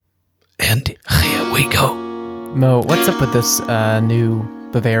And here we go. Mo, what's up with this new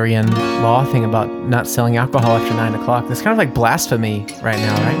Bavarian law thing about not selling alcohol after 9 o'clock? It's kind of like blasphemy right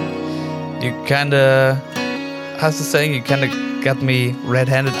now, right? You kind of, how's the saying? You kind of got me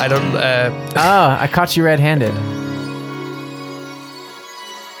red-handed. I don't. I caught you red-handed.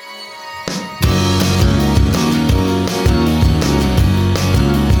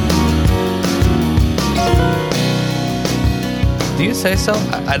 Do you say so?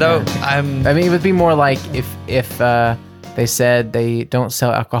 I don't. I mean, it would be more like if they said they don't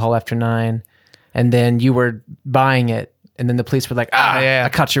sell alcohol after 9, and then you were buying it, and then the police were like, I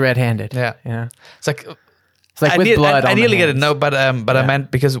caught you red-handed. Yeah. Yeah. It's like with blood. I on nearly the get it. hands. No, but I meant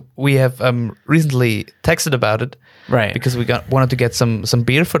because we have recently texted about it. Right. Because we wanted to get some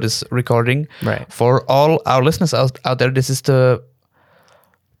beer for this recording. Right. For all our listeners out there, this is the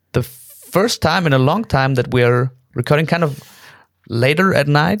first time in a long time that we are recording kind of later at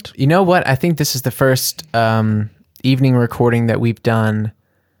night. You know what? I think this is the first evening recording that we've done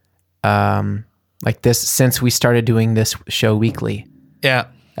like this since we started doing this show weekly. Yeah.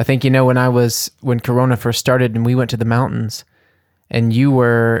 I think, when Corona first started and we went to the mountains and you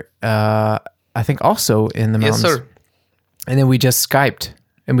were, I think also in the mountains. Yes, sir. And then we just Skyped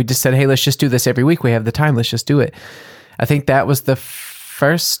and we just said, hey, let's just do this every week. We have the time. Let's just do it. I think that was the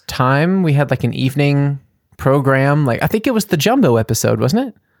first time we had like an evening program. Like, I think it was the Jumbo episode, wasn't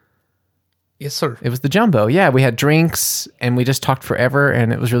it? Yes, sir. It was the Jumbo. Yeah, we had drinks and we just talked forever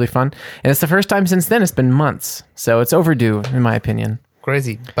and it was really fun. And it's the first time since then. It's been months. So it's overdue, in my opinion.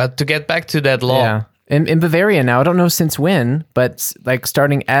 Crazy. But to get back to that law. Yeah. In Bavaria now, I don't know since when, but like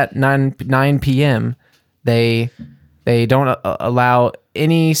starting at 9 p.m., they don't allow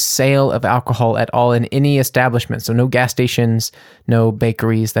any sale of alcohol at all in any establishment. So no gas stations, no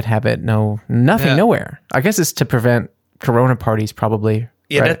bakeries that have it, nothing, nowhere. I guess it's to prevent Corona parties probably.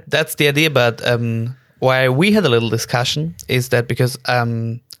 Yeah, right? that's the idea. But why we had a little discussion is that because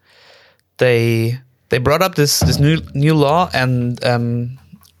they brought up this new law and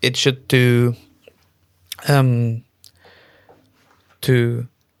it should to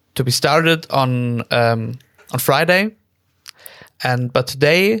be started on Friday, but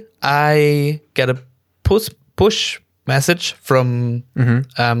today I get a push message from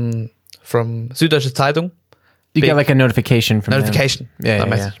Süddeutsche Zeitung. You get like a notification from notification.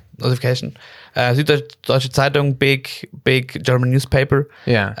 Them. Yeah. Notification. Süddeutsche Zeitung, big German newspaper.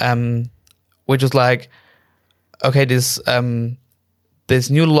 Yeah. Which was like, okay, this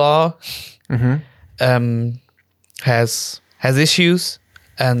new law has issues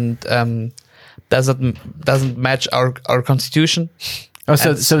and doesn't match our constitution. Oh,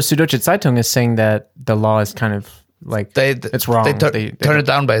 so Süddeutsche Zeitung is saying that the law is kind of like it's wrong. They turn it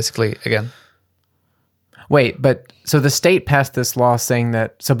down basically again. Wait, but so the state passed this law saying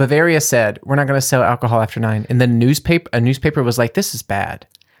that. So Bavaria said we're not going to sell alcohol after 9, and then a newspaper was like, "This is bad."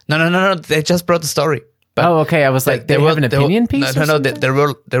 No. They just brought the story. But okay. I was like, they have an opinion piece. No. There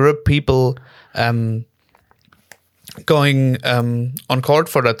were people going on court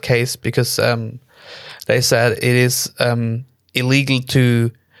for that case because they said it is illegal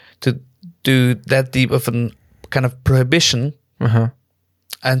to do that deep of a kind of prohibition,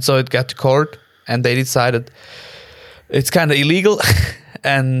 and so it got to court, and they decided it's kind of illegal.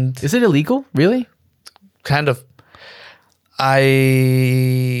 And is it illegal? Really? Kind of.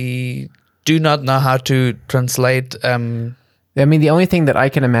 I do not know how to translate. I mean, the only thing that I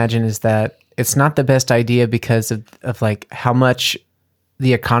can imagine is that it's not the best idea because of like how much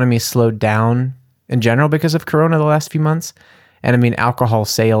the economy slowed down in general because of Corona the last few months. And I mean, alcohol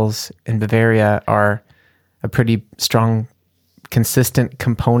sales in Bavaria are a pretty strong, consistent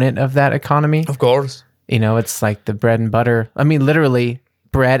component of that economy. Of course. It's like the bread and butter. I mean, literally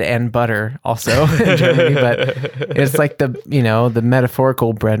bread and butter also in Germany, but it's like the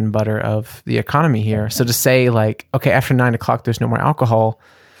metaphorical bread and butter of the economy here. So to say like, okay, after 9 o'clock, there's no more alcohol.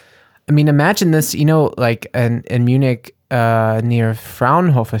 I mean, imagine this, like in Munich, near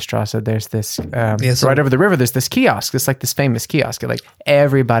Fraunhofer Strasse, there's this, right over the river, there's this kiosk. It's like this famous kiosk. Like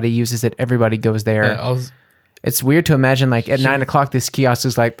everybody uses it. Everybody goes there. It's weird to imagine like at 9 o'clock, this kiosk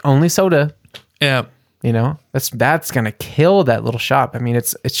is like only soda. Yeah. That's going to kill that little shop. I mean,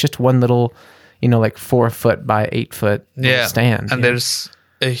 it's just one little, like 4 foot by 8 foot stand. And there's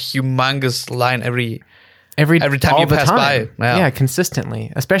a humongous line every time you pass by. Yeah,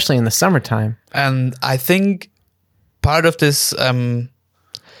 consistently, especially in the summertime. And I think part of this, what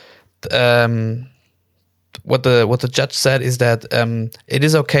the judge said is that it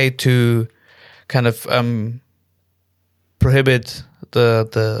is okay to kind of prohibit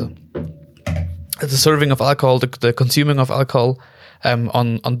the serving of alcohol, the consuming of alcohol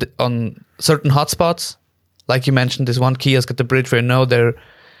on certain hotspots, like you mentioned, this one kiosk at the bridge where there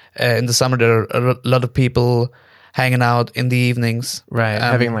in the summer there are a lot of people hanging out in the evenings, Right,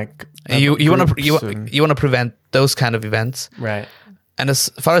 having like you want groups to prevent those kind of events, right. and as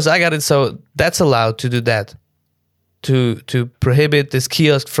far as I got it, so that's allowed to do that, to prohibit this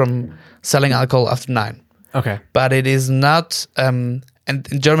kiosk from selling alcohol after 9. Okay. But it is not, and in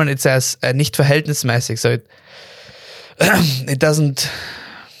German it says nicht verhältnismäßig, so it doesn't.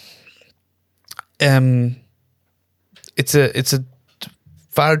 It's a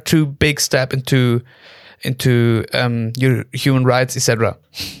far too big step into your human rights, etc.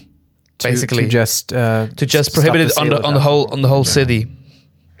 Basically, to just prohibit it on the whole city.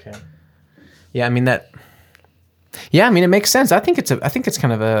 Okay. Yeah, I mean that. Yeah, I mean it makes sense. I think it's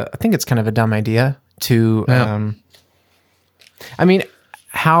kind of a dumb idea to. Yeah. I mean,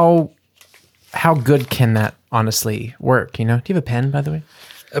 how good can that honestly work? You know, do you have a pen, by the way?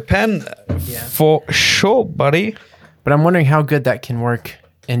 A pen, for sure, buddy. But I'm wondering how good that can work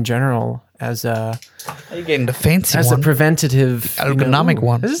in general as a Are you getting the fancy one? a preventative Ergonomic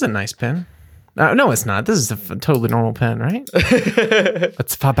one. This is a nice pen. No, it's not. This is a totally normal pen, right?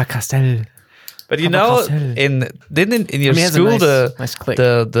 It's Faber-Castell. But you know, in your school, nice click.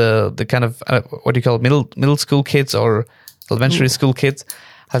 the kind of what do you call it, middle school kids or elementary school kids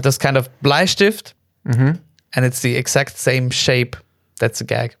have this kind of Bleistift, and it's the exact same shape. That's a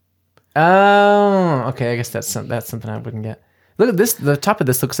gag. Oh, okay. I guess that's something I wouldn't get. Look at this. The top of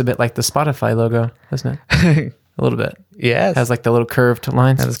this looks a bit like the Spotify logo, doesn't it? A little bit. Yes. It has like the little curved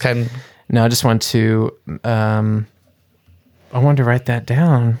lines. That's kind of. No, I just want to. I wanted to write that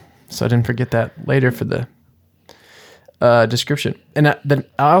down so I didn't forget that later for the description. And then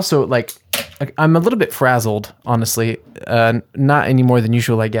I also like. I'm a little bit frazzled, honestly. Not any more than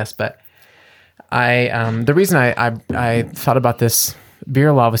usual, I guess. But the reason I thought about this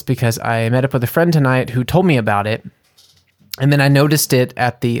beer law was because I met up with a friend tonight who told me about it, and then I noticed it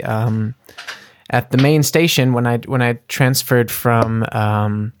at the main station when I transferred from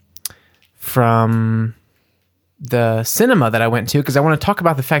the cinema that I went to, because I want to talk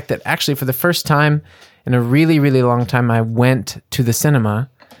about the fact that actually for the first time in a really, really long time I went to the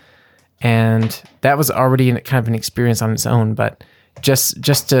cinema, and that was already kind of an experience on its own. But just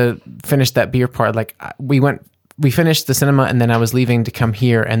to finish that beer part, like we finished the cinema, and then I was leaving to come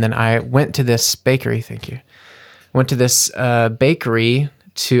here, and then I went to this bakery. Thank you. Went to this bakery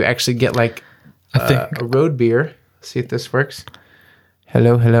to actually get like a road beer. See if this works.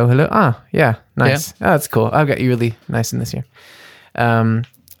 Hello. Ah, yeah, nice. Yeah. Oh, that's cool. I've got you really nice in this here.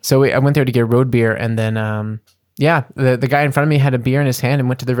 So I went there to get a road beer, and then the guy in front of me had a beer in his hand and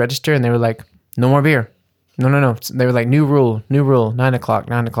went to the register, and they were like, "No more beer." No. They were like, new rule, 9 o'clock.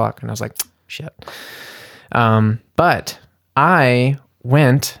 And I was like, shit. But I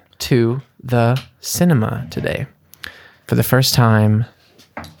went to the cinema today for the first time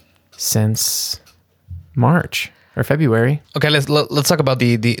since March or February. Okay, let's talk about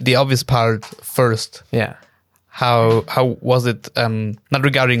the obvious part first. Yeah. How was it? Not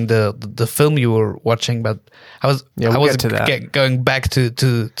regarding the film you were watching, but how was going back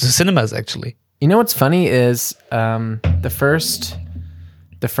to cinemas actually? You know what's funny is the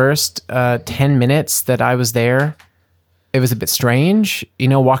first 10 minutes that I was there, it was a bit strange. You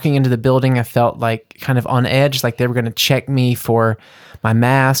know, walking into the building, I felt like kind of on edge, like they were going to check me for my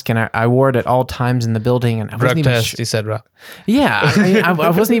mask, and I wore it at all times in the building. And I wasn't even test, etc. Yeah, I mean, I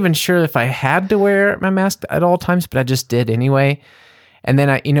wasn't even sure if I had to wear my mask at all times, but I just did anyway. And then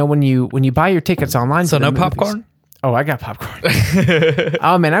when you buy your tickets online, so no popcorn. Oh, I got popcorn.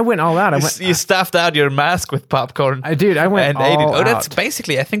 Oh man, I went all out. You stuffed out your mask with popcorn. I went and all ate it. Oh, out. that's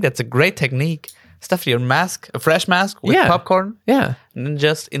basically. I think that's a great technique. Stuff your mask, a fresh mask with popcorn. Yeah, and then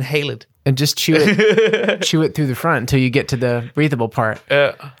just inhale it and just chew it, chew it through the front until you get to the breathable part.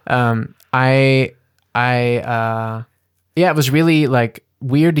 It was really like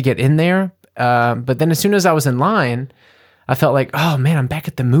weird to get in there. But then as soon as I was in line, I felt like, oh man, I'm back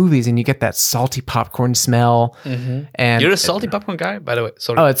at the movies, and you get that salty popcorn smell. Mm-hmm. And you're a salty popcorn guy, by the way.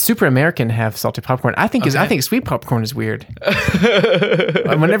 Sorry. Oh, it's super American to have salty popcorn. I think sweet popcorn is weird.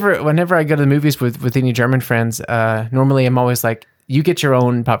 Whenever I go to the movies with any German friends, normally I'm always like, you get your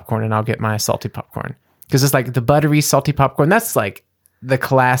own popcorn, and I'll get my salty popcorn, because it's like the buttery salty popcorn. That's like the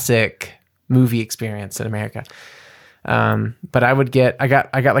classic movie experience in America. But I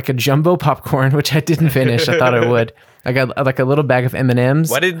got like a jumbo popcorn, which I didn't finish. I thought I would. I got like a little bag of M&Ms.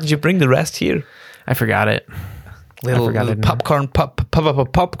 Why didn't you bring the rest here? I forgot it. Little popcorn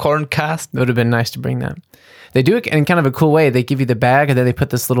cast. It would have been nice to bring that. They do it in kind of a cool way. They give you the bag, and then they put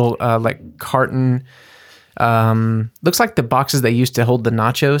this little like carton Looks like the boxes they used to hold the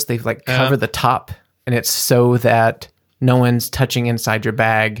nachos, they've like covered the top, and it's so that no one's touching inside your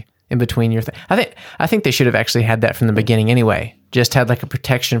bag in between your thing. I think they should have actually had that from the beginning anyway. Just had like a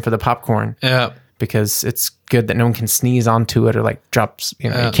protection for the popcorn. Yeah. Because it's good that no one can sneeze onto it or like drops, you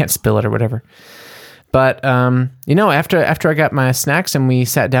can't spill it or whatever. But, after I got my snacks and we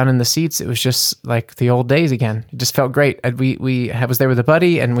sat down in the seats, it was just like the old days again. It just felt great. I was there with a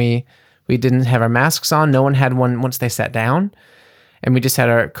buddy, and we didn't have our masks on. No one had one once they sat down. And we just had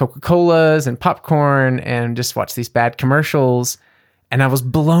our Coca-Colas and popcorn and just watched these bad commercials. And I was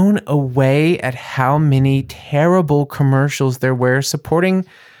blown away at how many terrible commercials there were supporting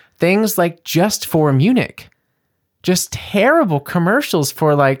things like Just for Munich. Just terrible commercials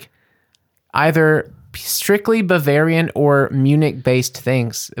for like either strictly Bavarian or Munich-based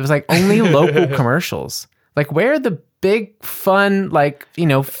things. It was like only local commercials. Like, where are the big, fun, like,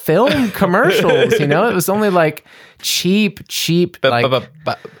 film commercials? It was only like cheap.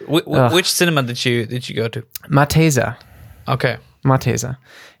 Which cinema did you go to? Matesa. Okay. Matesa,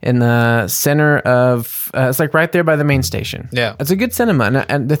 in the center of, it's like right there by the main station. Yeah. It's a good cinema.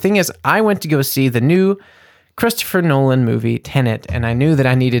 And the thing is, I went to go see the new Christopher Nolan movie, Tenet, and I knew that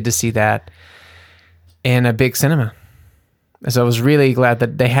I needed to see that in a big cinema. So I was really glad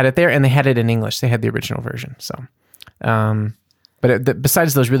that they had it there, and they had it in English. They had the original version. So,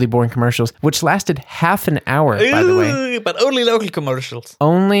 besides those really boring commercials, which lasted half an hour, by the way. But only local commercials.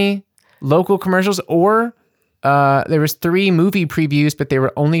 Only local commercials, or there was 3 movie previews, but they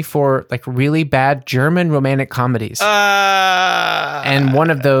were only for like really bad German romantic comedies. And one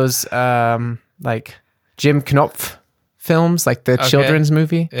of those like Jim Knopf films, like the children's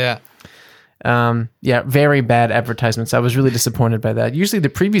movie. Yeah. Very bad advertisements. I was really disappointed by that. Usually the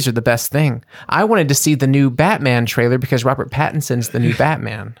previews are the best thing. I wanted to see the new Batman trailer because Robert Pattinson's the new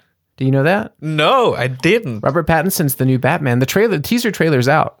Batman. Do you know that? No, I didn't. Robert Pattinson's the new Batman. The teaser trailer's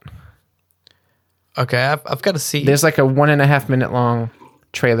out. Okay, I've got to see. There's like a 1.5 minute long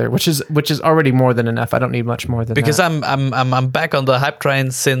trailer, which is already more than enough. I don't need much more than because that. I'm back on the hype train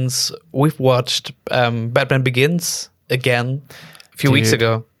since we've watched Batman Begins again a few weeks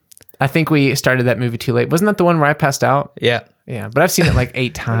ago. I think we started that movie too late. Wasn't that the one where I passed out? Yeah. Yeah, but I've seen it like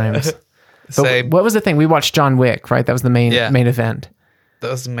 8 times. Same. What was the thing? We watched John Wick, right? That was the main event. That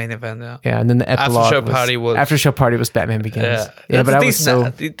was the main event, yeah. Yeah, and then the epilogue after show party was Batman Begins. Yeah, but I was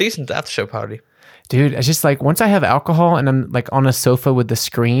decent after show party. Dude, it's just like once I have alcohol and I'm like on a sofa with the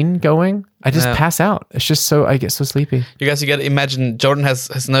screen going, I just pass out. It's just I get so sleepy. You gotta imagine Jordan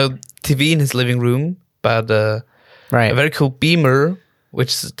has no TV in his living room, but a very cool beamer,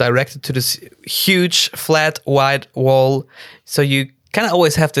 which is directed to this huge, flat, wide wall. So you kind of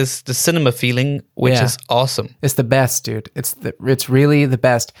always have the cinema feeling, which is awesome. It's the best, dude. It's really the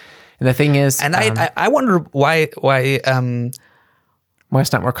best. And the thing is, and I wonder why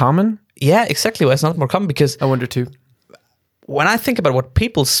it's not more common. Yeah, exactly. Why it's not more common, because I wonder too. When I think about what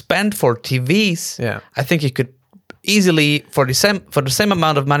people spend for TVs, I think you could easily for the same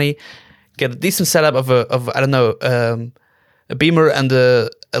amount of money get a decent setup of I don't know, a beamer and a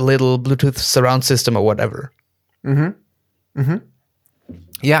little Bluetooth surround system or whatever. Yeah,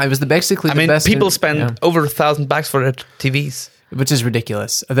 it was basically the best. People spend over $1,000 for their TVs, which is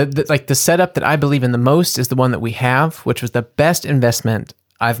ridiculous. Like the setup that I believe in the most is the one that we have, which was the best investment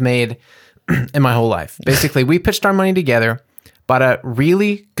I've made in my whole life. Basically, we pitched our money together, bought a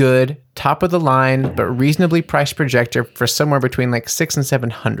really good, top of the line, but reasonably priced projector for somewhere between like $600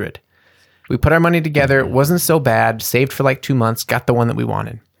 and $700. We put our money together. It wasn't so bad. Saved for like 2 months. Got the one that we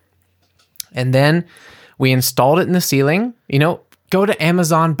wanted. And then we installed it in the ceiling. Go to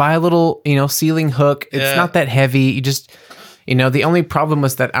Amazon, buy a little, ceiling hook. It's not that heavy. You just... the only problem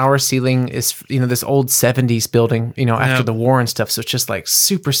was that our ceiling is, this old 70s building, after the war and stuff. So it's just like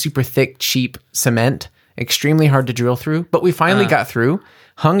super, super thick, cheap cement, extremely hard to drill through. But we finally got through,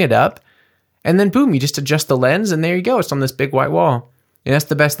 hung it up, and then boom, you just adjust the lens and there you go. It's on this big white wall. And that's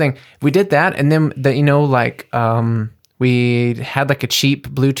the best thing. We did that. And then, we had like a cheap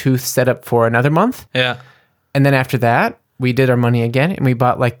Bluetooth setup for another month. Yeah. And then after that, we did our money again and we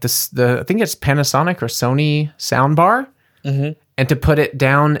bought like I think it's Panasonic or Sony soundbar. Mm-hmm. And to put it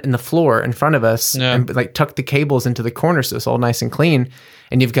down in the floor in front of us and like tuck the cables into the corner so it's all nice and clean.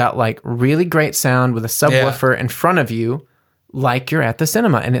 And you've got like really great sound with a subwoofer in front of you like you're at the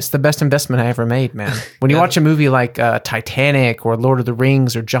cinema. And it's the best investment I ever made, man. When you watch a movie like Titanic or Lord of the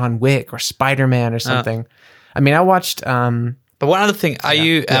Rings or John Wick or Spider-Man or something. I mean, I watched... but one other thing,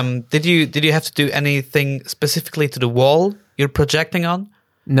 did you have to do anything specifically to the wall you're projecting on?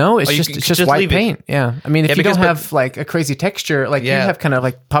 No, it's just white paint. Yeah. I mean, if you don't have like a crazy texture, like you have kind of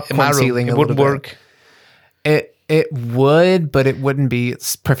like popcorn ceiling. It wouldn't work. It would, but it wouldn't be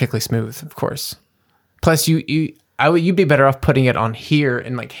perfectly smooth, of course. Plus, you'd be better off putting it on here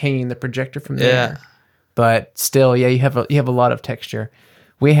and like hanging the projector from there. Yeah. But still, yeah, you have a lot of texture.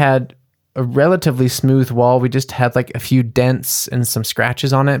 We had a relatively smooth wall. We just had like a few dents and some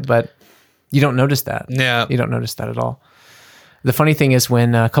scratches on it, but you don't notice that. Yeah. You don't notice that at all. The funny thing is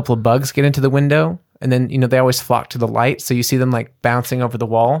when a couple of bugs get into the window, and then, they always flock to the light, so you see them like bouncing over the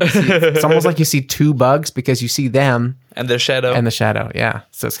wall. It's almost like you see two bugs because you see them And their shadow. and the shadow. Yeah,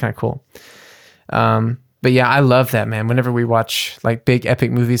 so it's kind of cool. But yeah, I love that, man. Whenever we watch like big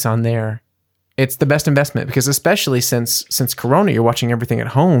epic movies on there, it's the best investment because especially since Corona, you're watching everything at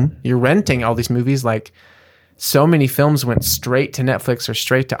home. You're renting all these movies. Like so many films went straight to Netflix or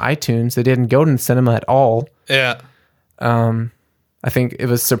straight to iTunes. They didn't go to the cinema at all. yeah. I think it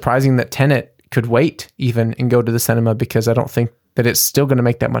was surprising that Tenet could wait even and go to the cinema because I don't think that it's still going to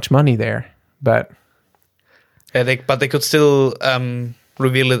make that much money there. But But they could still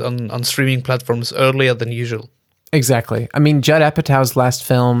reveal it on streaming platforms earlier than usual. exactly. I mean, Judd Apatow's last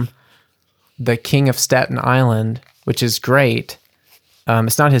film, The King of Staten Island, which is great.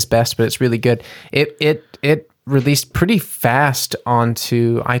 It's not his best, but it's really good. It released pretty fast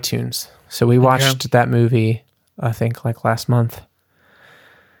onto iTunes. So we watched that movie, I think, like last month.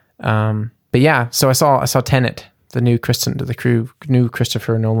 But yeah, so I saw Tenet, the new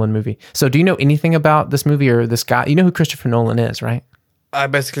Christopher Nolan movie. So do you know anything about this movie or this guy? You know who Christopher Nolan is, right? I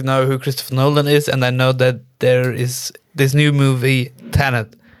basically know who Christopher Nolan is, and I know that there is this new movie,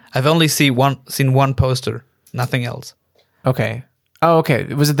 Tenet. I've only seen one poster, nothing else. Okay. Oh, okay.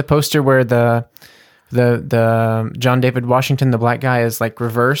 Was it the poster where the John David Washington, the black guy, is like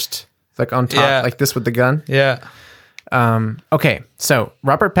reversed, like on top, like this with the gun? Yeah. Okay, so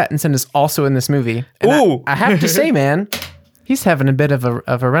Robert Pattinson is also in this movie. And Ooh. I have to say, man, he's having a bit of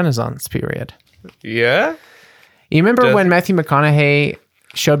a renaissance period. Yeah? You remember Does- when Matthew McConaughey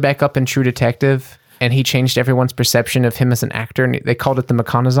showed back up in True Detective and he changed everyone's perception of him as an actor and they called it the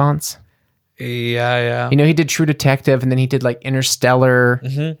McConaissance? Yeah. He did True Detective and then he did like Interstellar,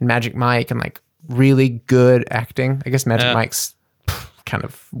 and Magic Mike, and like really good acting. I guess Magic Mike's kind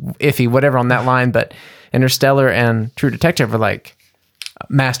of iffy, whatever on that line, but Interstellar and True Detective are like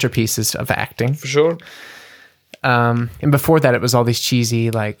masterpieces of acting. For sure. And before that, it was all these cheesy,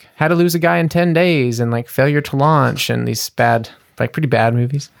 like How to Lose a Guy in 10 Days and like Failure to Launch and these bad, like pretty bad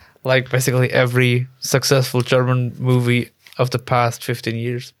movies. Like basically every successful German movie of the past 15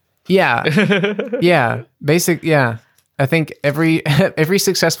 years. Yeah. Yeah. I think every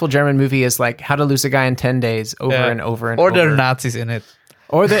successful German movie is like How to Lose a Guy in 10 Days over and over and or over. there are Nazis in it.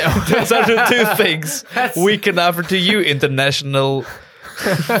 Or they Those are the two things we can offer to you, international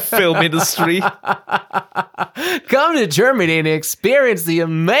film industry. come to Germany and experience the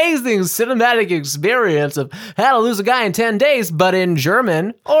amazing cinematic experience of How to Lose a Guy in 10 Days, but in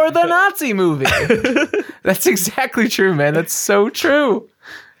German or the Nazi movie. That's exactly true, man. That's so true.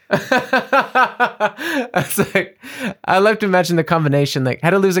 It's like, I love to imagine the combination, like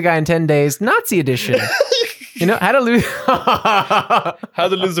How to Lose a Guy in 10 Days, Nazi edition. How to lose How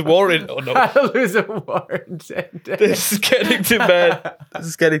to lose a war in... Oh no. How to Lose a War in 10 Days. This is getting too bad. They're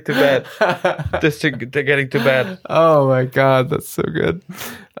getting too bad. Oh my God, that's so good.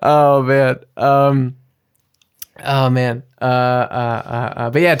 Oh man.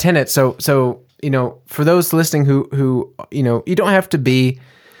 But yeah, Tenet. So for those listening who you don't have to be.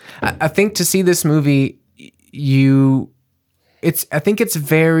 I think to see this movie, I think it's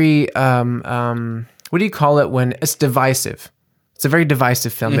very what do you call it when it's divisive? It's a very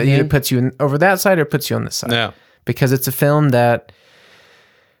divisive film that either puts you over that side or puts you on this side. Yeah. Because it's a film that,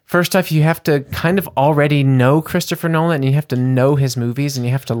 first off, you have to kind of already know Christopher Nolan and you have to know his movies and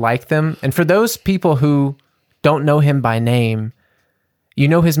you have to like them. And for those people who don't know him by name, you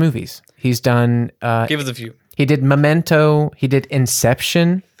know his movies. He's done... Give us a few. He did Memento. He did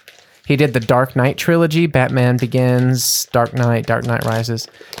Inception. He did the Dark Knight trilogy, Batman Begins, Dark Knight Rises.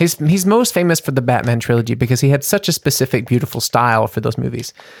 He's most famous for the Batman trilogy because he had such a specific, beautiful style for those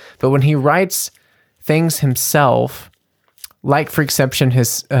movies. But when he writes things himself, like for exception,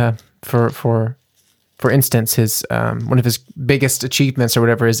 his for instance, his one of his biggest achievements or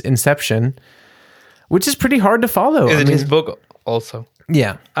whatever is Inception, which is pretty hard to follow. Is it his book also?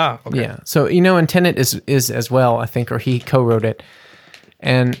 Yeah. Ah, okay. Yeah. So, and Tenet is as well, I think, or he co-wrote it.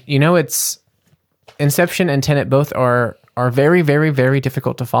 And, it's Inception and Tenet both are very, very, very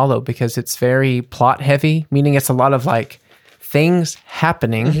difficult to follow because it's very plot heavy, meaning it's a lot of like things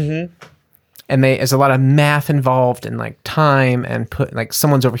happening and there's a lot of math involved and like time and put like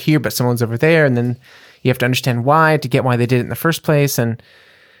someone's over here, but someone's over there. And then you have to understand why to get why they did it in the first place. And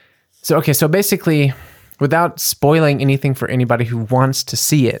so, okay. So basically without spoiling anything for anybody who wants to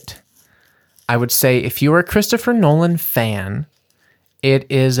see it, I would say if you're a Christopher Nolan fan, it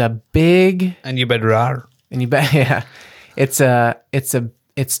is a big, And you better are. and you bet, yeah, it's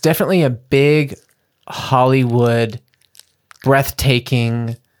definitely a big Hollywood,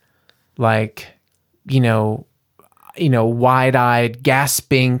 breathtaking, like, wide-eyed,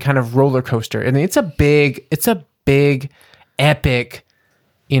 gasping kind of roller coaster. And it's a big, epic,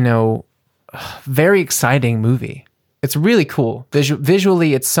 very exciting movie. It's really cool.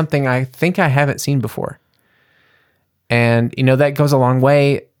 Visually, it's something I think I haven't seen before. And, that goes a long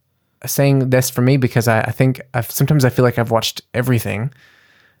way saying this for me because I think sometimes I feel like I've watched everything.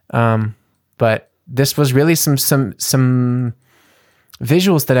 But this was really some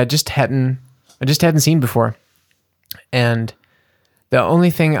visuals that I just hadn't seen before. And the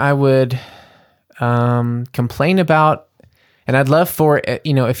only thing I would complain about, and I'd love for,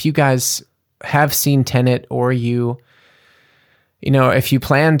 if you guys have seen Tenet or if you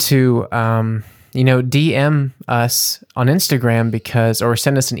plan to, DM us on Instagram or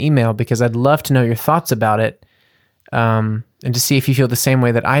send us an email because I'd love to know your thoughts about it and to see if you feel the same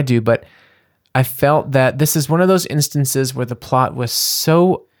way that I do. But I felt that this is one of those instances where the plot was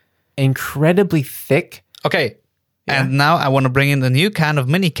so incredibly thick. Okay. Yeah. And now I want to bring in a new kind of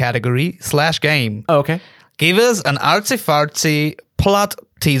mini category / game. Oh, okay. Give us an artsy-fartsy plot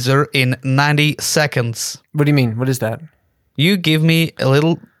teaser in 90 seconds. What do you mean? What is that? You give me a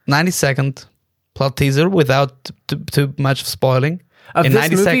little 90-second plot teaser without too much spoiling. Of in this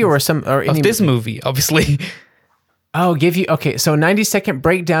 90 movie seconds. or any of this movie, obviously. Oh, okay. So 90-second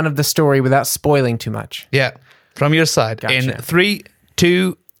breakdown of the story without spoiling too much. Yeah, from your side. Gotcha. In 3,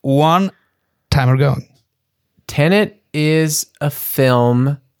 2, 1, timer going. Tenet is a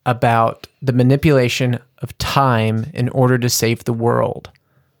film about the manipulation of time in order to save the world.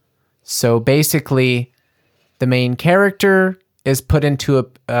 So basically, the main character is put into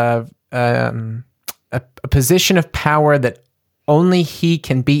a position of power that only he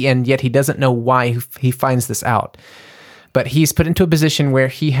can be in, yet he doesn't know why he finds this out. But he's put into a position where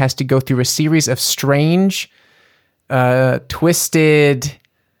he has to go through a series of strange, twisted...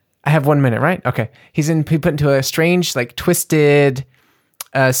 I have 1 minute, right? Okay. He put into a strange, like, twisted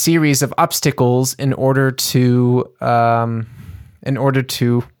series of obstacles in order to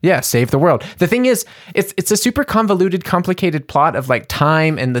save the world. The thing is, it's a super convoluted, complicated plot of like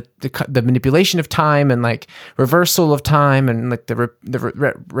time and the manipulation of time and like reversal of time and like the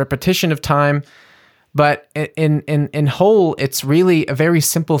repetition of time. But in whole, it's really a very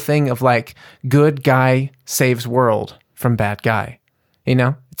simple thing of like good guy saves world from bad guy.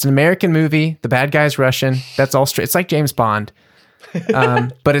 It's an American movie. The bad guy's Russian. That's all straight. It's like James Bond,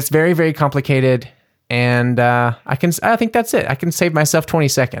 but it's very, very complicated. And I think that's it. I can save myself 20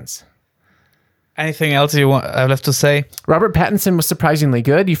 seconds. Anything else you want left to say? Robert Pattinson was surprisingly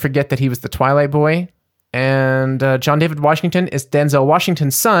good. You forget that he was the Twilight boy. And John David Washington is Denzel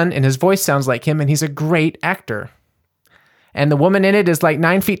Washington's son, and his voice sounds like him, and he's a great actor. And the woman in it is like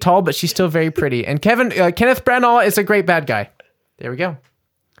 9 feet tall, but she's still very pretty. And Kenneth Branagh is a great bad guy. There we go.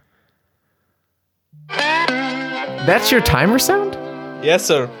 That's your timer sound? Yes,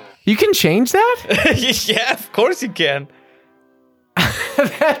 sir. You can change that? Yeah, of course you can.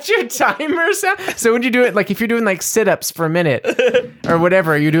 That's your timer sound? So when you do it, like if you're doing like sit-ups for a minute or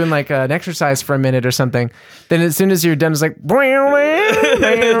whatever, you're doing like an exercise for a minute or something, then as soon as you're done, it's like...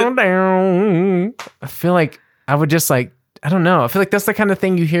 I feel like I would just like... I don't know. I feel like that's the kind of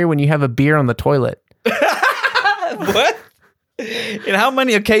thing you hear when you have a beer on the toilet. What? In how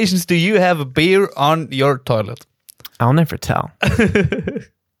many occasions do you have a beer on your toilet? I'll never tell.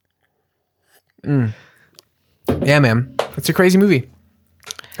 Yeah, man. It's a crazy movie.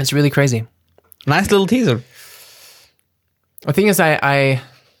 It's really crazy. Nice little teaser. The thing is, I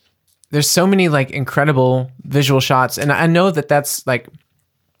there's so many like incredible visual shots, and I know that's like,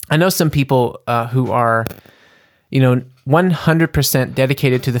 I know some people who are, 100%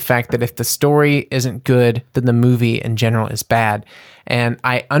 dedicated to the fact that if the story isn't good, then the movie in general is bad. And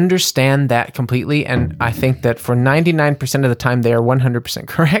I understand that completely. And I think that for 99% of the time, they are 100%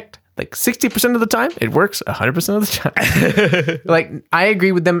 correct. Like 60% of the time, it works 100% of the time. Like I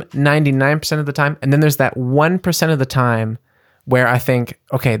agree with them 99% of the time. And then there's that 1% of the time where I think,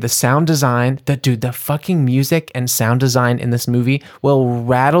 okay, the sound design, the fucking music and sound design in this movie will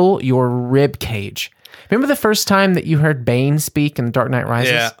rattle your rib cage. Remember the first time that you heard Bane speak in Dark Knight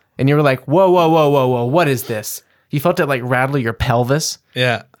Rises? Yeah. And you were like, whoa, what is this? You felt it like rattle your pelvis.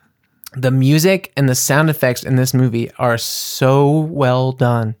 Yeah. The music and the sound effects in this movie are so well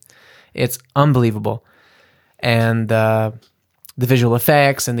done. It's unbelievable. And the visual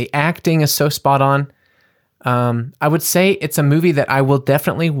effects and the acting is so spot on. I would say it's a movie that I will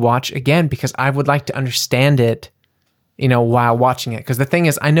definitely watch again because I would like to understand it, while watching it. Because the thing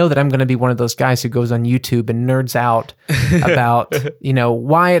is, I know that I'm going to be one of those guys who goes on YouTube and nerds out about,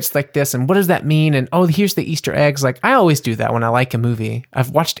 why it's like this and what does that mean? And, oh, here's the Easter eggs. Like, I always do that when I like a movie.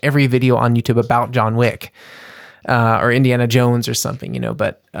 I've watched every video on YouTube about John Wick or Indiana Jones or something,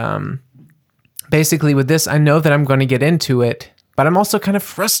 but basically with this, I know that I'm going to get into it, but I'm also kind of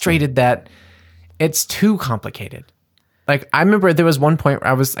frustrated that it's too complicated. Like, I remember there was one point where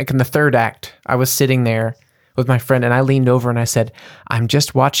I was like in the third act, I was sitting there with my friend and I leaned over and I said, I'm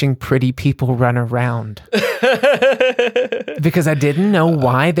just watching pretty people run around. Because I didn't know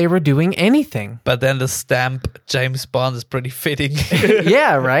why they were doing anything. But then the stamp James Bond is pretty fitting.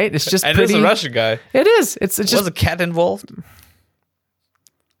 Yeah, right? It's just and pretty... it's a Russian guy. It is. It's just... Was a cat involved?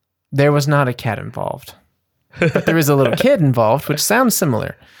 There was not a cat involved. But there is a little kid involved, which sounds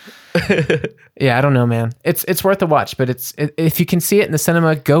similar. Yeah, I don't know, man. It's worth a watch, but if you can see it in the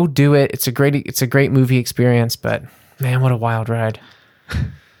cinema, go do it. It's a great movie experience, but man, what a wild ride.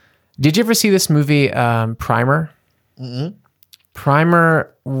 Did you ever see this movie, Primer? Mm-hmm.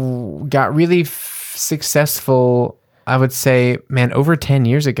 Primer got really successful, I would say, man, over 10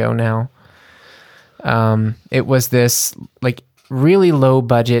 years ago now. It was this like really low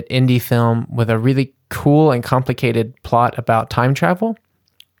budget indie film with a really cool and complicated plot about time travel.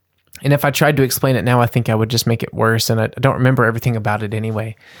 And if I tried to explain it now, I think I would just make it worse. And I don't remember everything about it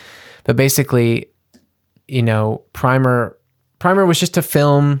anyway. But basically, Primer was just a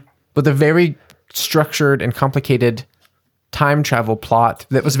film with a very structured and complicated time travel plot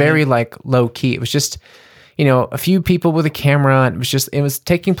that was very like low key. It was just, a few people with a camera. And it was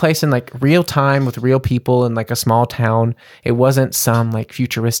taking place in like real time with real people in like a small town. It wasn't some like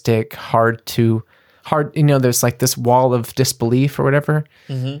futuristic, there's like this wall of disbelief or whatever.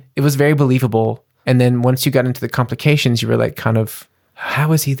 Mm-hmm. It was very believable. And then once you got into the complications, you were like kind of, how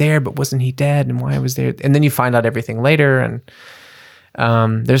was he there, but wasn't he dead? And why was there? And then you find out everything later. And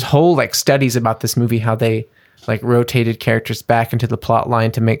there's whole like studies about this movie, how they like rotated characters back into the plot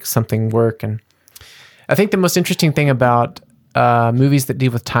line to make something work. And I think the most interesting thing about movies that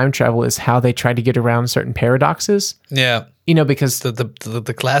deal with time travel is how they try to get around certain paradoxes. Yeah. Because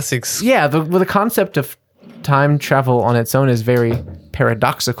the classics. Yeah, the concept of time travel on its own is very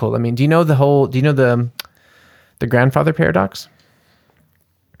paradoxical. I mean, do you know the grandfather paradox?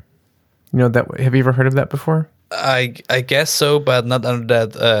 Have you ever heard of that before? I guess so, but not under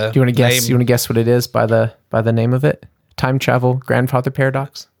that. Do you want to guess? Name. You want to guess what it is by the name of it? Time travel grandfather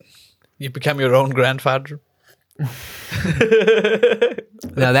paradox. You become your own grandfather.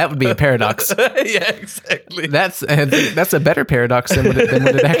 Now that would be a paradox. Yeah, exactly. That's a better paradox than what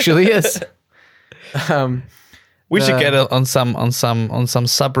it actually is. We should get on some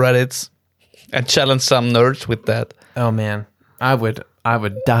subreddits and challenge some nerds with that. Oh man, I would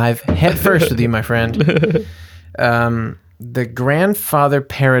dive head first with you, my friend. The grandfather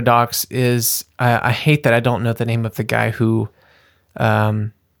paradox is I hate that I don't know the name of the guy who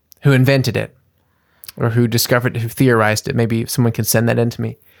invented it. Or who theorized it. Maybe someone can send that in to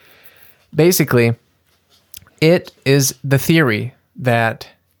me. Basically, it is the theory that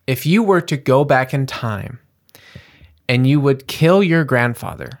if you were to go back in time and you would kill your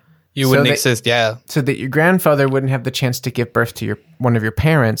grandfather... You wouldn't exist, yeah. So that your grandfather wouldn't have the chance to give birth to one of your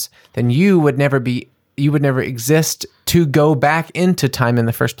parents, then you would never exist to go back into time in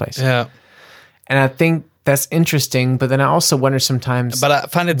the first place. Yeah. And I think that's interesting, but then I also wonder sometimes, but I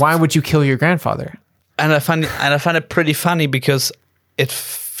find it, why would you kill your grandfather? And I find it pretty funny because it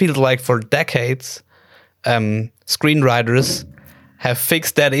feels like for decades, screenwriters have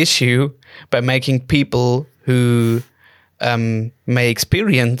fixed that issue by making people who may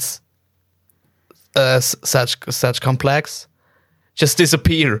experience such complex just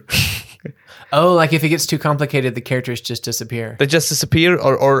disappear. Oh, like if it gets too complicated, the characters just disappear. They just disappear,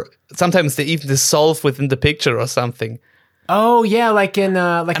 or sometimes they even dissolve within the picture or something. Oh yeah, like in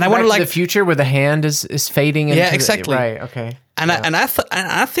Back to the Future, where the hand is fading. Yeah, exactly. Right. Okay. And yeah.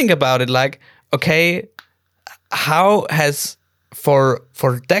 I think about it like, okay, how has for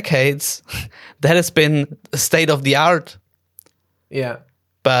decades that has been state of the art. Yeah.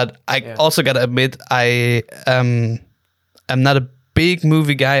 But I also gotta admit I am not a big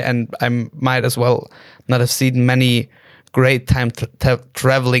movie guy, and I might as well not have seen many great time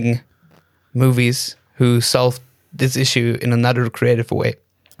traveling movies who solved this issue in another creative way.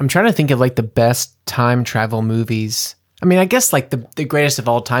 I'm trying to think of like the best time travel movies. I mean, I guess like the greatest of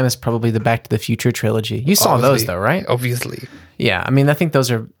all time is probably the Back to the Future trilogy. You saw those though, right? Obviously. Yeah. I mean, I think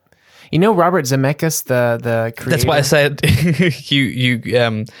those are, You know Robert Zemeckis, the creator? That's why I said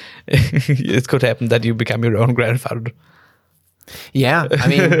it could happen that you become your own grandfather. Yeah, I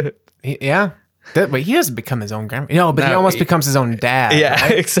mean, yeah. But he doesn't become his own grandfather. No, but he almost becomes his own dad. Yeah,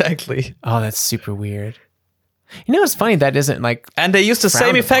 right? exactly. Oh, that's super weird. You know, it's funny that isn't like. And they used the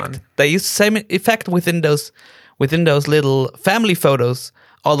same effect. upon. They used the same effect within those little family photos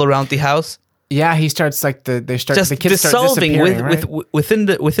all around the house. Yeah, he starts like the kids start dissolving disappearing, right? within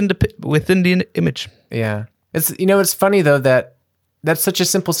the image. Yeah, it's funny though that that's such a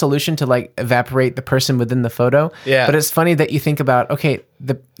simple solution to like evaporate the person within the photo. Yeah. But it's funny that you think about, okay,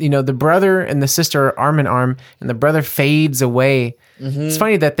 the brother and the sister are arm in arm and the brother fades away. Mm-hmm. It's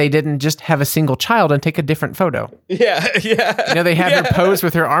funny that they didn't just have a single child and take a different photo. Yeah, yeah. They have her pose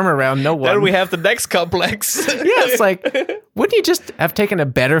with her arm around no one. Then we have the next complex. Yeah, it's like, wouldn't you just have taken a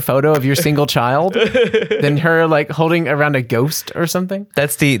better photo of your single child than her like holding around a ghost or something?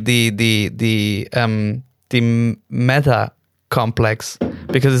 That's the meta complex,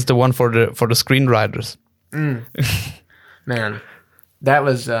 because it's the one for the screenwriters. Man, that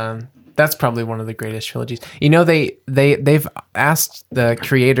was that's probably one of the greatest trilogies. They've asked the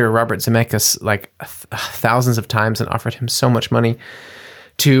creator Robert Zemeckis like thousands of times and offered him so much money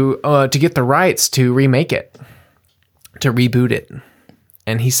to get the rights to remake it, to reboot it,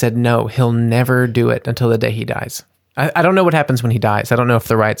 and he said no, he'll never do it until the day he dies. I don't know what happens when he dies. I don't know if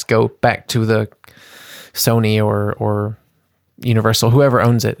the rights go back to the Sony or Universal, whoever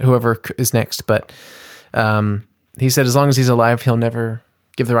owns it, whoever is next. But he said as long as he's alive, he'll never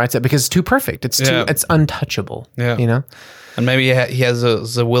give the rights up because it's too perfect. It's it's untouchable. Yeah. And maybe he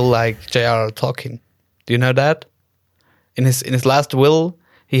has a will like J.R.R. Tolkien. Do you know that? In his last will,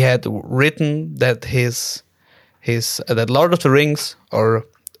 he had written that his that Lord of the Rings, or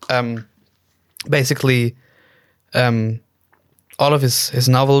basically all of his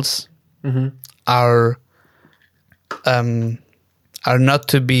novels are not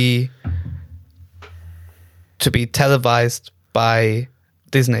to be televised by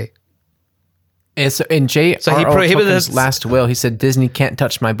Disney. And so in J.R.R. Tolkien's last will, he said Disney can't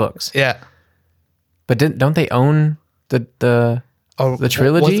touch my books. Yeah, but don't they own the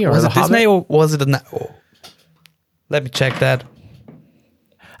trilogy was or the it Hobbit? Disney or was it let me check that.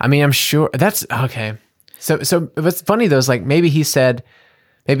 I mean, I'm sure that's okay. So what's funny though is like maybe he said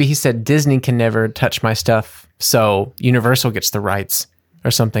Disney can never touch my stuff, so Universal gets the rights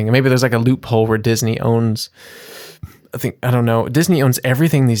or something. And maybe there's like a loophole where Disney owns. I don't know. Disney owns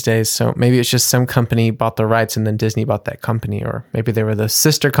everything these days, so maybe it's just some company bought the rights and then Disney bought that company, or maybe they were the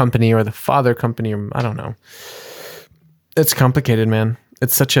sister company or the father company, or I don't know. It's complicated, man.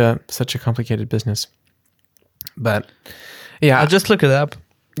 It's such a complicated business. But yeah, I'll just look it up.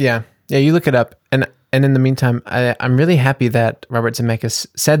 Yeah, you look it up, and in the meantime, I'm really happy that Robert Zemeckis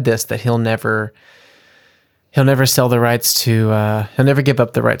said this, that he'll never sell the rights to he'll never give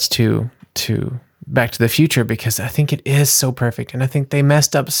up the rights to Back to the Future, because I think it is so perfect, and I think they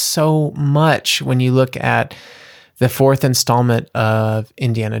messed up so much when you look at the fourth installment of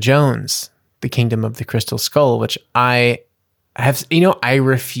Indiana Jones, The Kingdom of the Crystal Skull, which I have, I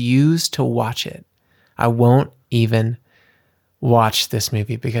refuse to watch it. I won't even watch this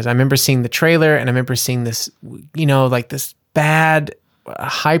movie because I remember seeing the trailer and I remember seeing this, like this bad,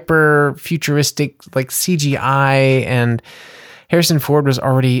 hyper futuristic, like CGI, and Harrison Ford was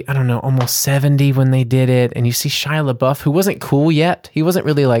already, I don't know, almost 70 when they did it. And you see Shia LaBeouf, who wasn't cool yet. He wasn't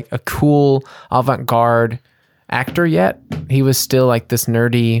really like a cool avant-garde actor yet. He was still like this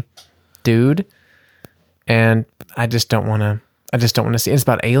nerdy dude. And I just don't want to see it. It's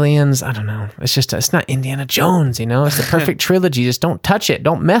about aliens. I don't know. It's not Indiana Jones, It's the perfect trilogy. Just don't touch it.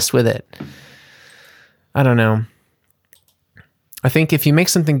 Don't mess with it. I don't know. I think if you make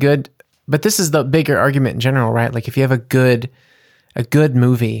something good, but this is the bigger argument in general, right? Like if you have a good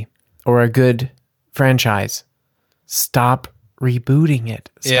movie or a good franchise, stop rebooting it.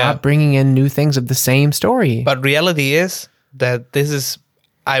 Stop bringing in new things of the same story. But reality is that this is,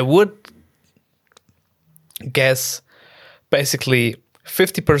 I would guess, basically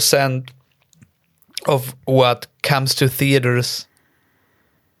 50% of what comes to theaters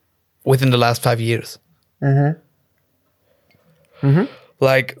within the last 5 years.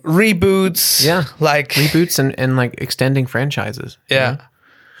 Like reboots, like reboots and like extending franchises. Yeah.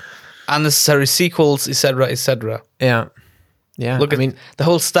 Unnecessary sequels, etc., etc. Yeah. Look, the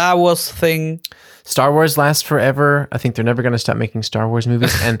whole Star Wars thing. Star Wars lasts forever. I think they're never going to stop making Star Wars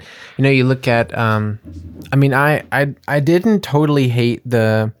movies. And you look at, I didn't totally hate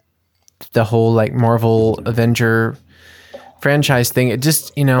the whole like Marvel Avenger franchise thing. It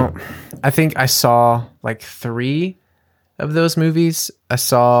just, I think I saw like 3 of those movies. I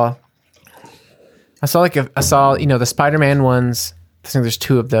saw I saw the Spider-Man ones. I think there's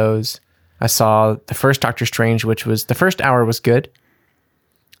 2 of those. I saw the first Doctor Strange, which was the first hour was good,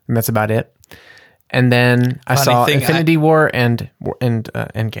 and that's about it. And then I saw Infinity War and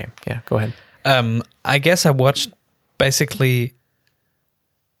Endgame. Yeah, go ahead. I guess I watched basically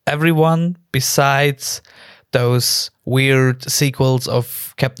everyone besides those weird sequels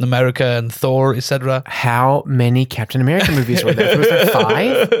of Captain America and Thor, etc. How many Captain America movies were there? Was there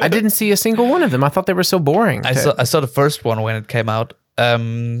 5? I didn't see a single one of them. I thought they were so boring. I saw the first one when it came out.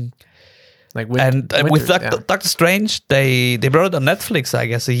 With Doctor Strange, they brought it on Netflix, I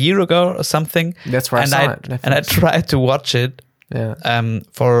guess, a year ago or something. That's where I saw it. Netflix. And I tried to watch it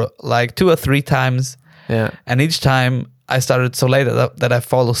for like 2 or 3 times. Yeah. And each time I started so late that I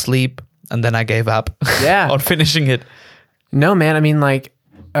fall asleep, and then I gave up on finishing it. No, man. I mean, like,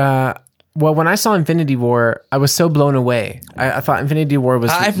 when I saw Infinity War, I was so blown away. I thought Infinity War was...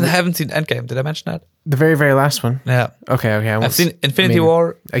 I haven't seen Endgame. Did I mention that? The very, very last one? Yeah. Okay. I've seen Infinity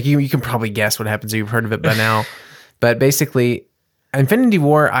War. Like you can probably guess what happens. You've heard of it by now. But basically, Infinity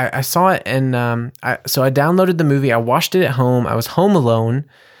War, I saw it, and so I downloaded the movie. I watched it at home. I was home alone,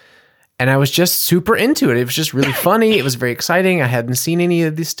 and I was just super into it. It was just really funny. It was very exciting. I hadn't seen any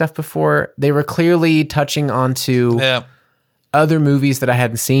of this stuff before. They were clearly touching onto other movies that I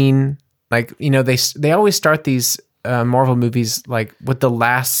hadn't seen. Like, they always start these Marvel movies like with the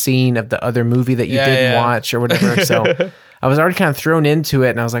last scene of the other movie that you didn't watch or whatever. So I was already kind of thrown into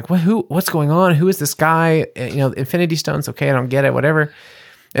it, and I was like, what's going on? Who is this guy? Infinity Stones. Okay, I don't get it, whatever.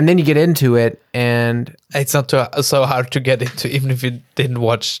 And then you get into it, and it's not so hard to get into, even if you didn't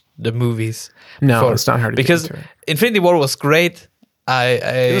watch the movies. No, before. It's not hard to because get into it. Infinity War was great.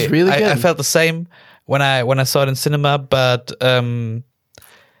 It was really good. I felt the same when I saw it in cinema, but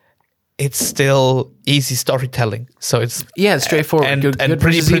it's still easy storytelling. So it's straightforward. And good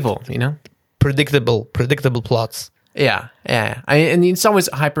pretty versus evil. Predictable plots. Yeah. And it's always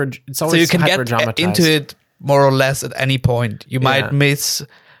hyper. It's always so you can hyper get dramatized into it more or less at any point. You might miss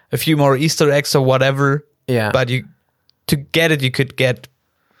a few more Easter eggs or whatever. Yeah. But to get it, you could get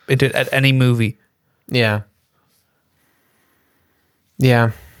into it at any movie. Yeah.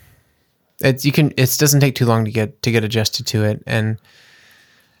 Yeah. It doesn't take too long to get adjusted to it, and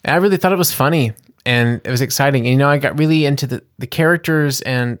I really thought it was funny and it was exciting. And, I got really into the characters,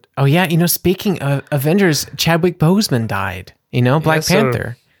 and speaking of Avengers, Chadwick Boseman died. Black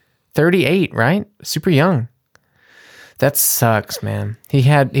Panther, 38, right? Super young. That sucks, man.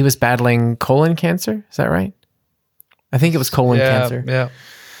 He was battling colon cancer. Is that right? I think it was colon cancer. Yeah.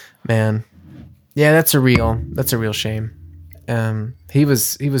 Man. Yeah, that's a real shame. He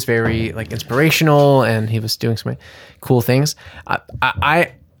was very like inspirational, and he was doing some cool things.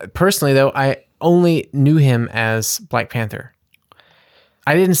 I personally, though, I only knew him as Black Panther.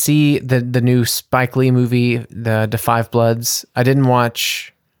 I didn't see the new Spike Lee movie, the Five Bloods. I didn't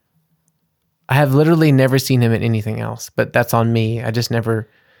watch. I have literally never seen him in anything else, but that's on me. I just never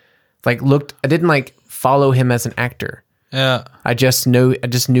looked. I didn't follow him as an actor. Yeah. I just knew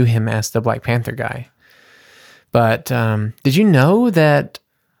him as the Black Panther guy. But did you know that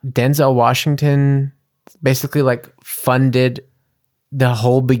Denzel Washington basically funded the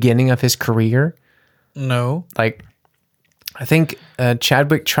whole beginning of his career? No. I think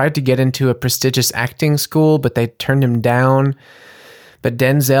Chadwick tried to get into a prestigious acting school, but they turned him down. But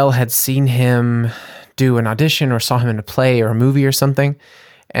Denzel had seen him do an audition or saw him in a play or a movie or something,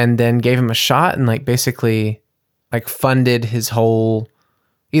 and then gave him a shot and basically funded his whole,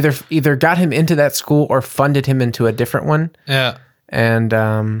 either got him into that school or funded him into a different one. Yeah.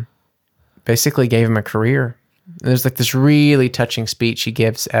 And basically gave him a career. And there's this really touching speech he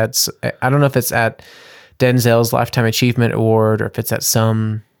gives at, I don't know if it's at Denzel's Lifetime Achievement Award or if it's at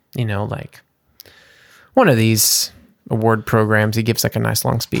some, one of these award programs. He gives a nice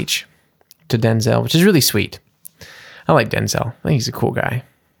long speech to Denzel, which is really sweet. I like Denzel. I think he's a cool guy.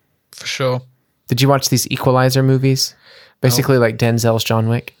 For sure. Did you watch these Equalizer movies? Basically like Denzel's John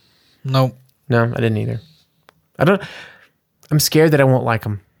Wick? No. No, I didn't either. I'm scared that I won't like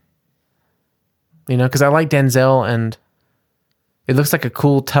them. Because I like Denzel and it looks like a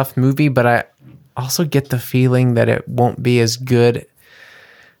cool, tough movie, but I also get the feeling that it won't be as good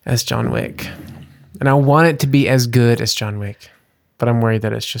as John Wick. And I want it to be as good as John Wick, but I'm worried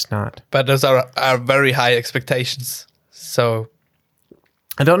that it's just not. But those are very high expectations. So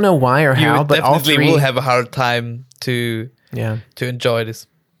I don't know why or how, but all three will have a hard time to enjoy this.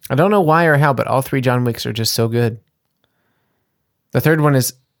 I don't know why or how, but all 3 John Wicks are just so good. The third one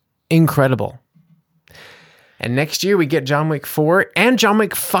is incredible. And next year we get John Wick 4, and John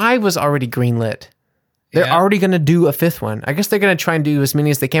Wick 5 was already greenlit. They're already going to do a 5th one. I guess they're going to try and do as many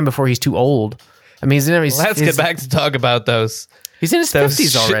as they can before he's too old. I mean, Let's get back to talk about those. He's in his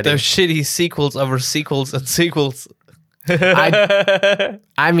 50s already. Those shitty sequels over sequels and sequels.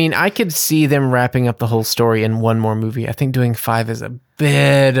 I mean, I could see them wrapping up the whole story in one more movie. I think doing 5 is a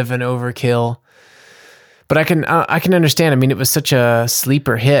bit of an overkill. But I can understand. I mean, it was such a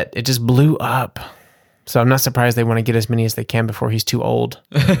sleeper hit. It just blew up. So I'm not surprised they want to get as many as they can before he's too old.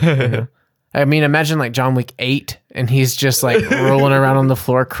 You know? I mean, imagine like John Wick 8 and he's just like rolling around on the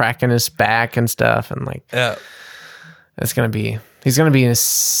floor, cracking his back and stuff. And like, Yeah. he's going to be in his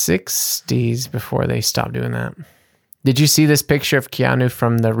 60s before they stop doing that. Did you see this picture of Keanu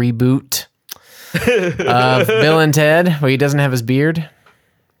from the reboot of Bill and Ted where he doesn't have his beard?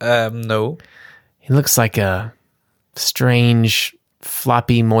 No. He looks like a strange,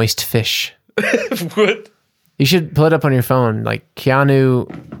 floppy, moist fish. What? You should pull it up on your phone, like Keanu,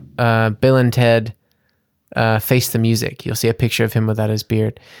 Bill and Ted, Face the Music. You'll see a picture of him without his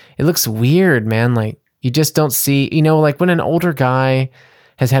beard. It looks weird, man. Like you just don't see, like when an older guy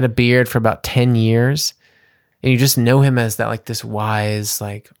has had a beard for about 10 years and you just know him as that, like this wise,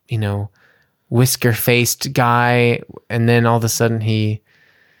 like, whisker faced guy. And then all of a sudden he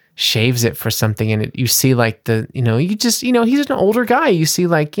shaves it for something. And you see like he's an older guy. You see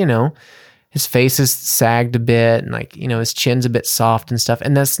like, his face is sagged a bit and like, his chin's a bit soft and stuff.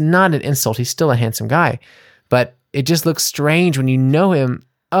 And that's not an insult. He's still a handsome guy. But it just looks strange when you know him.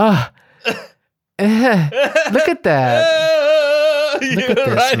 Look at that.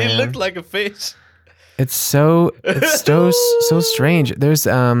 You're right. He looked like a fish. It's so strange. There's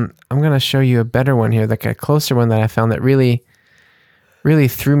I'm going to show you a better one here, like a closer one that I found that really, really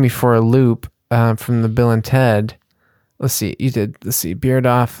threw me for a loop from the Bill and Ted. Let's see, beard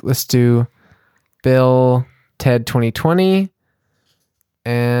off. Let's do Bill, Ted 2020.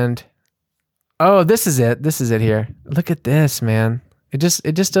 And this is it. This is it here. Look at this, man. It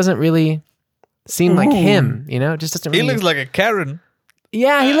just doesn't really seem like him, It just doesn't really. He looks like a Karen.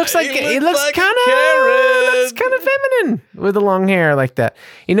 Yeah, he looks kind of feminine with the long hair like that.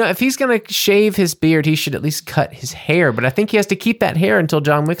 If he's going to shave his beard, he should at least cut his hair, but I think he has to keep that hair until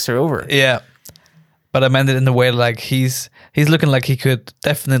John Wicks are over. Yeah. But I meant it in the way like he's looking like he could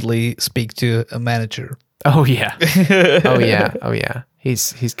definitely speak to a manager. Oh yeah. Oh yeah.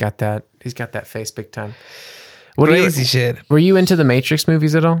 He's got that face big time. Crazy shit. Were you into the Matrix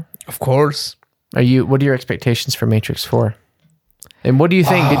movies at all? Of course. What are your expectations for Matrix 4? And what do you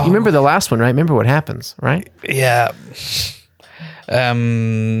think? You remember the last one, right? Remember what happens, right? Yeah.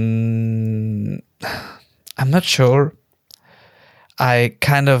 I'm not sure. I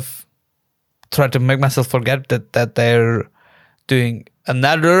kind of try to make myself forget that they're doing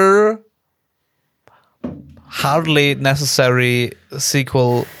another hardly necessary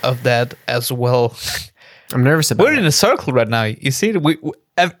sequel of that as well. I'm nervous about We're in a circle right now. You see,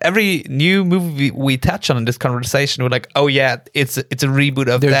 every new movie we touch on in this conversation, we're like, oh yeah, it's a reboot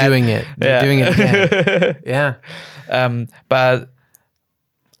of They're that. doing it. They're doing it again. Yeah. But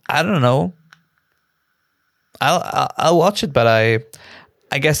I don't know. I'll watch it, but I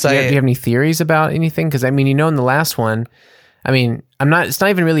guess do you have any theories about anything? Because in the last one, it's not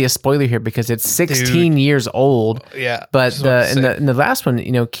even really a spoiler here because it's 16 years old. Yeah. But in the last one,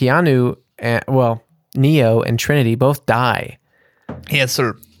 Keanu, Neo and Trinity both die. Yes,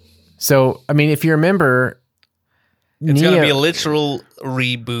 sir. So, if you remember, it's going to be a literal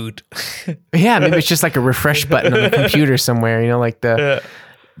reboot. Yeah, maybe it's just like a refresh button on the computer somewhere, like the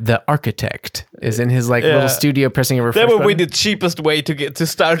architect is in his little studio pressing a refresh That would button. be the cheapest way to get to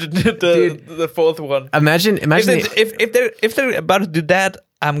start the fourth one. Imagine if they're about to do that,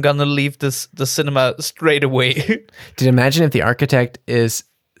 I'm gonna leave the cinema straight away. Imagine if the architect is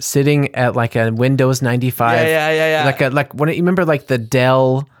sitting at like a Windows 95. Yeah. Like when you remember like the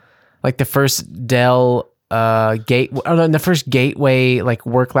Dell, like the first Dell the first Gateway like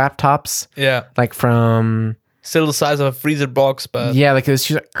work laptops. Yeah. Like from still the size of a freezer box, but yeah, like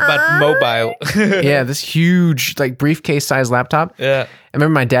this, but mobile. Yeah, this huge like briefcase size laptop. Yeah. I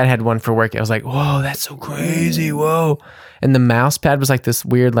remember my dad had one for work. I was like, whoa, that's so crazy. Whoa. And the mouse pad was like this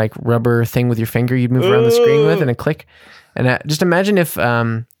weird like rubber thing with your finger you'd move around the screen with and a click. And just imagine if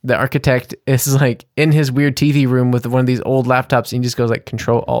the architect is like in his weird TV room with one of these old laptops and he just goes like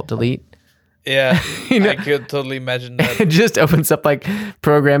Control Alt Delete. Yeah, I could totally imagine that. It just opens up like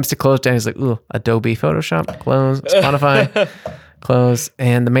programs to close down. He's like, ooh, Adobe Photoshop, close, Spotify, close,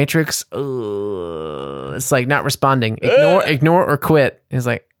 and the Matrix, it's like not responding. Ignore or quit. He's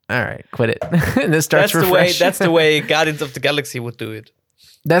like, all right, quit it. And it starts refresh. That's the way Guardians of the Galaxy would do it.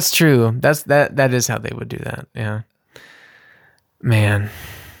 That's true. That is how they would do that. Yeah. Man.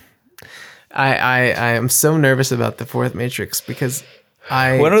 I am so nervous about the fourth Matrix because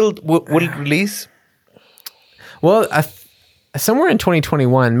When will it release? Well, somewhere in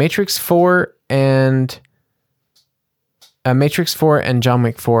 2021, Matrix 4 and John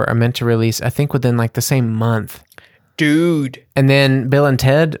Wick 4 are meant to release, I think, within like the same month. Dude. And then Bill and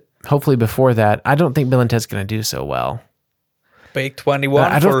Ted, hopefully before that. I don't think Bill and Ted's going to do so well. Big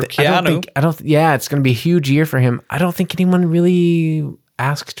 21 for Keanu. Yeah, it's going to be a huge year for him. I don't think anyone really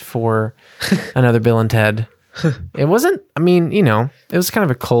asked for another Bill and Ted. It wasn't, I mean, you know, it was kind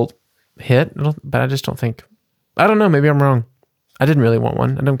of a cult hit, but I just don't think, I don't know, maybe I'm wrong. I didn't really want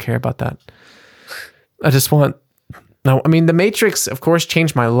one. I don't care about that. I just want, no, I mean, The Matrix, of course,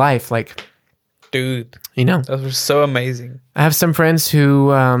 changed my life. Like, dude, you know, that was so amazing. I have some friends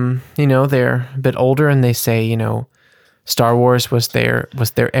who, you know, they're a bit older and they say, you know, Star Wars was their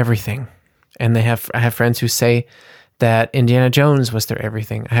everything. And I have friends who say that Indiana Jones was their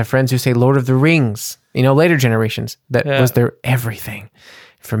everything. I have friends who say Lord of the Rings, you know, later generations, that was their everything.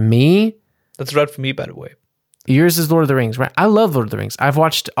 For me, that's right for me, by the way. Yours is Lord of the Rings, right? I love Lord of the Rings. I've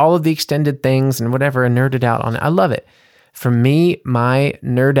watched all of the extended things and whatever and nerded out on it. I love it. For me, my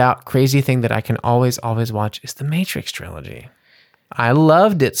nerd out crazy thing that I can always watch is the Matrix trilogy. I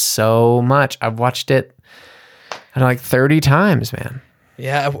loved it so much. I've watched it like 30 times, man.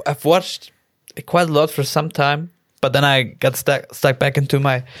 Yeah, I've watched it quite a lot for some time, but then I got stuck back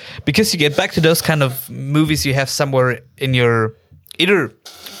into because you get back to those kind of movies you have somewhere in your either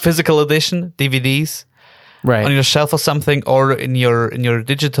physical edition, DVDs, right, on your shelf or something, or in your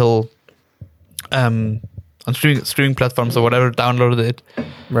digital on streaming platforms or whatever, downloaded it,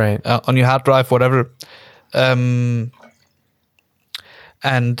 right, on your hard drive, whatever, and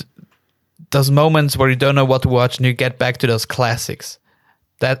those moments where you don't know what to watch and you get back to those classics.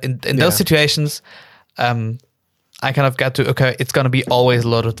 That in those situations, I kind of got to, okay, it's gonna be always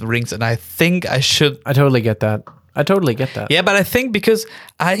Lord of the Rings, and I think I should. I totally get that. Yeah, but I think because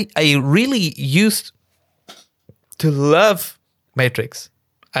I really used to love Matrix,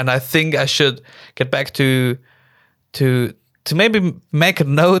 and I think I should get back to maybe make a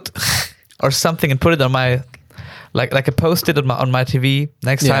note or something and put it on my like a post-it on my TV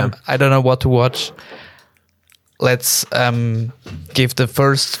next time. I don't know what to watch. Let's give the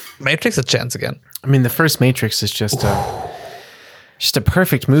first Matrix a chance again. I mean, the first Matrix is just a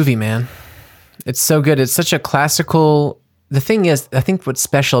perfect movie, man. It's so good. It's such a classical. The thing is, I think what's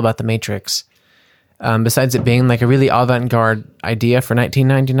special about the Matrix, besides it being like a really avant-garde idea for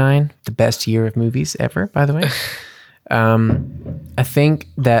 1999, the best year of movies ever, by the way. I think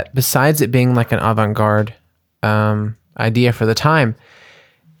that besides it being like an avant-garde idea for the time,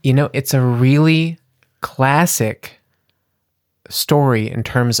 you know, it's a really classic story in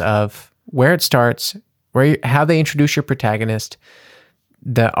terms of where it starts, how they introduce your protagonist,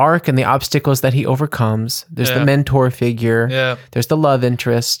 the arc and the obstacles that he overcomes. There's the mentor figure. Yeah. There's the love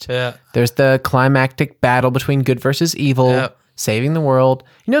interest. Yeah. There's the climactic battle between good versus evil, saving the world.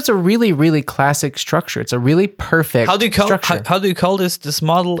 You know, it's a really, really classic structure. It's a really perfect structure. How do you call this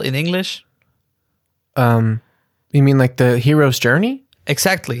model in English? You mean like the hero's journey?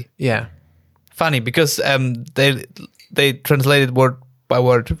 Exactly. Yeah. Funny because they translated word by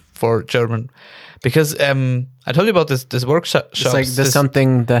word for German. Because I told you about this workshop. It's like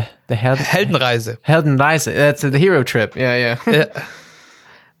the Heldenreise. Heldenreise. That's the hero trip. Yeah.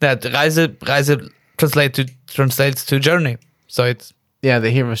 That Reise translates to journey. So it's the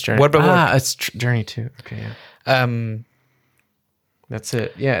hero's journey. Word by word. It's journey too. Okay. Yeah. That's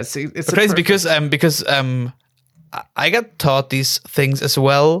it. Yeah. It's crazy because I got taught these things as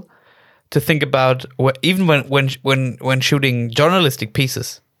well to think about even when shooting journalistic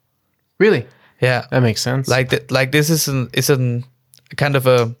pieces. Really? Yeah, that makes sense. Like this is a kind of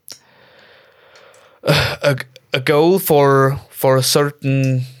a goal for a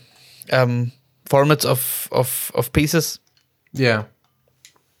certain formats of pieces. Yeah.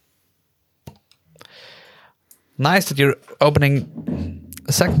 Nice that you're opening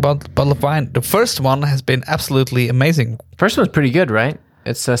a second bottle of wine. The first one has been absolutely amazing. First one's pretty good, right?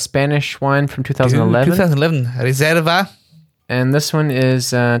 It's a Spanish wine from 2011. 2011, Reserva. And this one is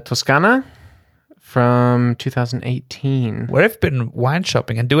Toscana from 2018. Where have you been wine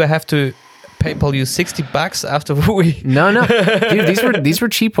shopping? And do I have to PayPal you $60 after we? No. Dude, these were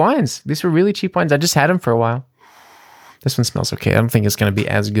cheap wines. These were really cheap wines. I just had them for a while. This one smells okay. I don't think it's going to be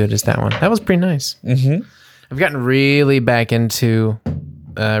as good as that one. That was pretty nice. Mm-hmm. I've gotten really back into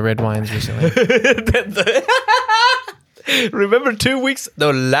red wines recently. Remember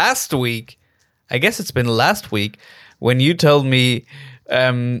last week, I guess it's been last week, when you told me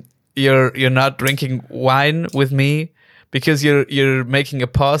you're not drinking wine with me because you're making a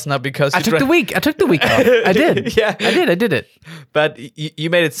pause, not because I took the week off. I did. Yeah. I did it. But you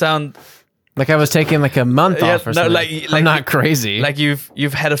made it sound Like I was taking like a month off or something. I'm not crazy. like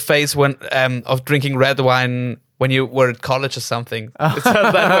you've had a phase when of drinking red wine when you were at college or something. It sounds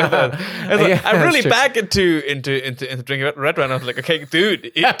that way. Then. It's like, Yeah, I'm really that's back into drinking red wine. I was like, okay, dude,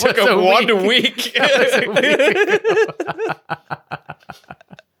 it took was a one week. I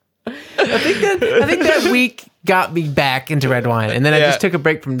think that week got me back into red wine, and then I Yeah, just took a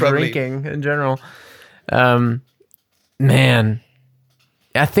break from probably. drinking in general. Man,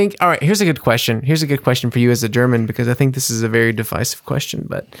 I think. All right, here's a good question. Here's a good question for you as a German, because I think this is a very divisive question.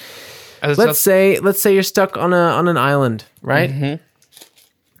 But let's say you're stuck on an island, right? Mm-hmm.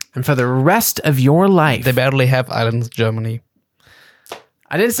 And for the rest of your life, They barely have islands in Germany.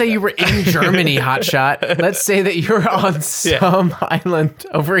 I didn't say you were in Germany, hotshot. Let's say that you're on some island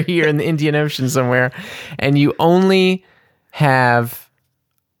over here in the Indian Ocean somewhere, and you only have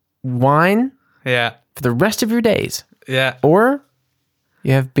wine Yeah, for the rest of your days, yeah. or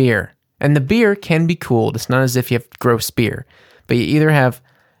you have beer. And the beer can be cooled. It's not as if you have gross beer, but you either have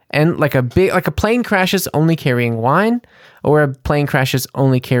like a plane crashes only carrying wine, or a plane crashes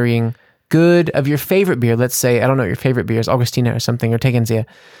only carrying good of your favorite beer. Let's say, I don't know what your favorite beer is, Augustina or something, or Tegernseer.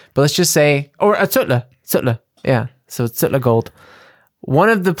 But let's just say, or a Zuttler. Yeah, so it's Zuttler Gold. One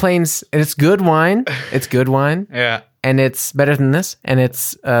of the planes, and it's good wine. It's good wine. Yeah. And it's better than this, and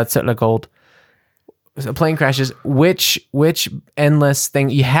it's Zuttler Gold. So plane crashes. Which endless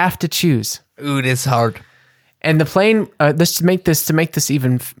thing you have to choose? Ooh, it is hard. And the plane. Let's to make this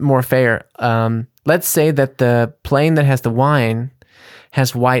even more fair. Let's say that the plane that has the wine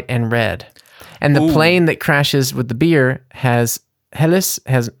has white and red, and the plane that crashes with the beer has Helles,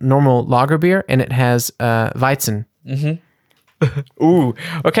 has normal lager beer, and it has Weizen. Ooh,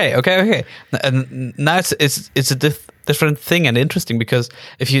 okay. And now it's a different thing and interesting, because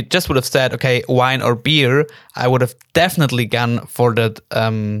if you just would have said, okay, wine or beer, I would have definitely gone for that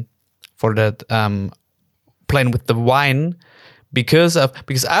plane with the wine, because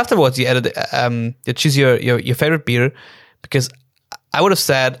afterwards you added you choose your favorite beer, because I would have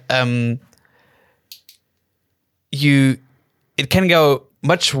said it can go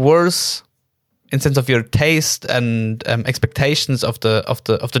much worse in sense of your taste and expectations of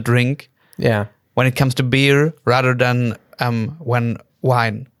the drink. Yeah. When it comes to beer, rather than when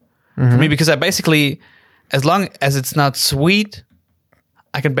wine. For me, because I basically, as long as it's not sweet,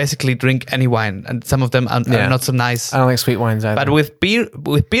 I can basically drink any wine, and some of them are not so nice. I don't like sweet wines either. But with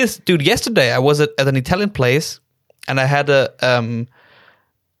beers, dude, yesterday I was at an Italian place, and I had a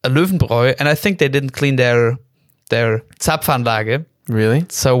Löwenbräu, and I think they didn't clean their Zapfanlage Really?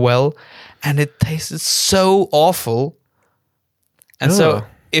 so well, and it tasted so awful. And so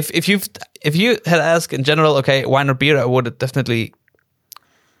if you had asked in general, okay, wine or beer, I would definitely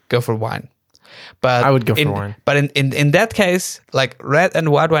go for wine. But I would go for wine. But in that case, like red and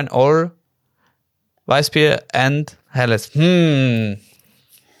white wine or Weissbier and Helles. For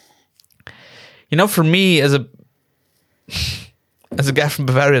me as a guy from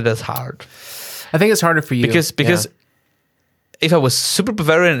Bavaria, that's hard. I think it's harder for you because if I was super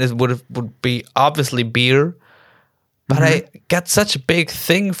Bavarian, it would be obviously beer. But I got such a big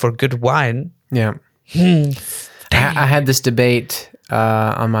thing for good wine. Yeah. I had this debate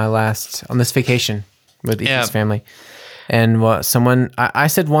on this vacation with Ethan's family, and I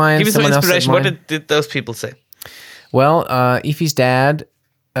said wine. Give me some inspiration. What did those people say? Well, Ify's dad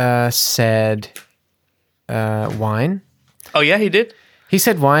said wine. Oh yeah, he did. He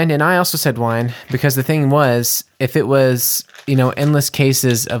said wine, and I also said wine, because the thing was, if it was endless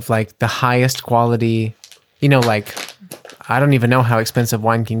cases of like the highest quality, like I don't even know how expensive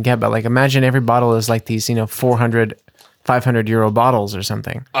wine can get, but like imagine every bottle is like these 400, 500 euro bottles or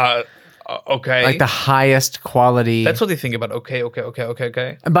something. Okay. Like the highest quality. That's what they think about. Okay.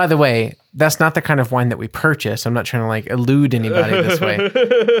 And by the way, that's not the kind of wine that we purchase. I'm not trying to like elude anybody this way.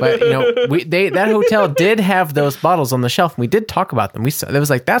 But that hotel did have those bottles on the shelf, and we did talk about them. It was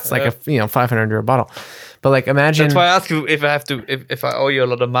like, that's like a 500 euro bottle. But like imagine. That's why I asked you if I owe you a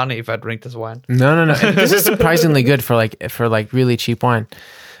lot of money if I drink this wine. No. This is surprisingly good for really cheap wine.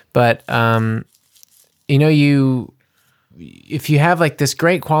 But if you have like this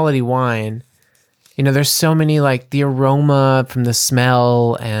great quality wine, there's so many, like the aroma from the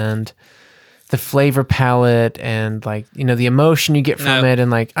smell and the flavor palette and like, the emotion you get from it. And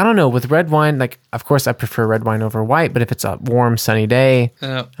like, I don't know, with red wine, like, of course I prefer red wine over white, but if it's a warm, sunny day,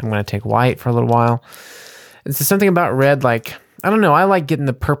 I'm going to take white for a little while. It's something about red, like, I don't know, I like getting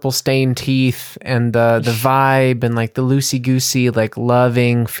the purple stained teeth and the vibe and like the loosey-goosey, like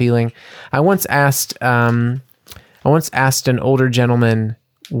loving feeling. I once asked, I once asked an older gentleman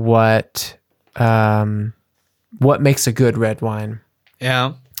what makes a good red wine.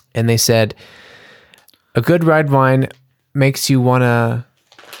 Yeah. And they said, a good red wine makes you want to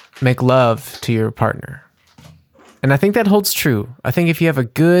make love to your partner. And I think that holds true. I think if you have a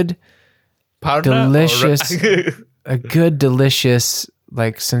good, Partner delicious,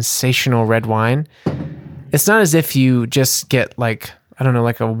 like sensational red wine, it's not as if you just get like, I don't know,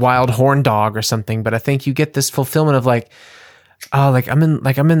 like a wild horn dog or something, but I think you get this fulfillment of like, oh, I'm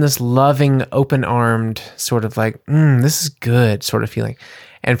in this loving, open-armed sort of like, this is good sort of feeling.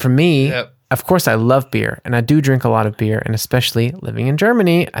 And for me, Yep. of course, I love beer, and I do drink a lot of beer, and especially living in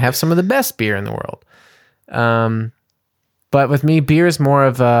Germany, I have some of the best beer in the world. But with me, beer is more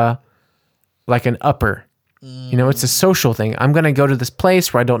of like an upper. You know, it's a social thing. I'm going to go to this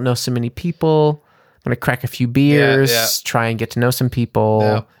place where I don't know so many people. I'm going to crack a few beers, try and get to know some people.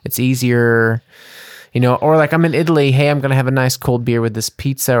 Yeah. It's easier. You know, or like I'm in Italy, hey, I'm going to have a nice cold beer with this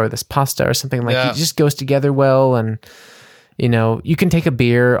pizza or this pasta or something like it just goes together well. And, you know, you can take a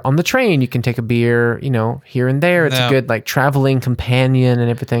beer on the train. You can take a beer, you know, here and there. It's a good like traveling companion and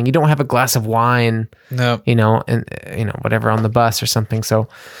everything. You don't have a glass of wine, you know, and, you know, whatever on the bus or something. So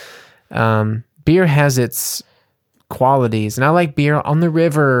beer has its qualities. And I like beer on the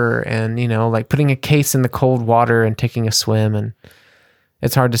river and, you know, like putting a case in the cold water and taking a swim. And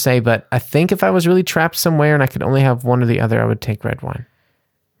it's hard to say, but I think if I was really trapped somewhere and I could only have one or the other, I would take red wine.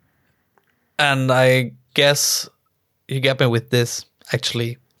 And I guess you get me with this,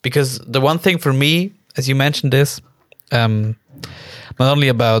 actually. Because the one thing for me, as you mentioned this, not only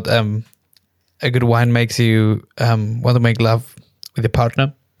about a good wine makes you want to make love with your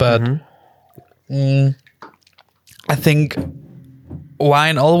partner, but I think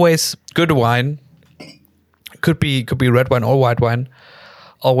wine always, good wine, could be red wine or white wine,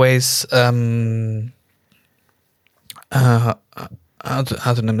 always how to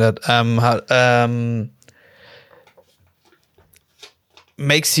name that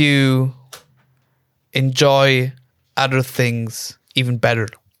makes you enjoy other things even better,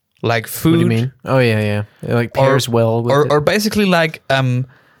 like food. What do you mean? Oh yeah. It like pairs well with or basically like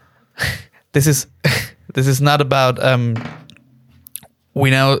this is not about we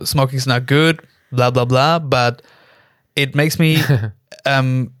know smoking's not good, blah blah blah, but it makes me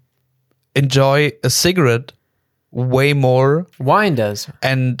enjoy a cigarette way more. Wine does,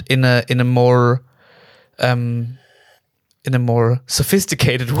 and in a more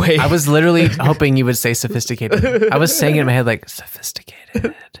sophisticated way. I was literally hoping you would say sophisticated. I was saying it in my head like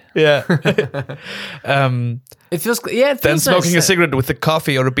sophisticated. Yeah. It feels than smoking nice. a cigarette with a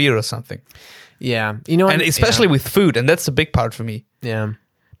coffee or a beer or something. Yeah, you know, And especially with food, and that's a big part for me. yeah.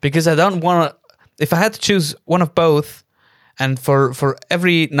 Because I don't want to. If I had to choose one of both, and for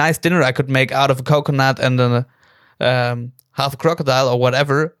every nice dinner I could make out of a coconut and then half a crocodile or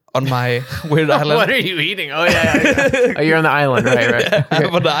whatever on my weird island. What are you eating? Oh yeah. Oh, you're on the island, right? Yeah,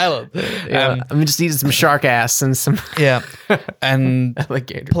 I'm on the island. Yeah, I'm just eating some shark ass and some Yeah, and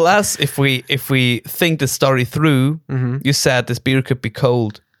alligator. plus, if we think the story through, you said this beer could be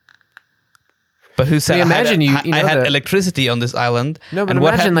cold. But who said imagine I had electricity on this island? No, but and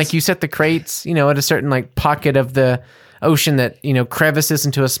what imagine happens- like you set the crates, you know, at a certain like pocket of the ocean that, you know, crevices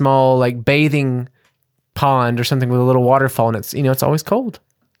into a small like bathing pond or something with a little waterfall, and it's, you know, it's always cold.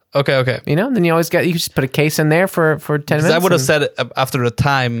 Okay. You know, and then you just put a case in there for 10 minutes. I would have said after a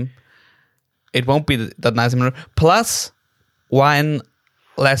time, it won't be that nice anymore. Plus, wine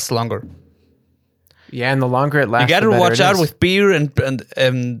lasts longer. Yeah, and the longer it lasts, You got to the better watch it out is. with beer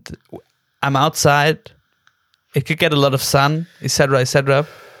and I'm outside. It could get a lot of sun, etc.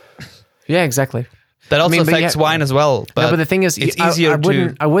 Yeah, exactly. That also but affects yeah, wine as well. But, but the thing is, it's I easier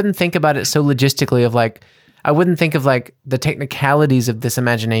to. I wouldn't think about it so logistically of like, I wouldn't think of like the technicalities of this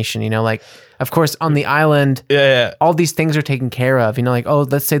imagination, you know, like, of course, on the island, Yeah. all these things are taken care of, you know, like, oh,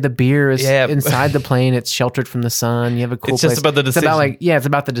 let's say the beer is Yeah. inside the plane, it's sheltered from the sun, you have a cool It's place. just about the It's about decision. it's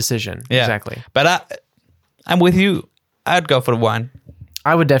about the decision. Yeah. Exactly. But I'm with you. I'd go for the wine.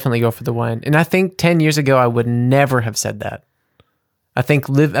 I would definitely go for the wine. And I think 10 years ago, I would never have said that. I think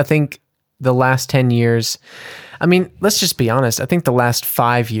the last 10 years, I mean, let's just be honest. I think the last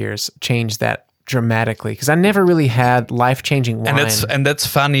 5 years changed that dramatically because I never really had life-changing wine. And that's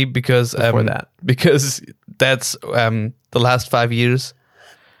funny because Before that. because that's the last 5 years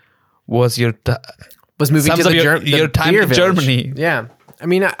was your was moving to Sums the, of your time beer in village. Germany. Yeah. I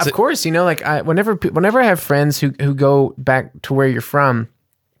mean, of course, you know, like whenever I have friends who go back to where you're from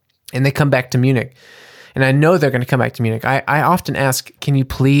and they come back to Munich and I know they're going to come back to Munich, I often ask, can you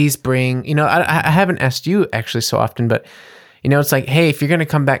please bring, you know, I haven't asked you actually so often, but, You know, it's like, hey, if you're going to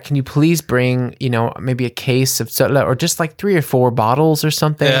come back, can you please bring, you know, maybe a case of soda or just like 3 or 4 bottles or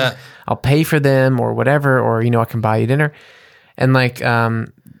something? Yeah. I'll pay for them or whatever, or, you know, I can buy you dinner. And like,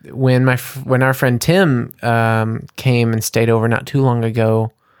 when our friend Tim came and stayed over not too long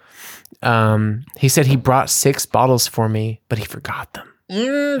ago, he said he brought 6 bottles for me, but he forgot them.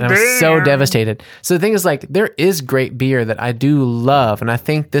 And I was so devastated. So the thing is, like, there is great beer that I do love, and I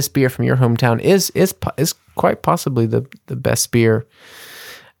think this beer from your hometown is quite possibly the best beer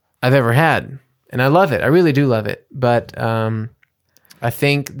I've ever had, and I love it. I really do love it. But I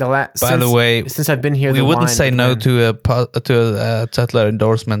think By the way, since I've been here, we wouldn't say no to a Tetler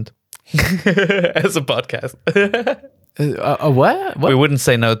endorsement as a podcast. A what? We wouldn't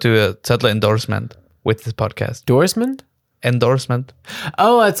say no to a Tetler endorsement with this podcast. Endorsement.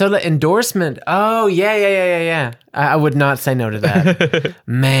 Oh, a total endorsement. Oh, yeah. I would not say no to that.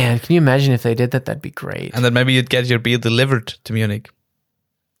 Man, can you imagine if they did that? That'd be great. And then maybe you'd get your beer delivered to Munich.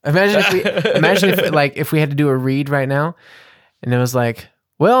 Imagine if we had to do a read right now, and it was like,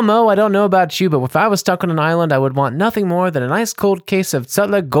 well, Mo, I don't know about you, but if I was stuck on an island, I would want nothing more than a nice cold case of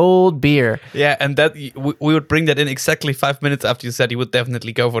Sutler Gold beer. Yeah, and that we would bring that in exactly 5 minutes after you said you would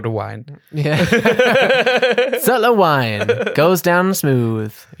definitely go for the wine. Yeah. Sutler wine goes down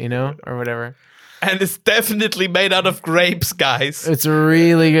smooth, you know, or whatever. And it's definitely made out of grapes, guys. It's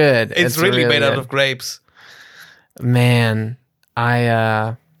really good. It's really made out of grapes. Man,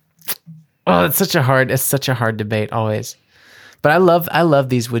 it's such a hard debate always. But I love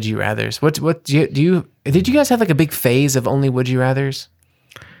these would you rathers. What did you guys have like a big phase of only would you rathers?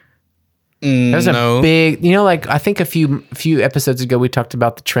 There's a big, you know, like I think a few episodes ago we talked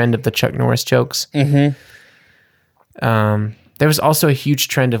about the trend of the Chuck Norris jokes. Mm-hmm. There was also a huge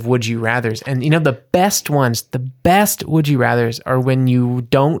trend of would you rathers, and you know the best would you rathers are when you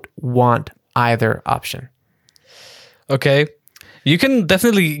don't want either option. Okay, you can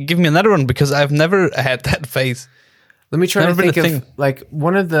definitely give me another one because I've never had that phase. Let me try to think of like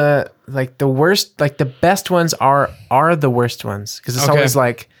one of the like the worst, like the best ones are the worst ones because it's always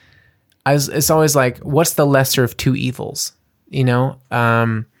like, it's always like what's the lesser of two evils, you know?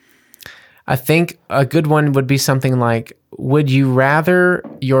 I think a good one would be something like, would you rather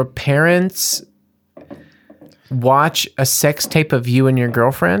your parents watch a sex tape of you and your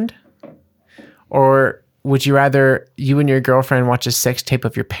girlfriend, or would you rather you and your girlfriend watch a sex tape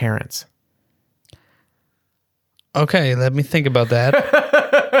of your parents? Okay, let me think about that.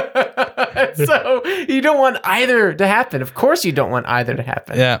 So you don't want either to happen. Of course you don't want either to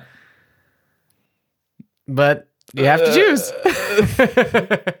happen. Yeah. But you have to choose.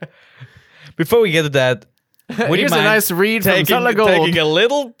 Before we get to that, would you here's mind a nice read from Sutler Gold. taking a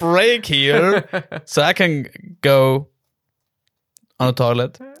little break here so I can go on the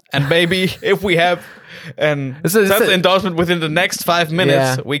toilet? And maybe if we have an endorsement within the next 5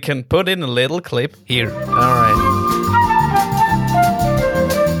 minutes, we can put in a little clip here. All right.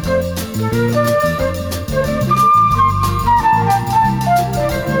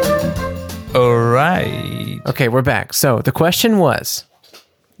 All right. Okay, we're back. So the question was,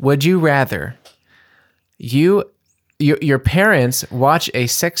 would you rather your parents watch a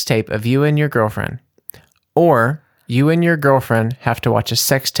sex tape of you and your girlfriend, or you and your girlfriend have to watch a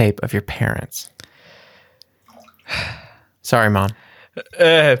sex tape of your parents? Sorry, Mom.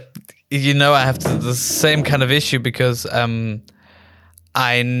 You know, I have the same kind of issue because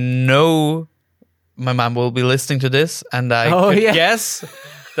I know my mom will be listening to this, and I could guess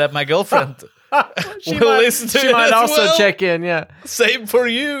that my girlfriend will listen to it. She might also check in, yeah. Same for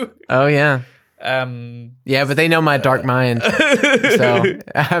you. Oh, yeah. Yeah, but they know my dark mind. So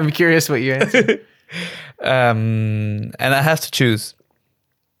I'm curious what you answer. And I have to choose.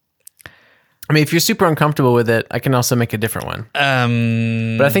 I mean, if you're super uncomfortable with it, I can also make a different one.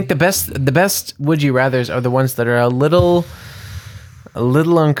 But I think the best would you rathers are the ones that are a little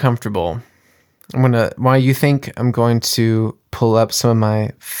uncomfortable. While you think, I'm going to pull up some of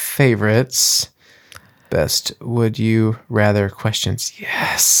my favorites. Best would you rather questions.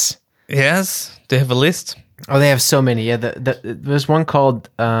 Yes. Do you have a list? Oh, they have so many. Yeah, there's one called.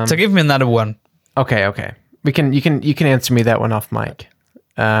 So give me another one. Okay. You can answer me that one off mic.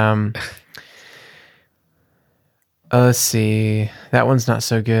 Let's see. That one's not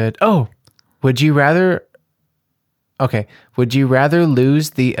so good. Oh, would you rather? Okay, would you rather lose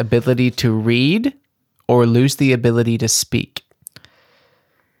the ability to read or lose the ability to speak?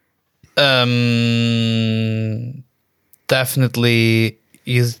 Definitely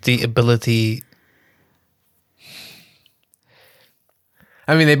use the ability.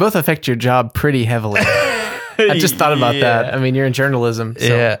 I mean, they both affect your job pretty heavily. I just thought about that. I mean, you're in journalism.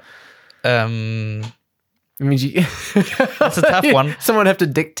 So. Yeah. I mean, That's a tough one. Someone have to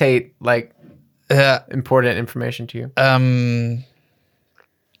dictate like Yeah. important information to you.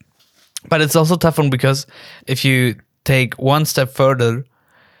 But it's also a tough one because if you take one step further,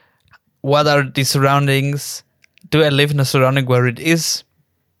 what are the surroundings? Do I live in a surrounding where it is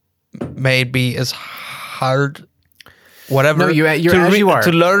maybe as hard, whatever? No, you're to as you are.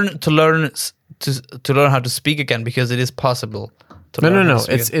 to learn how to speak again, because it is possible. To learn how No. to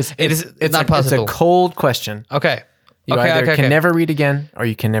speak again. It's not possible. It's a cold question. Okay. You either can never read again or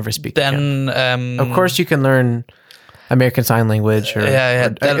you can never speak again. Then, Of course, you can learn American Sign Language. Or,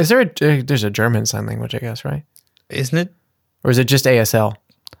 Yeah. or- is there there's a German Sign Language, I guess, right? Isn't it? Or is it just ASL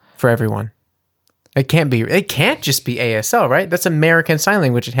for everyone? It can't be. It can't just be ASL, right? That's American Sign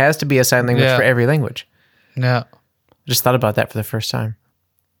Language. It has to be a sign language Yeah. for every language. Yeah. I just thought about that for the first time.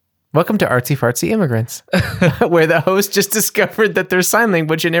 Welcome to Artsy Fartsy Immigrants, where the host just discovered that there's sign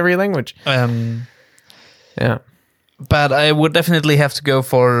language in every language. Yeah. But I would definitely have to go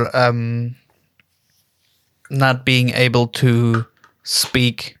for not being able to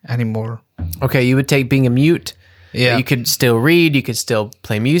speak anymore. Okay, you would take being a mute. Yeah, You could still read. You could still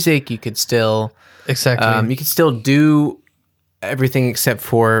play music. You could still exactly. you could still do everything except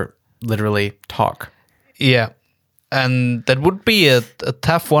for literally talk. Yeah, and that would be a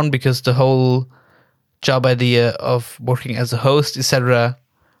tough one because the whole job idea of working as a host, etc.,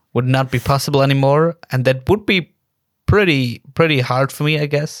 would not be possible anymore, and that would be pretty hard for me, I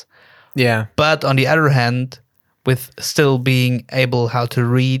guess. Yeah. But on the other hand, with still being able how to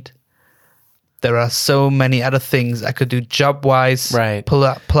read, there are so many other things I could do job-wise, Right.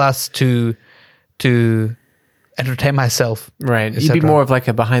 Plus to entertain myself, Right. et You'd be cetera. more of like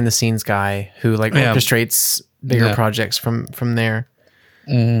a behind the scenes guy who like Yeah. orchestrates bigger Yeah. projects from there.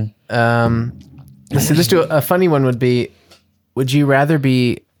 Mm-hmm. Let's do a funny one would be, would you rather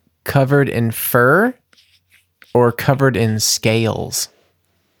be covered in fur or covered in scales?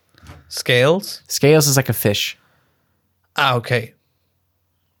 Scales. Scales is like a fish. Ah, okay.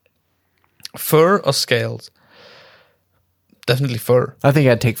 Fur or scales? Definitely fur. I think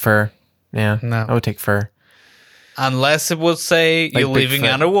I'd take fur. Yeah. No. I would take fur. Unless it would say you're living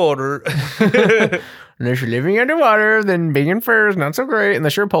Bigfoot. underwater. Unless you're living underwater, then being in fur is not so great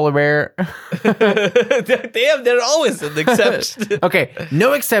unless you're a polar bear. Damn, there's always an exception. Okay,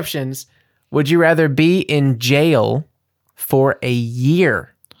 no exceptions. Would you rather be in jail for a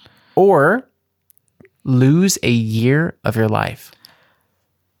year or lose a year of your life?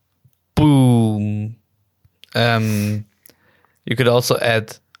 Boom. You could also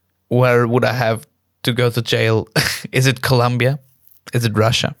add, where would I have to go to jail? Is it Colombia? Is it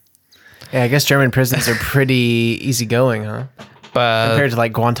Russia? Yeah, I guess German prisons are pretty easygoing, huh? But Compared to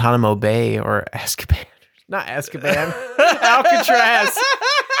like Guantanamo Bay or Azkaban. Not Azkaban. Alcatraz.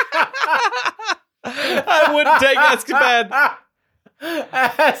 I wouldn't take Azkaban.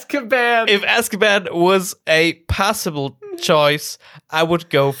 Azkaban. If Azkaban was a possible choice, I would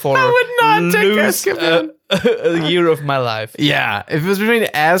go for I would not take lose Azkaban. a year of my life. Yeah, if it was between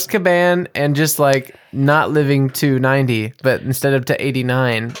Azkaban and just like not living to 90, but instead of to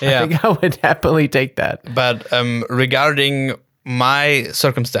 89, Yeah. I think I would happily take that. But regarding my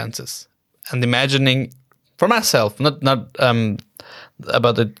circumstances and imagining for myself, not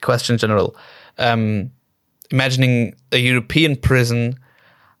about the question in general, imagining a European prison,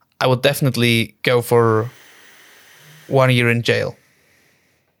 I would definitely go for 1 year in jail.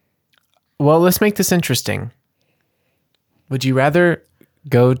 Well, let's make this interesting. Would you rather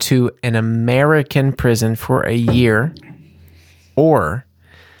go to an American prison for a year or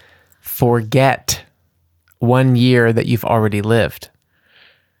forget 1 year that you've already lived?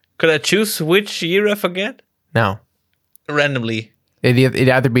 Could I choose which year I forget? No. Randomly. It'd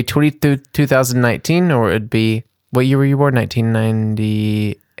either be 2019 or it'd be, what year were you born?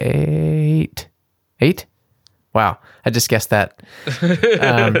 1998? 8? Wow. I just guessed that.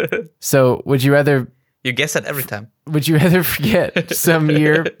 So would you rather You guess that every time. forget some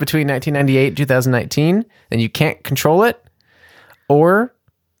year between 1998 and 2019 and you can't control it, or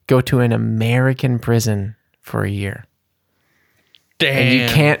go to an American prison for a year? Damn. And you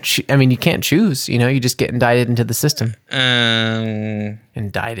can't, you can't choose, you just get indicted into the system.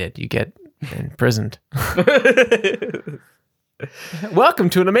 Indicted, you get imprisoned. Welcome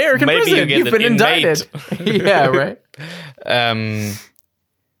to an American Maybe prison. you get You've an been inmate. indicted. Yeah, right.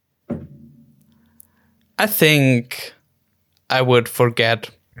 I think I would forget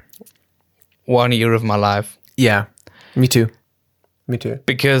 1 year of my life Yeah, me too. Me too.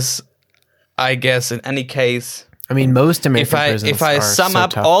 because I guess in any case, I mean, most American if prisons I are sum so up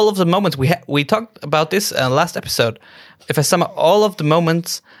tough. all of the moments we talked about this last episode, if I sum up all of the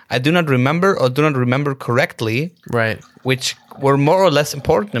moments I do not remember or do not remember correctly, Right. which were more or less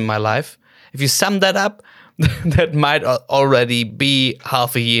important in my life, if you sum that up, that might already be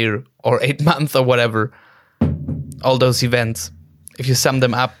half a year or 8 months or whatever. All those events, if you sum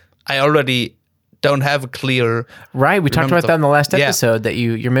them up, I already don't have a clear. Right. We talked about that in the last Yeah. episode, that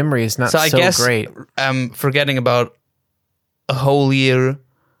your memory is not So so, I guess great. Forgetting about a whole year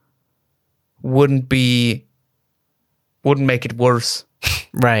wouldn't make it worse.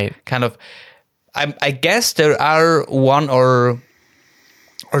 Right. Kind of. I guess there are 1 or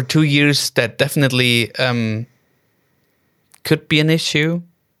 2 years that definitely could be an issue.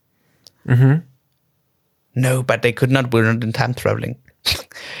 Mm-hmm. No, but they could not. We're not in time traveling.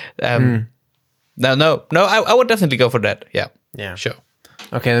 No. I would definitely go for that. Yeah. Yeah. Sure.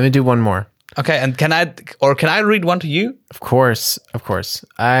 Okay, let me do one more. Okay, and can I read one to you? Of course.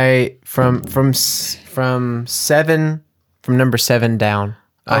 I from number 7 down.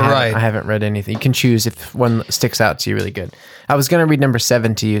 I haven't read anything. You can choose if one sticks out to you really good. I was gonna read number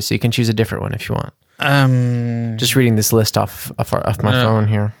 7 to you, so you can choose a different one if you want. Just reading this list off my phone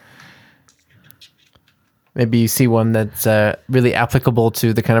here. Maybe you see one that's really applicable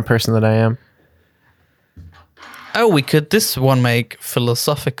to the kind of person that I am. Oh, we could this one make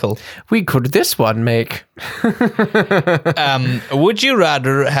philosophical. We could this one make. Would you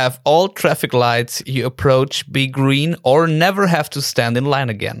rather have all traffic lights you approach be green or never have to stand in line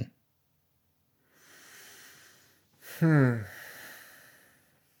again?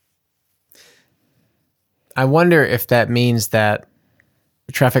 I wonder if that means that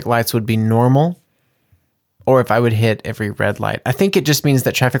traffic lights would be normal or if I would hit every red light. I think it just means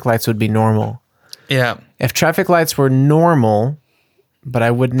that traffic lights would be normal. Yeah. If traffic lights were normal, but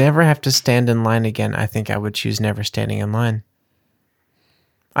I would never have to stand in line again, I think I would choose never standing in line.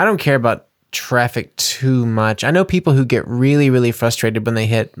 I don't care about traffic too much. I know people who get really, really frustrated when they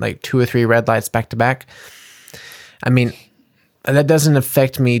hit like 2 or 3 red lights back to back. I mean, that doesn't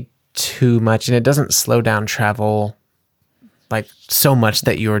affect me too much, and it doesn't slow down travel like so much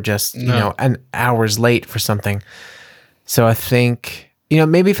that you're just, an hours late for something. So I think,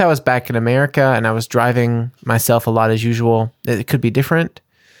 maybe if I was back in America and I was driving myself a lot as usual, it could be different.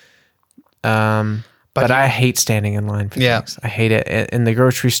 But I hate standing in line for things. I hate it in the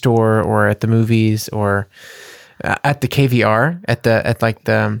grocery store or at the movies or at the KVR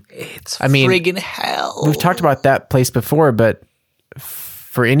It's friggin' hell. We've talked about that place before, but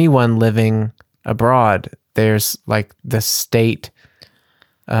for anyone living abroad, there's like the state,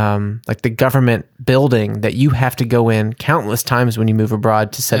 like the government building that you have to go in countless times when you move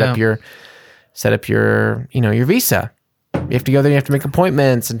abroad to set up your your visa. You have to go there. You have to make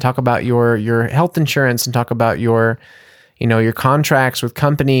appointments and talk about your health insurance and talk about your contracts with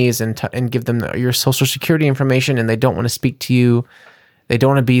companies and give them your social security information. And they don't want to speak to you. They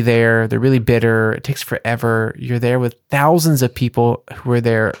don't want to be there. They're really bitter. It takes forever. You're there with thousands of people who are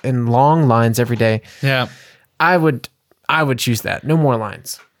there in long lines every day. Yeah. I would choose that. No more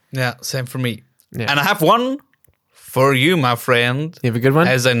lines. Yeah, same for me. Yeah. And I have one for you, my friend. You have a good one?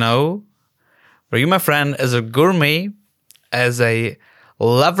 As I know. For you, my friend, as a gourmet, as a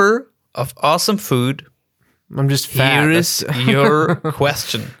lover of awesome food, I'm just fat. here is your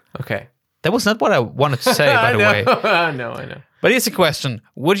question. Okay. That was not what I wanted to say, by the way. I know. But here's a question.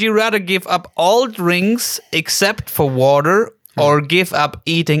 Would you rather give up all drinks except for water or give up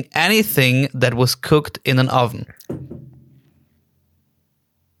eating anything that was cooked in an oven?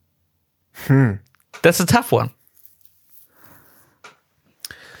 That's a tough one.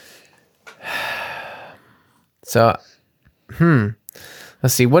 So,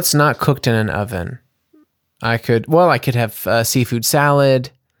 let's see. What's not cooked in an oven? I could have seafood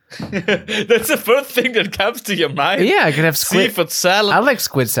salad. That's the first thing that comes to your mind. Yeah, I could have squid. Seafood salad. I like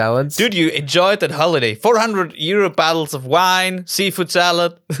squid salads. Dude, you enjoyed that holiday. 400 euro bottles of wine, seafood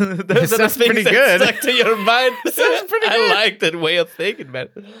salad. Those are the sounds things pretty that good. stuck to your mind. sounds pretty I good. like that way of thinking, man.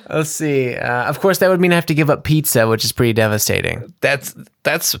 Let's see. Of course, that would mean I have to give up pizza, which is pretty devastating. That's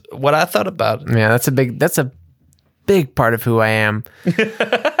what I thought about. Yeah, that's a big part of who I am.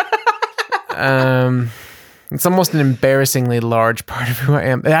 It's almost an embarrassingly large part of who I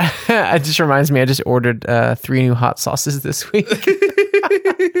am. It just reminds me, I just ordered 3 new hot sauces this week.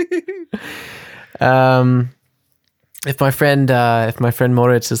 If my friend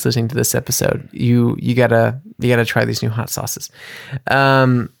Moritz is listening to this episode, you gotta try these new hot sauces.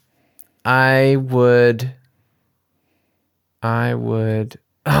 I would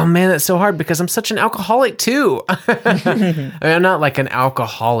Oh man, that's so hard because I'm such an alcoholic too. I mean, I'm not like an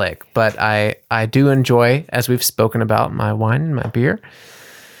alcoholic, but I do enjoy, as we've spoken about, my wine and my beer.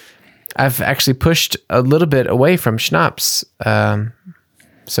 I've actually pushed a little bit away from schnapps.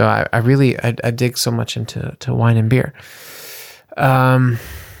 So I really dig so much into wine and beer.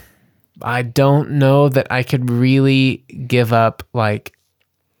 I don't know that I could really give up, like,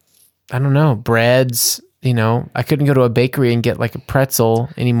 I don't know, breads. You know, I couldn't go to a bakery and get like a pretzel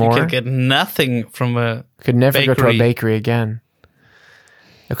anymore. You could get nothing from a Could never bakery. go to a bakery again.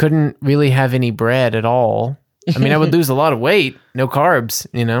 I couldn't really have any bread at all. I mean, I would lose a lot of weight, no carbs,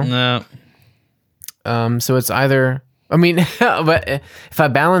 you know? No. So it's either, I mean, but if I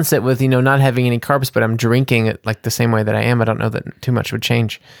balance it with, you know, not having any carbs, but I'm drinking it like the same way that I am, I don't know that too much would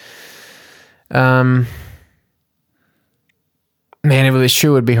change. Man, it really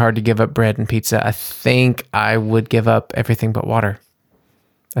sure would be hard to give up bread and pizza. I think I would give up everything but water.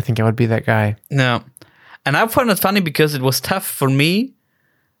 I think I would be that guy. No. And I found it funny because it was tough for me.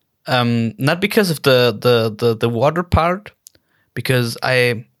 Not because of the water part, because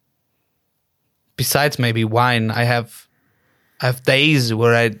besides maybe wine, I have days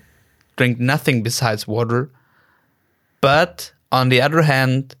where I drink nothing besides water. But on the other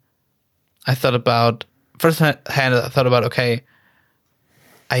hand, I thought about, okay,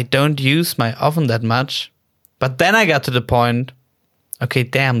 I don't use my oven that much. But then I got to the point, okay,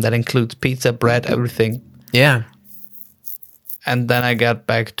 damn, that includes pizza, bread, everything. Yeah. And then I got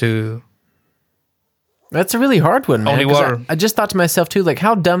back to... That's a really hard one, man. Only 'cause water. I just thought to myself too, like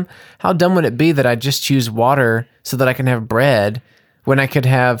how dumb would it be that I just choose water so that I can have bread when I could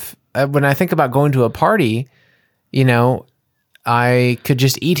have, when I think about going to a party, you know, I could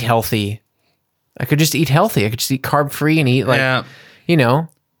just eat healthy. I could just eat carb free and eat like, you know,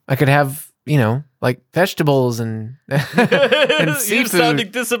 I could have, you know, like vegetables and and seafood. You're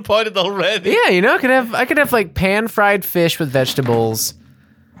sounding disappointed already. Yeah, you know, I could have like pan fried fish with vegetables,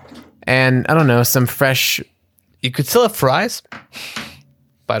 and I don't know, some fresh. You could still have fries,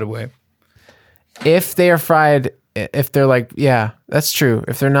 by the way. If they are fried, if they're like, yeah, that's true.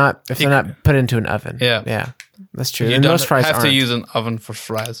 If they're not put into an oven, yeah, that's true. You And don't most fries have to aren't. use an oven for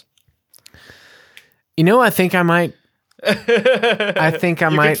fries. You know, I think I might. I think I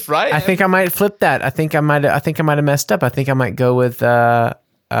You might. could fry it. I think I might flip that. I think I might have messed up. I think I might go with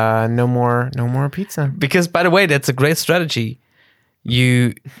no more pizza. Because, by the way, that's a great strategy.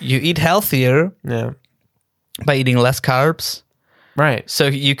 You eat healthier Yeah. by eating less carbs, Right. so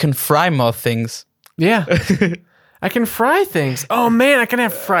you can fry more things. Yeah. I can fry things. Oh man, I can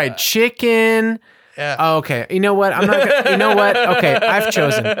have fried chicken. Yeah. Oh, okay. You know what? I'm not gonna, you know what? Okay, I've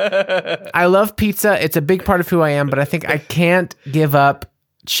chosen. I love pizza. It's a big part of who I am, but I think I can't give up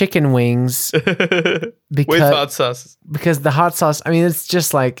chicken wings With because hot sauce. the hot sauce, I mean, it's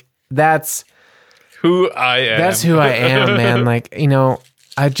just like that's Who I am. That's who I am, man. Like, you know,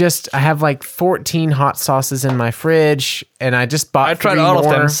 I have like 14 hot sauces in my fridge, and I just bought I tried 3 all more. of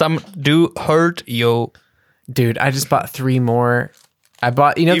them. Some do hurt you. Dude, I just bought 3 more. I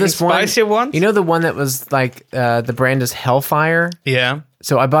bought, you know, Even this one. spicier ones? You know, the one that was like, the brand is Hellfire. Yeah.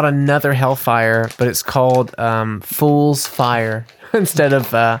 So I bought another Hellfire, but it's called Fool's Fire instead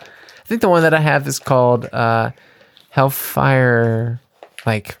of, I think the one that I have is called Hellfire,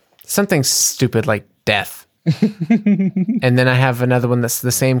 like something stupid like Death. And then I have another one that's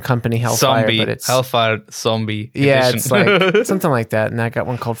the same company, Hellfire, Zombie. but it's Hellfire Zombie yeah, edition. it's like something like that. And I got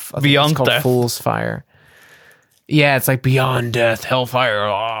one called I think Beyond it's called Death. Fool's Fire. Yeah, it's like Beyond Death, Hellfire.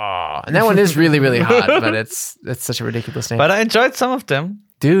 Ah. And that one is really, really hot, but it's such a ridiculous name. But I enjoyed some of them.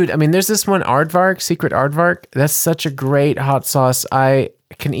 Dude, I mean, there's this one Aardvark, Secret Aardvark. That's such a great hot sauce. I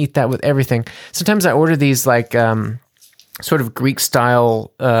can eat that with everything. Sometimes I order these like sort of Greek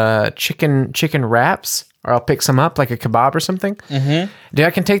style chicken wraps, or I'll pick some up like a kebab or something. Mm-hmm. Dude,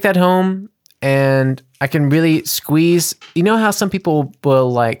 I can take that home and I can really squeeze. You know how some people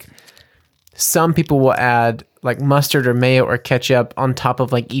will add like mustard or mayo or ketchup on top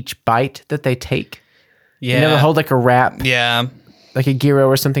of like each bite that they take? Yeah. You never hold like a wrap, Yeah. like a gyro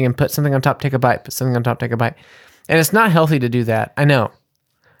or something, and put something on top, take a bite, put something on top, take a bite. And it's not healthy to do that, I know.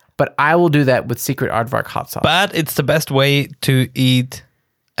 But I will do that with Secret Aardvark hot sauce. But it's the best way to eat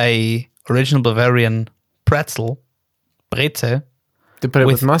a original Bavarian pretzel, Breze, to put it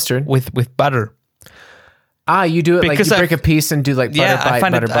with mustard. with butter. You do it like Because you break a piece and do like butter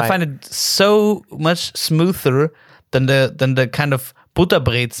bite, I bite. find it so much smoother than the kind of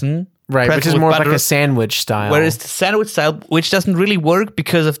Butterbrezen. Right, which pretzel is with more butter, like a sandwich style. Whereas the sandwich style, which doesn't really work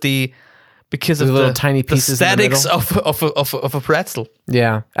because of the because The of little the tiny the pieces in the statics middle? of a pretzel.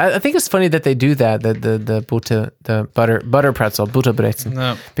 Yeah, I think it's funny that they do that. The butter pretzel, Butterbrezen,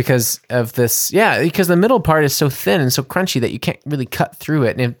 No. because of this. Yeah, because the middle part is so thin and so crunchy that you can't really cut through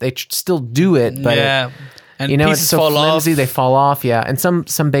it, and they still do it, but Yeah, and you know, pieces it's so fall flimsy off. they fall off. Yeah, and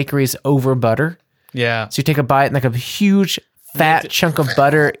some bakeries over butter. Yeah, So you take a bite and like a huge fat chunk of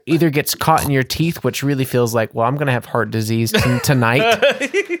butter either gets caught in your teeth, which really feels like, well, I'm going to have heart disease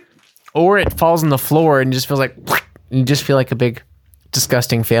tonight, or it falls on the floor and just feels like, you just feel like a big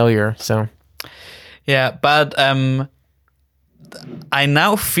disgusting failure. So yeah, but I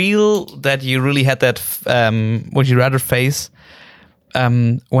now feel that you really had that would you rather face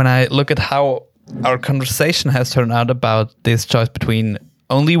when I look at how our conversation has turned out about this choice between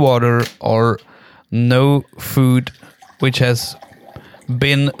only water or no food which has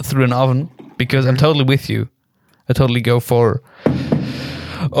been through an oven, because I'm totally with you. I totally go for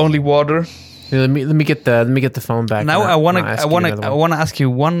only water. let me get the phone back. Now and I want I'll ask you another one. to ask you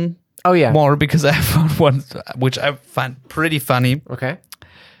one Oh yeah. more, because I found one which I find pretty funny. Okay.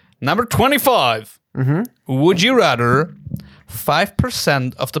 Number 25. Would you rather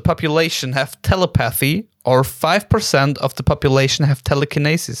 5% of the population have telepathy or 5% of the population have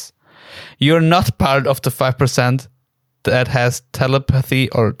telekinesis? You're not part of the 5% that has telepathy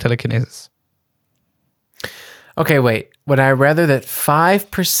or telekinesis. Okay, wait. Would I rather that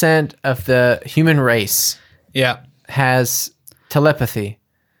 5% of the human race Yeah. has telepathy,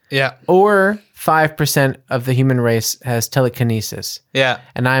 Yeah. or 5% of the human race has telekinesis, Yeah.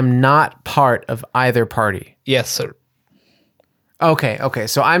 and I'm not part of either party? Yes, sir. Okay.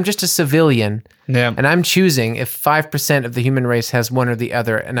 So I'm just a civilian, Yeah. and I'm choosing if 5% of the human race has one or the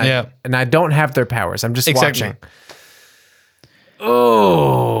other, and I don't have their powers. I'm just Exactly. watching.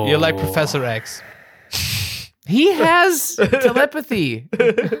 Oh, You're like Professor X. he has telepathy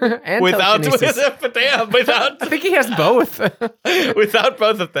and Without telekinesis. I think he has both. without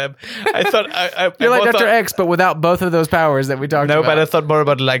both of them. I thought You're like more Dr. thought- X, but without both of those powers that we talked No, about. but I thought more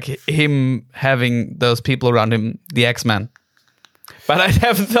about like him having those people around him, the X-Men. But I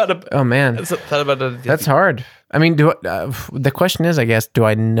haven't thought about. Oh man, Thought about it. that's hard. I mean, the question is, I guess, do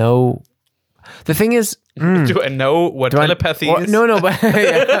I know? The thing is, Do I know what telepathy is? No, but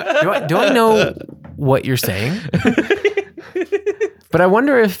do I know what you're saying? But I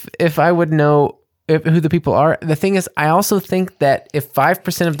wonder if I would know who the people are. The thing is, I also think that if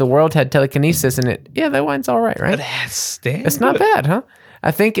 5% of the world had telekinesis in it, yeah, that one's all right, right? It's not bad, huh?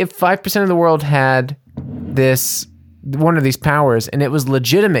 I think if 5% of the world had one of these powers and it was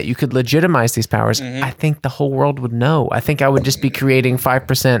legitimate, you could legitimize these powers, I think the whole world would know. I think I would just be creating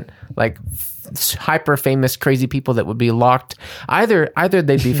 5% like hyper famous crazy people that would be locked. Either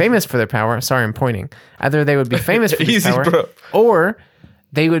they'd be famous for their power. Sorry, I'm pointing. Either they would be famous for this Easy, power, bro. or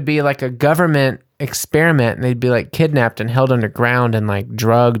they would be like a government experiment and they'd be like kidnapped and held underground and like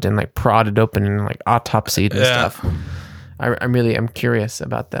drugged and like prodded open and like autopsied and stuff. I'm curious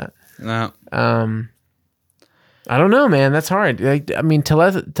about that. No. I don't know, man. That's hard. Like, I mean,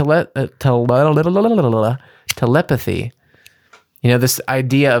 telepathy. You know, this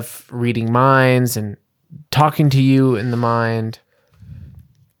idea of reading minds and talking to you in the mind,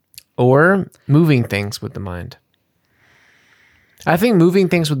 or moving things with the mind. I think moving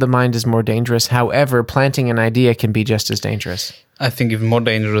things with the mind is more dangerous. However, planting an idea can be just as dangerous. I think even more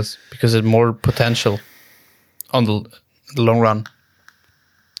dangerous because it's more potential on the long run.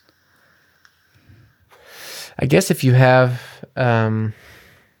 I guess if you have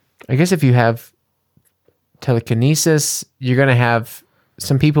telekinesis, you're going to have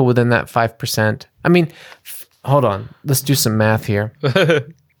some people within that 5%. I mean, hold on. Let's do some math here.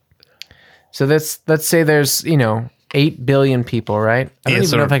 So let's say there's, 8 billion people, right? I don't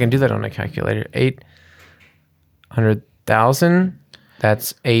even know if I can do that on a calculator. 800,000.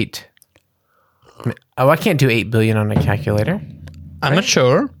 That's 8. Oh, I can't do 8 billion on a calculator. I'm not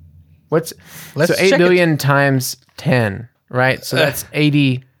sure. Let's 8 check billion times 10, right? So that's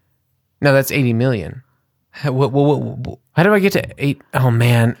 80. No, that's 80 million. What? How do I get to 8? Oh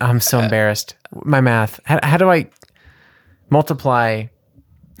man, I'm so embarrassed. My math. How do I multiply?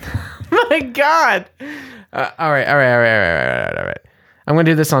 My God. All right. I'm gonna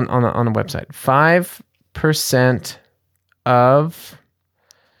do this on a website. 5% of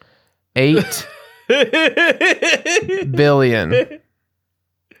 8 billion.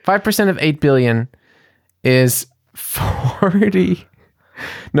 5% of 8 billion is 400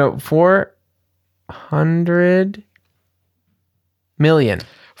 million.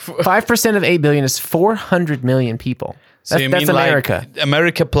 5% of 8 billion is 400 million people. So you That's mean America. like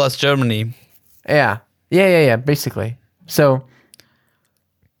America plus Germany? Yeah, basically. So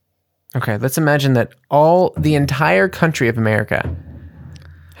Okay, let's imagine that the entire country of America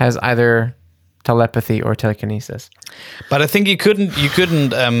has either telepathy or telekinesis. But I think you couldn't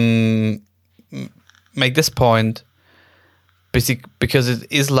make this point because it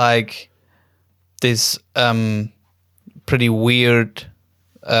is like this pretty weird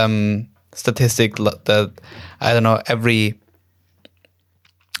statistic that I don't know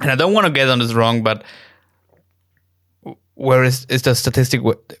and I don't want to get on this wrong, but where is the statistic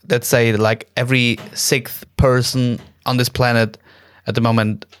that say like every sixth person on this planet at the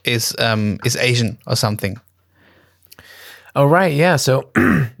moment is Asian or something? Oh, right. Yeah. So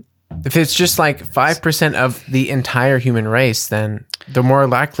if it's just like 5% of the entire human race, then they're more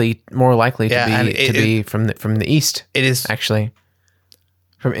likely to be from the East. It is actually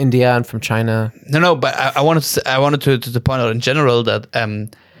from India and from China. No, but I wanted to point out in general that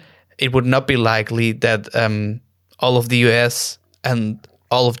it would not be likely that all of the US and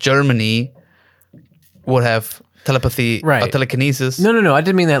all of Germany would have telepathy or telekinesis. No. I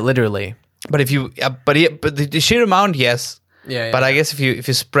didn't mean that literally. But if you, but the sheer amount, yes. Yeah. But I guess if you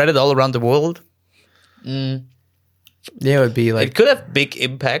spread it all around the world, yeah, it would be like it could have big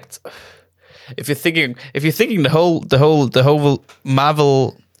impact. If you're thinking the whole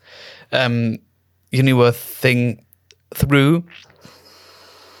Marvel universe thing through,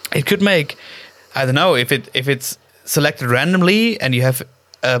 it could make, I don't know, if it's selected randomly and you have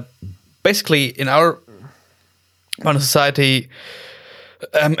basically in our modern society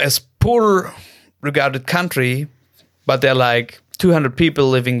as poor regarded country, but they're like 200 people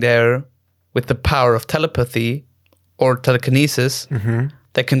living there with the power of telepathy or telekinesis,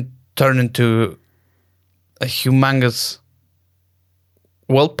 that can turn into a humongous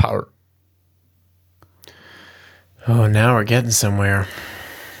world power. Oh, now we're getting somewhere.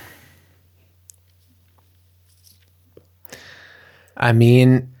 I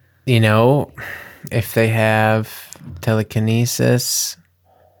mean, if they have telekinesis,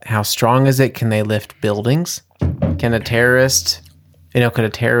 how strong is it? Can they lift buildings? Can a terrorist, could a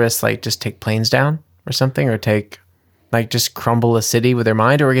terrorist like just take planes down or something, or just crumble a city with their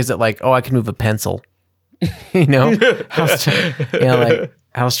mind? Or is it like, oh, I can move a pencil?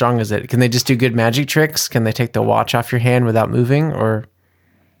 How strong is it? Can they just do good magic tricks? Can they take the watch off your hand without moving, or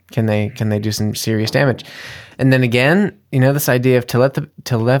can they do some serious damage? And then again, this idea of telepathy,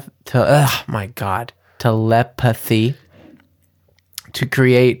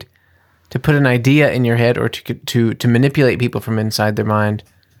 to put an idea in your head or to manipulate people from inside their mind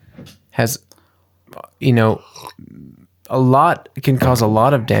has, it can cause a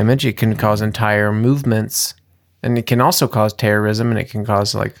lot of damage. It can cause entire movements, and it can also cause terrorism, and it can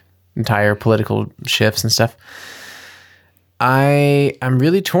cause like entire political shifts and stuff. I'm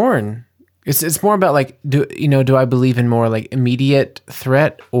really torn. It's more about like, do I believe in more like immediate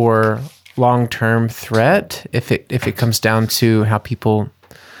threat or long-term threat? If it comes down to how people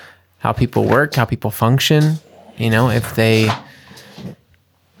work, how people function,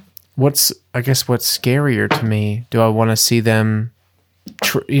 what's scarier to me? Do I want to see them,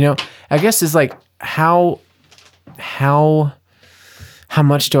 I guess is like how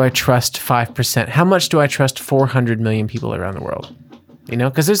much do I trust 5%? How much do I trust 400 million people around the world?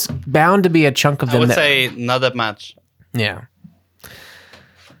 Because there's bound to be a chunk of them. I would say not that much. Yeah.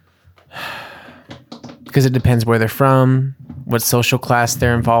 Because it depends where they're from, what social class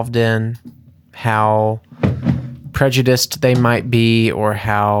they're involved in, how prejudiced they might be, or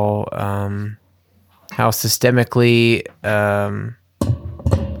how systemically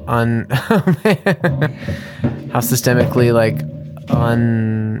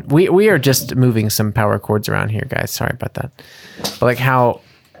we are just moving some power cords around here, guys. Sorry about that. But like how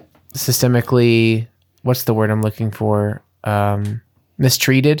systemically, what's the word I'm looking for?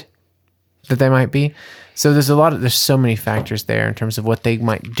 Mistreated that they might be. So there's so many factors there in terms of what they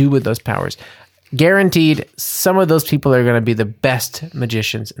might do with those powers. Guaranteed, some of those people are going to be the best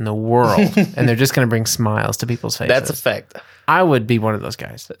magicians in the world, and they're just going to bring smiles to people's faces. That's a fact. I would be one of those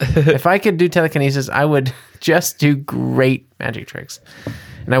guys. If I could do telekinesis, I would just do great magic tricks,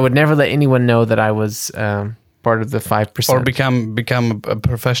 and I would never let anyone know that I was part of the 5%. Or become a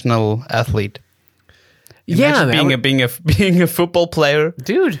professional athlete. Imagine being a football player,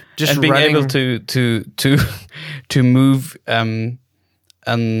 dude, just and being running. able to move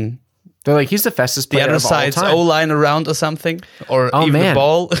They're like, he's the fastest player the other of all side's time. O-line around or something, or even man. the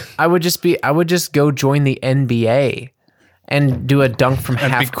ball. I would just go join the NBA and do a dunk from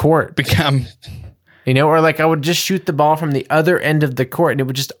half court. Or like I would just shoot the ball from the other end of the court and it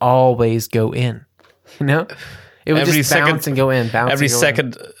would just always go in. It would just bounce and go in. Every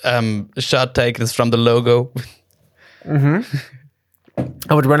second shot taken is from the logo.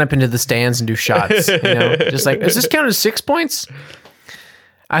 I would run up into the stands and do shots. Just like, is this count as 6 points?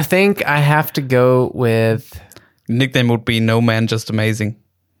 I think I have to go with... Nickname would be No Man, Just Amazing.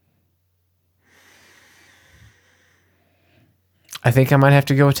 I think I might have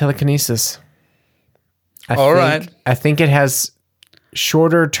to go with telekinesis. All right. I think it has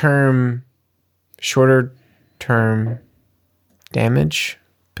shorter term damage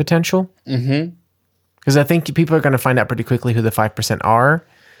potential. Mm-hmm. Because I think people are going to find out pretty quickly who the 5% are.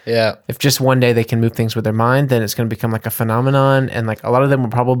 Yeah. If just one day they can move things with their mind, then it's going to become like a phenomenon, and like a lot of them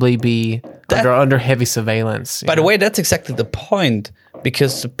will probably be under heavy surveillance. By the way, that's exactly the point,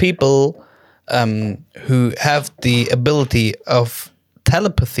 because the people who have the ability of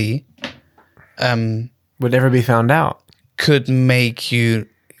telepathy would never be found out. Could make you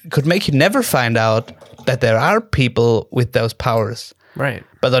never find out that there are people with those powers. Right.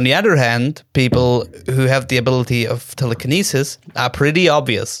 But on the other hand, people who have the ability of telekinesis are pretty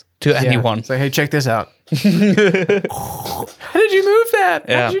obvious to anyone. It's like, hey, check this out. How did you move that?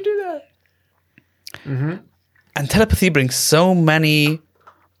 Yeah. How did you do that? Mm-hmm. And telepathy brings so many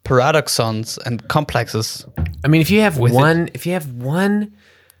paradoxons and complexes. I mean, if you have one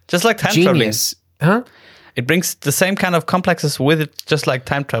just like time genius, traveling. It brings the same kind of complexes with it, just like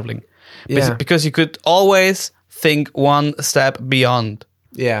time traveling. Yeah. Because you could always think one step beyond.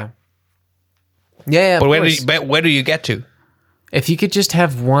 Yeah. Yeah. But where do you get to? If you could just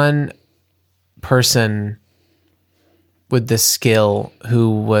have one person with this skill who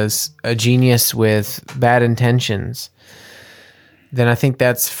was a genius with bad intentions, then I think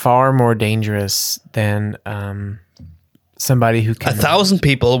that's far more dangerous than somebody who can... 1,000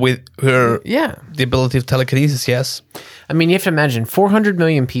 people with the ability of telekinesis, yes. I mean, you have to imagine 400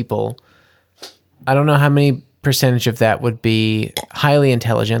 million people. I don't know how many percentage of that would be highly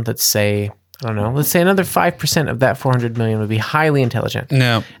intelligent. Let's say, I don't know, let's say another 5% of that 400 million would be highly intelligent.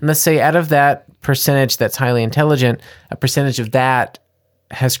 No. And let's say out of that percentage that's highly intelligent, a percentage of that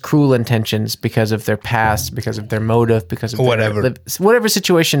has cruel intentions because of their past, because of their motive, because of whatever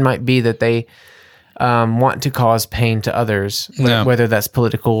situation might be that they want to cause pain to others, whether that's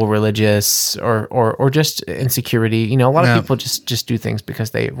political, religious, or just insecurity. A lot of people just do things because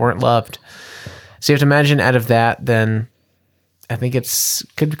they weren't loved. So you have to imagine out of that, then I think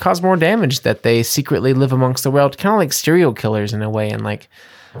could cause more damage that they secretly live amongst the world, kind of like serial killers in a way, and like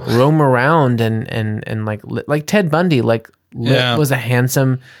roam around and like Ted Bundy, was a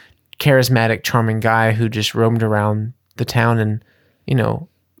handsome, charismatic, charming guy who just roamed around the town and,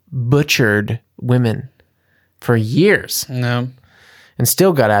 butchered women for years. No. And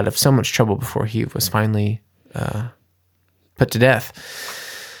still got out of so much trouble before he was finally put to death.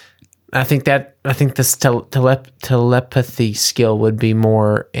 I think this telepathy skill would be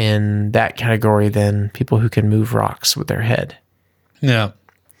more in that category than people who can move rocks with their head. Yeah.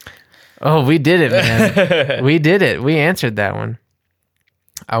 Oh, we did it, man. We did it. We answered that one.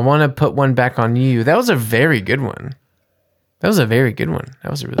 I want to put one back on you. That was a very good one. That was a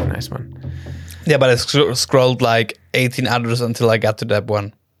really nice one. Yeah, but I scrolled like 18 others until I got to that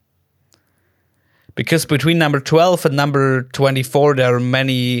one. Because between number 12 and number 24, there are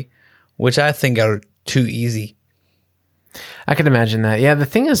many which I think are too easy. I can imagine that. Yeah, the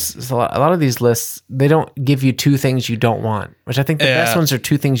thing is a lot of these lists, they don't give you two things you don't want, which I think the best ones are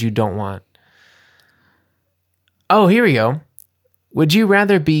two things you don't want. Oh, here we go. Would you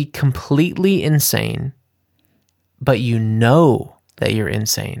rather be completely insane, but you know that you're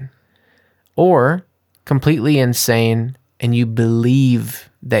insane, or completely insane and you believe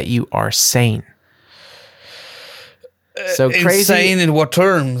that you are sane? So crazy. Insane in what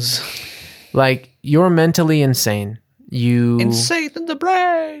terms? Like, you're mentally insane. Insane in the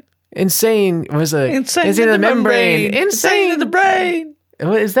brain. Insane was insane in the membrane. Insane in the brain.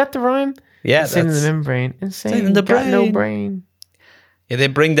 Is that the rhyme? Yeah, insane in the membrane. Insane in the brain. No brain. Yeah, they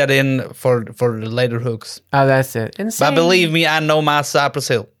bring that in for the later hooks. Oh, that's it. Insane. But believe me, I know my Cypress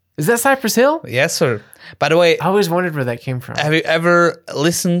Hill. Is that Cypress Hill? Yes, sir. By the way, I always wondered where that came from. Have you ever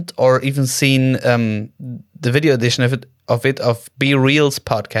listened or even seen the video edition of Be Real's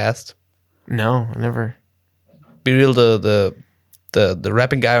podcast? No, I never. Be Real, the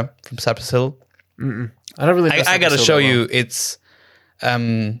rapping guy from Cypress Hill. Mm-mm. I don't really. I gotta show you. It's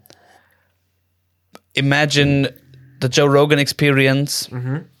imagine the Joe Rogan experience,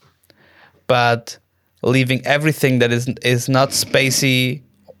 but leaving everything that is not spacey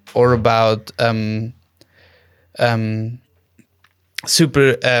or about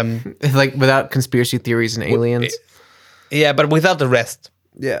super like without conspiracy theories and aliens. Yeah, but without the rest.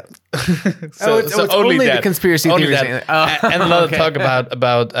 Yeah. so it's only the conspiracy theories. And a lot of talk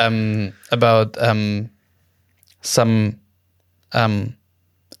about some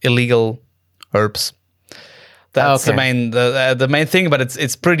illegal herbs. That's Okay. the main thing, but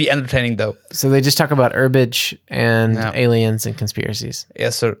it's pretty entertaining though. So they just talk about herbage and Yeah. aliens and conspiracies.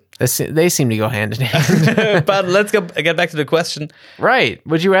 Yes, sir. They seem to go hand in hand. But let's get back to the question. Right.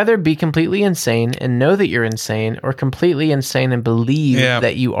 Would you rather be completely insane and know that you're insane, or completely insane and believe Yeah.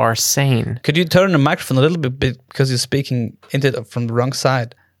 that you are sane? Could you turn the microphone a little bit because you're speaking into it from the wrong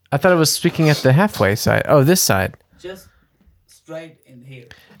side? I thought I was speaking at the halfway side. Oh, this side. Just straight in here.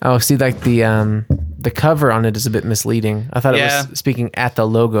 Oh, see, like the cover on it is a bit misleading. I thought Yeah. it was speaking at the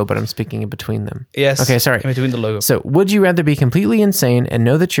logo, but I'm speaking in between them. Yes. Okay, sorry. In between the logo. So, would you rather be completely insane and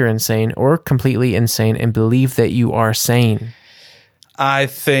know that you're insane, or completely insane and believe that you are sane? I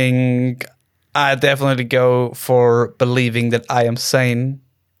think I definitely go for believing that I am sane.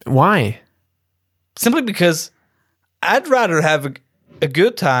 Why? Simply because I'd rather have a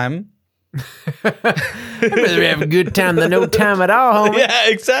good time. I'd rather have a good time than no time at all, homie. Yeah,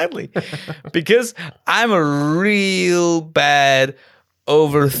 exactly. Because I'm a real bad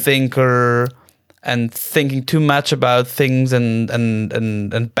overthinker and thinking too much about things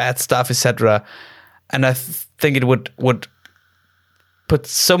and bad stuff, etc. And I think it would put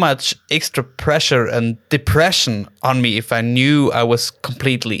so much extra pressure and depression on me if I knew I was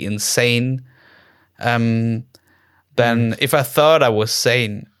completely insane. Than if I thought I was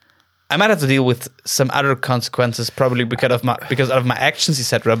sane. I might have to deal with some other consequences, probably because of my actions,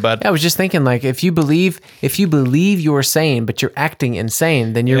 etc. But I was just thinking, like, if you believe you're sane, but you're acting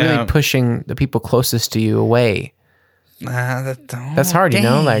insane, then you're Yeah. really pushing the people closest to you away. That's hard, you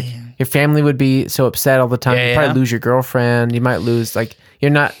know? Like, your family would be so upset all the time. Yeah, You'd probably yeah. lose your girlfriend. You might lose, like,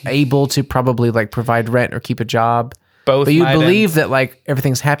 you're not able to probably, like, provide rent or keep a job. Both But you might believe that, like,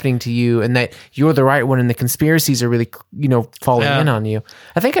 everything's happening to you and that you're the right one and the conspiracies are really, you know, falling Yeah. in on you.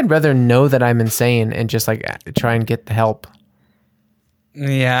 I think I'd rather know that I'm insane and just, like, try and get the help.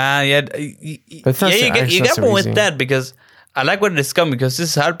 Yeah. But it's not so- You it's not get so one easy. with that because I like where it's come because this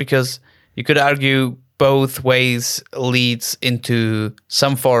is hard because you could argue both ways leads into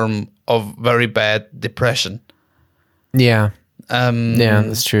some form of very bad depression. Yeah. Um, Yeah,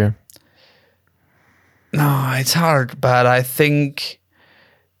 that's true. No, it's hard, but I think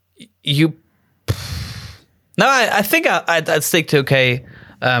you. No, I think I'd stick to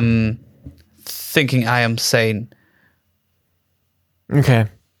thinking I am sane. Okay.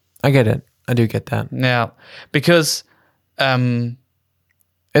 I get it. I do get that. Yeah, because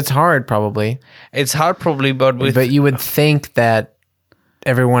It's hard, probably. it's hard probably, but with But you would think that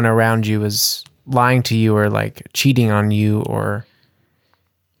everyone around you is lying to you or, like, cheating on you or,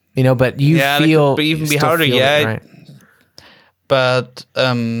 you know, but you Yeah, that feel. could even you be still harder, feel it, yeah. right? but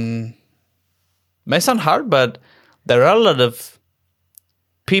may sound hard, but there are a lot of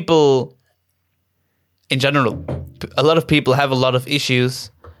people in general. A lot of people have a lot of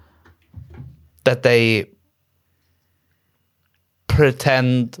issues that they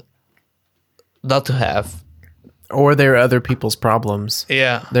pretend not to have. Or they're other people's problems.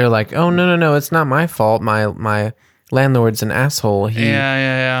 Yeah. They're like, oh, no, it's not my fault. My landlord's an asshole. He,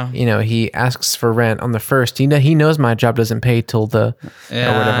 Yeah. you know, he asks for rent on the first. He knows my job doesn't pay till the,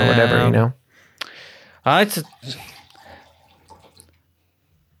 Yeah, or whatever, yeah. you know? It's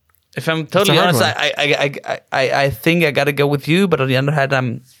if I'm totally hard honest, one. I think I gotta go with you, but on the other hand,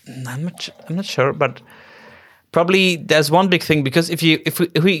 I'm not sure, but probably there's one big thing because if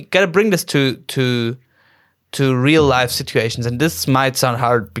we gotta bring this to real life situations, and this might sound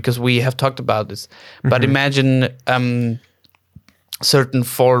hard because we have talked about this, but imagine certain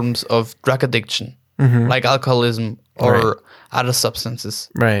forms of drug addiction, like alcoholism or Right. other substances,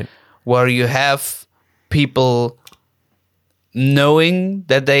 Right. where you have people knowing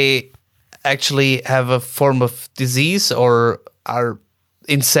that they actually have a form of disease or are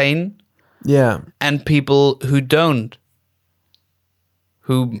insane, Yeah. and people who don't,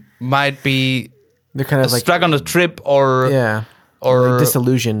 who might be They're kind of like, stuck on a trip or yeah. or Like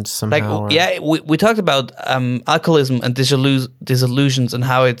disillusioned somehow. like or- yeah, we talked about alcoholism and disillusions and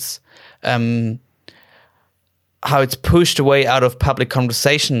how it's pushed away out of public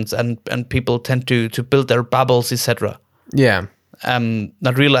conversations and people tend to build their bubbles, etc. Yeah.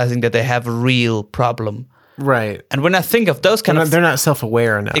 Not realizing that they have a real problem. Right. And when I think of those kind of They're not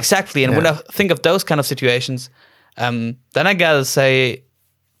self-aware enough. exactly, and when I think of those kind of situations, then I gotta say,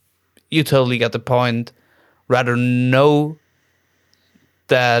 you totally got the point. Rather know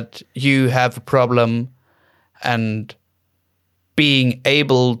that you have a problem and being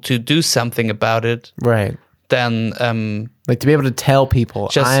able to do something about it, Right. than Like to be able to tell people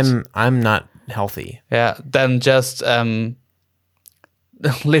Just- I'm not healthy. than just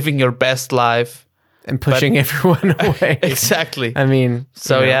living your best life and pushing everyone away. Exactly. I mean,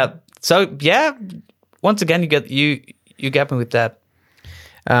 So yeah. Once again, you get me with that.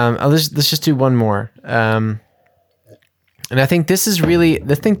 let's just do one more. And I think this is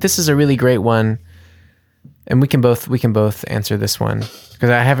a really great one, and we can both answer this one because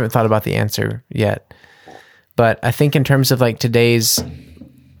I haven't thought about the answer yet. But I think in terms of like today's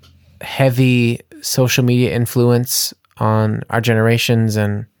heavy social media influence on our generations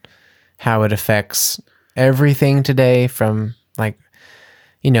and how it affects everything today, from like,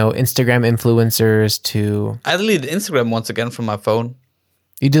 Instagram influencers to... I deleted Instagram once again from my phone.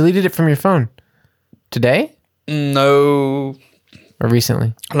 You deleted it from your phone today? No. Or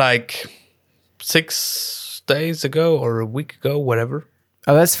recently? Like 6 days ago or a week ago, whatever.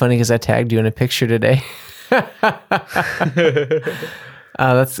 Oh, that's funny because I tagged you in a picture today. It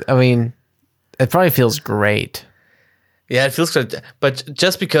probably feels great. Yeah, it feels great. But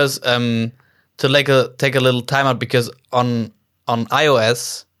just because to take a little time out, because on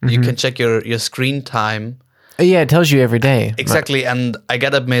iOS you can check your screen time. Yeah, it tells you every day. Exactly, and I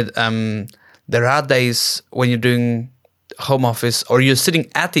gotta admit, there are days when you're doing home office or you're sitting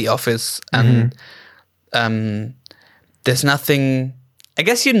at the office and there's nothing. I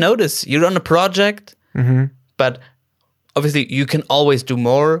guess you notice you're on a project, but obviously you can always do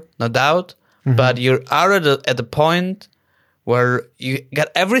more, no doubt. But you're at the point where you got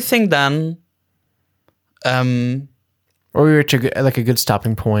everything done. Or you're at a good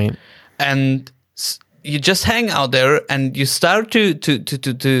stopping point, and you just hang out there, and you start to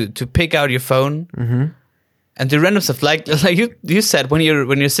pick out your phone and do random stuff, like you said, when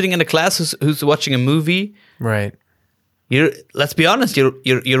you're sitting in a class who's watching a movie, right? Let's be honest,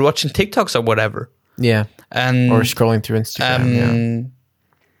 you're watching TikToks or whatever, yeah, or scrolling through Instagram,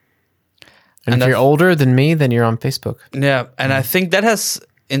 And if you're older than me, then you're on Facebook. Yeah, and I think that has,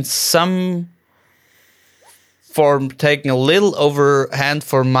 in some form, taken a little overhand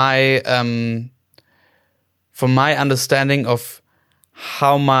for my understanding of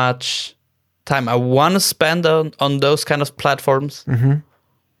how much time I want to spend on those kind of platforms.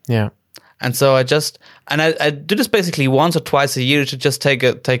 Yeah. And so I do this basically once or twice a year to just take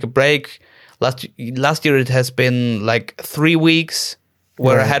a break. Last year it has been like 3 weeks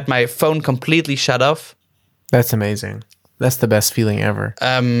where I had my phone completely shut off. That's amazing. That's the best feeling ever.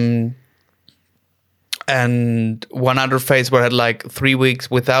 And one other phase where I had like 3 weeks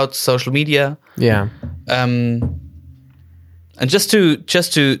without social media. Yeah. And just to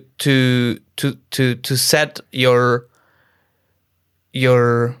set your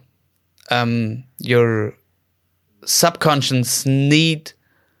subconscious need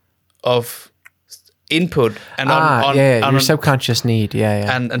of input and your subconscious need,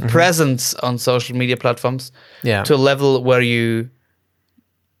 and presence on social media platforms, to a level where you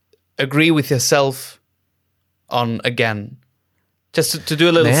agree with yourself on again, just to do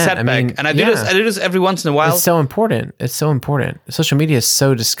a little setback. I do this every once in a while. It's so important. Social media is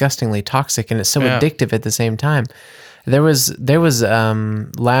so disgustingly toxic, and it's so addictive at the same time. There was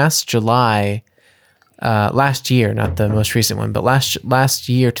last July, last year, not the most recent one, but last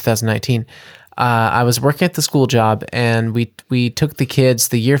year, 2019. I was working at the school job, and we took the kids,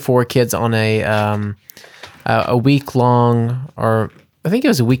 the year 4 kids, on a week long, or I think it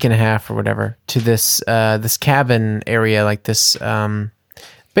was a week and a half or whatever, to this cabin area, like this,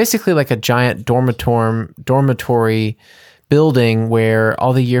 basically like a giant dormitory building where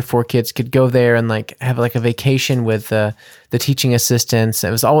all the year 4 kids could go there and like have like a vacation with the teaching assistants. It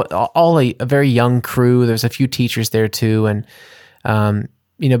was all a very young crew. There's a few teachers there too, and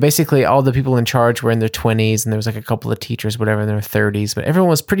basically all the people in charge were in their 20s, and there was like a couple of teachers, whatever, in their 30s, but everyone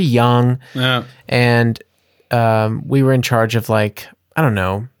was pretty young. Yeah. And we were in charge of like, I don't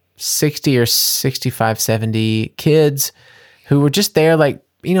know, 60 or 65, 70 kids who were just there, like,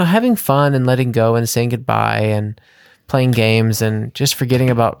 having fun and letting go and saying goodbye and playing games and just forgetting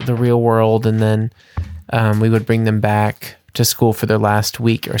about the real world. And then we would bring them back to school for their last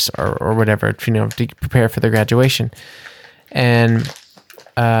week or whatever, to prepare for their graduation. And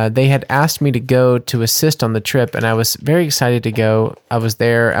they had asked me to go to assist on the trip, and I was very excited to go. I was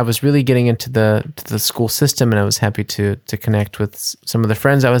there. I was really getting into the school system, and I was happy to connect with some of the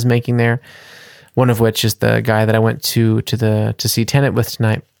friends I was making there. One of which is the guy that I went to see Tenet with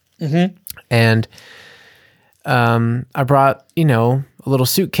tonight. Mm-hmm. And I brought a little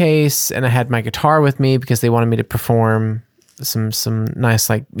suitcase, and I had my guitar with me because they wanted me to perform some nice,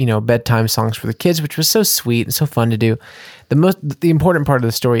 like, bedtime songs for the kids, which was so sweet and so fun to do. The important part of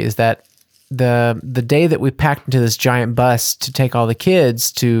the story is that the day that we packed into this giant bus to take all the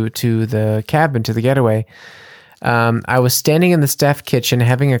kids to the cabin, to the getaway, I was standing in the staff kitchen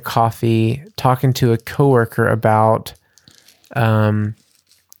having a coffee, talking to a coworker about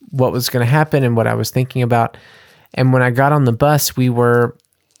what was going to happen and what I was thinking about. And when I got on the bus, we were,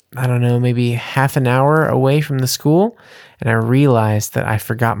 I don't know, maybe half an hour away from the school. And I realized that I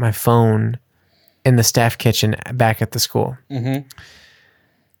forgot my phone in the staff kitchen back at the school. Mm-hmm.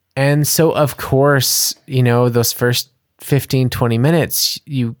 And so, of course, you know, those first 15, 20 minutes,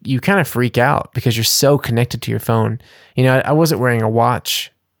 you kind of freak out because you're so connected to your phone. You know, I wasn't wearing a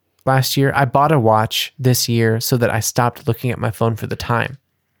watch last year. I bought a watch this year so that I stopped looking at my phone for the time.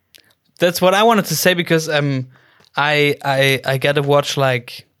 That's what I wanted to say, because I got a watch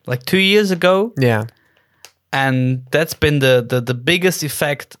like 2 years ago. Yeah. And that's been the biggest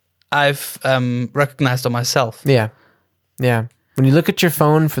effect I've recognized on myself. Yeah. Yeah. When you look at your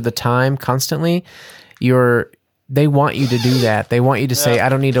phone for the time constantly, they want you to do that. They want you to say, I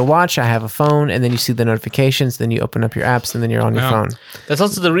don't need a watch, I have a phone, and then you see the notifications, then you open up your apps, and then you're on your phone. That's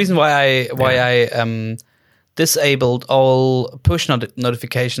also the reason why I disabled all push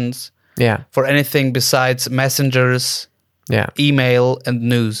notifications for anything besides messengers, email, and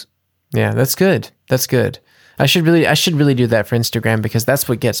news. Yeah, that's good. That's good. I should really do that for Instagram, because that's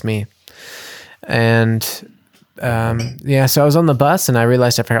what gets me. And so I was on the bus and I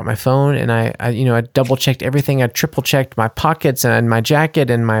realized I forgot my phone, and I double checked everything. I triple checked my pockets and my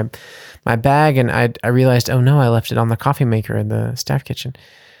jacket and my bag, and I realized, oh no, I left it on the coffee maker in the staff kitchen.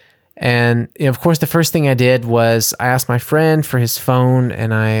 And of course, the first thing I did was I asked my friend for his phone,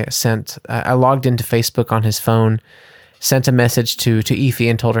 and I logged into Facebook on his phone, sent a message to Aoife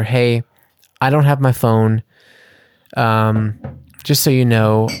and told her, hey, I don't have my phone. Just so you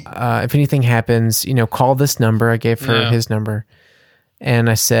know, if anything happens, call this number. I gave her his number. And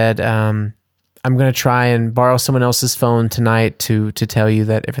I said, I'm going to try and borrow someone else's phone tonight to tell you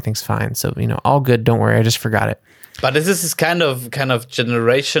that everything's fine. So, all good. Don't worry. I just forgot it. But this is kind of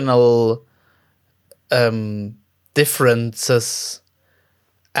generational differences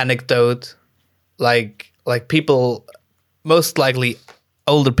anecdote. Like people, most likely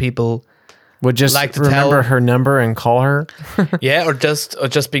older people, would just like to remember her number and call her. Yeah, or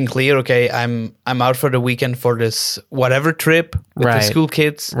just being clear. Okay, I'm out for the weekend for this whatever trip with the school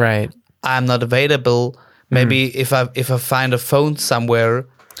kids. Right. I'm not available. Maybe if I find a phone somewhere.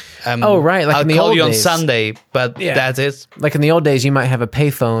 Like I'll in the call old you days. on Sunday. But that's it. Like in the old days, you might have a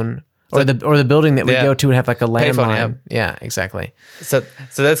payphone, or the building that we go to would have like a landline. Yeah, exactly. So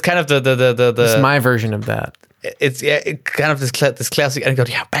that's kind of the. It's my version of that. It's kind of this classic anecdote.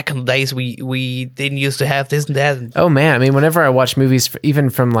 Yeah, back in the days we didn't used to have this and that. Oh man, I mean, whenever I watch movies, even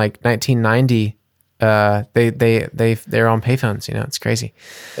from like 1990, they're on payphones. It's crazy.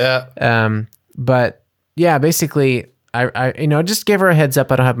 Yeah. But yeah, basically, I just gave her a heads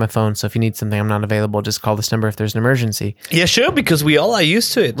up. I don't have my phone, so if you need something, I'm not available. Just call this number if there's an emergency. Yeah, sure, because we all are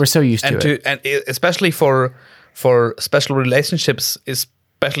used to it. We're so used to it, and especially for special relationships,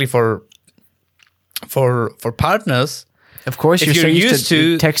 especially for partners. Of course, you're so used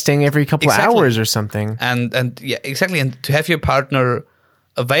to texting every couple of hours or something. And yeah, exactly. And to have your partner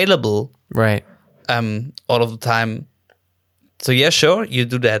available, right, all of the time. So yeah, sure, you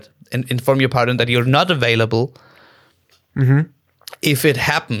do that and inform your partner that you're not available. Mm-hmm. If it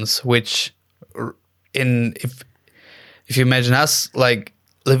happens, which if you imagine us like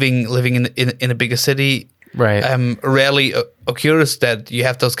living in a bigger city, right, rarely occurs that you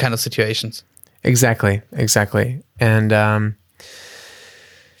have those kind of situations. Exactly. And the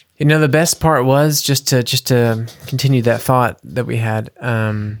best part was just to continue that thought that we had.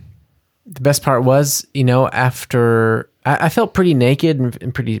 The best part was, after I felt pretty naked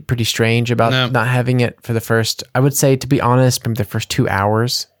and pretty strange about not having it for the first, I would say, to be honest, from the first 2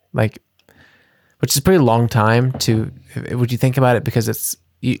 hours, which is a pretty long time would you think about it, because it's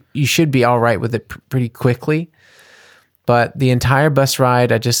you should be all right with it pretty quickly. But the entire bus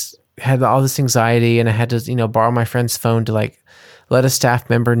ride, I just had all this anxiety, and I had to, borrow my friend's phone to let a staff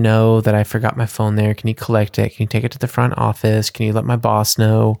member know that I forgot my phone there. Can you collect it? Can you take it to the front office? Can you let my boss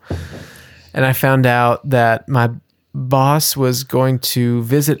know? And I found out that my boss was going to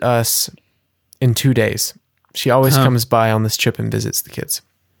visit us in 2 days. She always comes by on this trip and visits the kids,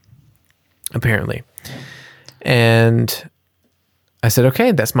 apparently. And I said,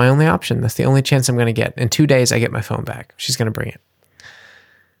 okay, that's my only option. That's the only chance I'm going to get. In 2 days, I get my phone back. She's going to bring it.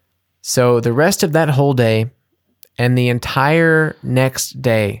 So the rest of that whole day and the entire next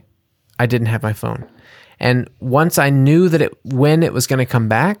day, I didn't have my phone. And once I knew that when it was going to come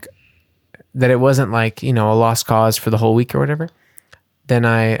back, that it wasn't like, a lost cause for the whole week or whatever, then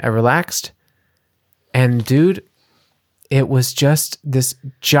I relaxed. And dude, it was just this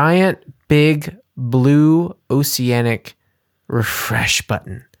giant, big blue oceanic refresh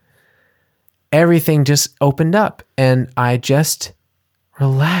button. Everything just opened up and I just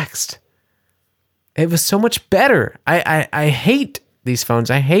relaxed. It was so much better. I hate these phones.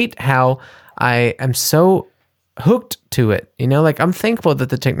 I hate how I am so hooked to it. You know, like I'm thankful that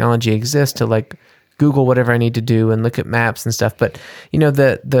the technology exists to like Google whatever I need to do and look at maps and stuff. But you know,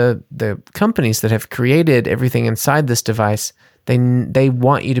 the companies that have created everything inside this device, they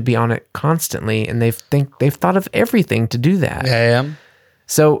want you to be on it constantly, and they've thought of everything to do that. Yeah.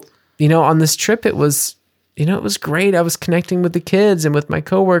 So, you know, on this trip, it was great. I was connecting with the kids and with my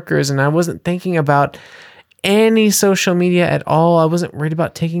coworkers, and I wasn't thinking about any social media at all. I wasn't worried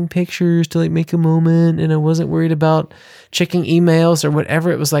about taking pictures to like make a moment, and I wasn't worried about checking emails or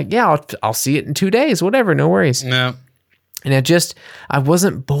whatever. It was like, yeah, I'll see it in 2 days, whatever, no worries. No. And I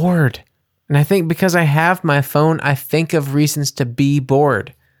wasn't bored. And I think because I have my phone, I think of reasons to be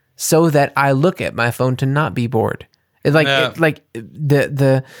bored so that I look at my phone to not be bored.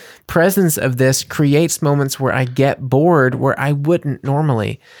 The presence of this creates moments where I get bored where I wouldn't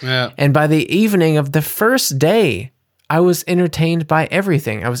normally. Yeah. And by the evening of the first day, I was entertained by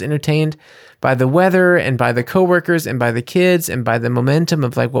everything. I was entertained by the weather and by the coworkers and by the kids and by the momentum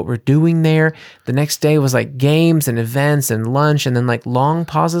of like what we're doing there. The next day was like games and events and lunch, and then like long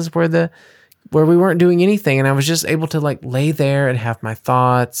pauses where we weren't doing anything. And I was just able to like lay there and have my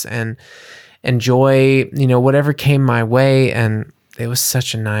thoughts and enjoy, you know, whatever came my way. And it was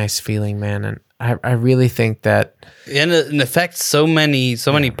such a nice feeling, man. And I really think that and it affects so many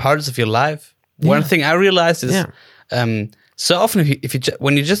parts of your life. One thing I realized is so often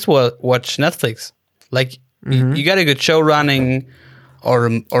when you just watch Netflix, like you got a good show running or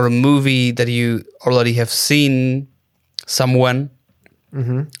a movie that you already have seen someone,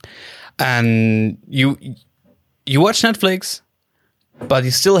 and you watch Netflix, but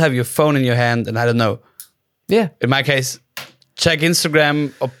you still have your phone in your hand, and I don't know. Yeah. In my case, check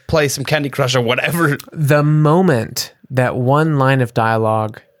Instagram or play some Candy Crush or whatever. The moment that one line of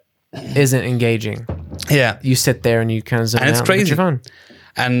dialogue isn't engaging, you sit there and you kind of zone out. And it's crazy. With your phone.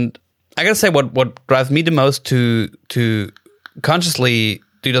 And I gotta say, what drives me the most to consciously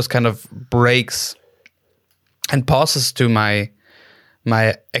do those kind of breaks and pauses to my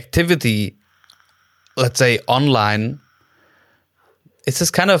activity, let's say online, it's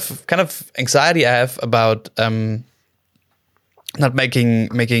this kind of anxiety I have about not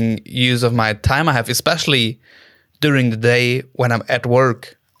making use of my time I have, especially during the day when I'm at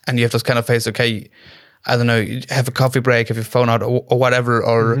work and you have those kind of phase. Okay, I don't know, you have a coffee break, have your phone out or whatever,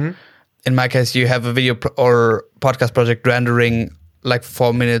 or in my case, you have a video or podcast project rendering like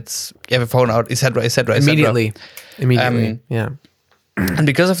 4 minutes. You have a phone out, etc. Immediately, yeah. And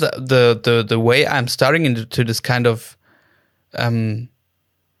because of the way I'm starting into this kind of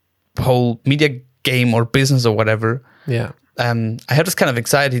whole media game or business or whatever, I have this kind of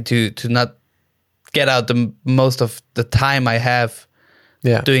anxiety to not get out the most of the time I have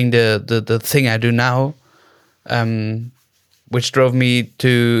doing the thing I do now, which drove me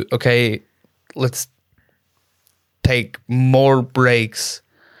to, okay, let's take more breaks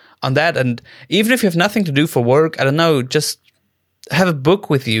on that. And even if you have nothing to do for work, I don't know, just have a book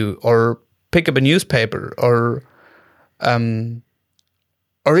with you or pick up a newspaper or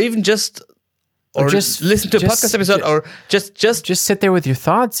even just listen to a podcast episode, or just sit there with your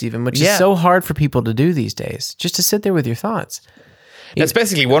thoughts, even, which is so hard for people to do these days. Just to sit there with your thoughts. That's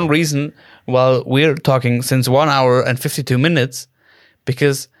basically one reason while we're talking since 1 hour and 52 minutes,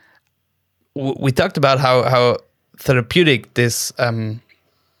 because we talked about how therapeutic this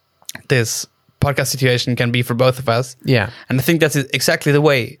podcast situation can be for both of us. Yeah, and I think that's exactly the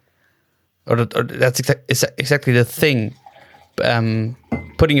way, or that's exactly the thing.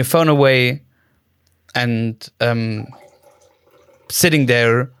 Putting your phone away and sitting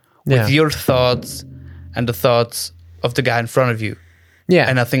there with your thoughts and the thoughts of the guy in front of you. Yeah.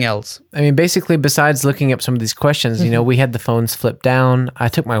 And nothing else. I mean, basically, besides looking up some of these questions, you know, we had the phones flipped down. I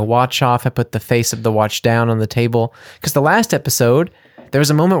took my watch off. I put the face of the watch down on the table. Because the last episode, there was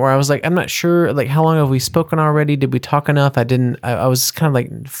a moment where I was like, I'm not sure, like, how long have we spoken already? Did we talk enough? I was kind of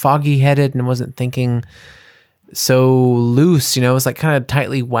like foggy-headed and wasn't thinking so loose, you know. It was like kind of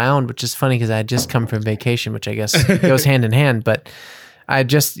tightly wound, which is funny because I had just come from vacation, which I guess goes hand in hand. But I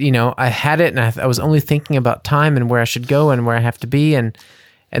just, you know, I had it, and I was only thinking about time and where I should go and where I have to be, and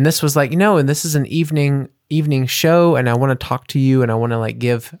this was like, you know, and this is an evening show, and I want to talk to you, and I want to like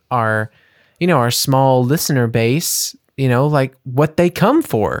give our, you know, our small listener base, you know, like what they come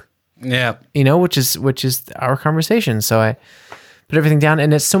for, you know, which is our conversation. So put everything down,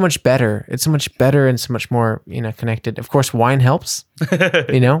 and it's so much better. It's so much better and so much more, connected. Of course, wine helps.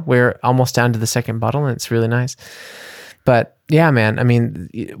 We're almost down to the second bottle, and it's really nice. But yeah, man, I mean,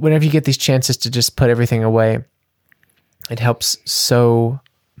 whenever you get these chances to just put everything away, it helps so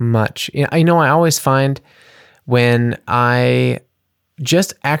much. I always find when I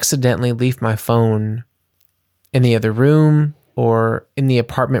just accidentally leave my phone in the other room or in the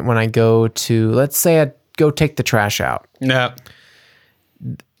apartment when I go to, let's say I go take the trash out. Yeah.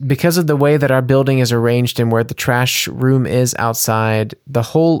 Because of the way that our building is arranged and where the trash room is outside, the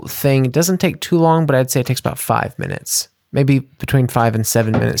whole thing doesn't take too long, but I'd say it takes about 5 minutes, maybe between 5 and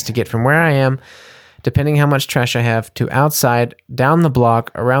 7 minutes to get from where I am, depending how much trash I have, to outside, down the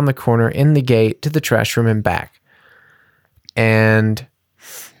block, around the corner, in the gate, to the trash room and back. And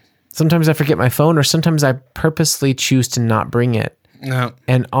sometimes I forget my phone, or sometimes I purposely choose to not bring it. No.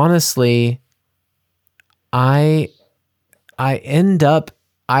 And honestly, I end up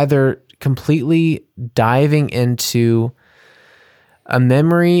either completely diving into a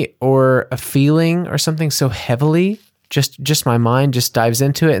memory or a feeling or something so heavily, just my mind just dives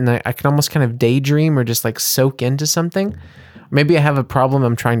into it, and I can almost kind of daydream or just like soak into something. Maybe I have a problem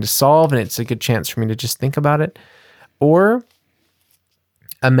I'm trying to solve, and it's a good chance for me to just think about it. Or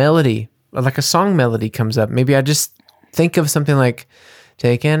a melody, like a song melody comes up. Maybe I just think of something like,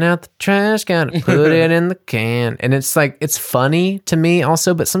 taking out the trash, gotta put it in the can. And it's like, it's funny to me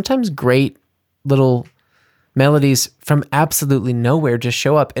also, but sometimes great little melodies from absolutely nowhere just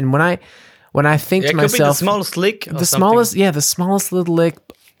show up. And when I think to myself, it could be the smallest lick. The smallest little lick,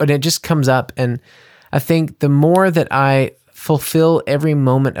 and it just comes up. And I think the more that I fulfill every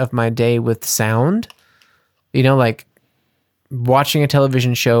moment of my day with sound, like watching a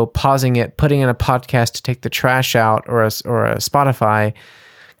television show, pausing it, putting in a podcast to take the trash out, or a Spotify,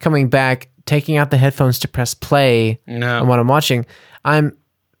 coming back, taking out the headphones to press play on what I'm watching, I'm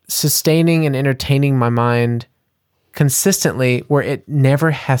sustaining and entertaining my mind consistently where it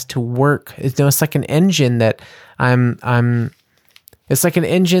never has to work. It's like an engine that it's like an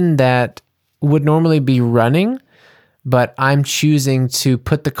engine that would normally be running, but I'm choosing to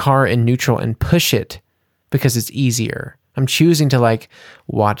put the car in neutral and push it because it's easier. I'm choosing to like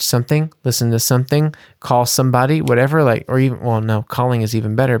watch something, listen to something, call somebody, whatever, or even, calling is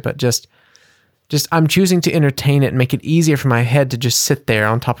even better, but just I'm choosing to entertain it and make it easier for my head to just sit there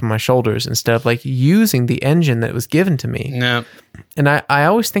on top of my shoulders instead of like using the engine that was given to me. Yeah. And I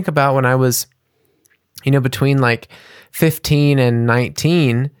always think about when I was, between like 15 and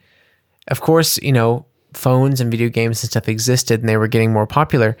 19, of course, phones and video games and stuff existed and they were getting more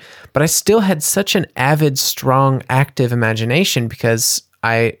popular, but I still had such an avid, strong, active imagination because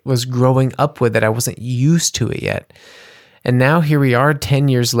I was growing up with it. I wasn't used to it yet. And now here we are 10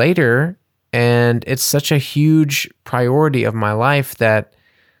 years later, and it's such a huge priority of my life that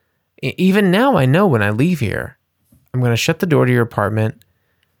even now I know when I leave here, I'm going to shut the door to your apartment,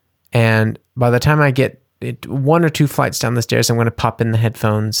 and by the time I get 1 or 2 flights down the stairs, I'm going to pop in the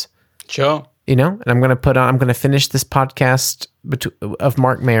headphones. Sure. And I'm going to finish this podcast of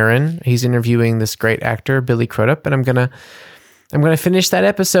Mark Maron. He's interviewing this great actor, Billy Crudup, and I'm going to finish that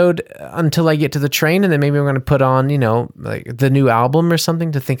episode until I get to the train, and then maybe I'm going to put on, like the new album or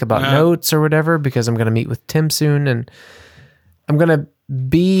something to think about notes or whatever, because I'm going to meet with Tim soon, and I'm going to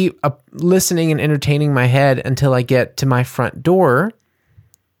be listening and entertaining my head until I get to my front door,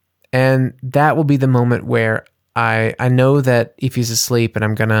 and that will be the moment where I know that Ify's asleep, and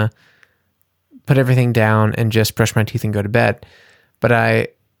I'm going to put everything down and just brush my teeth and go to bed. But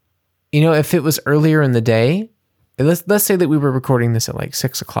if it was earlier in the day, let's say that we were recording this at like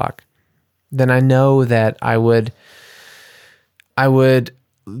 6 o'clock, then I know that I would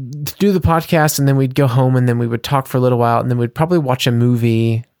do the podcast, and then we'd go home, and then we would talk for a little while, and then we'd probably watch a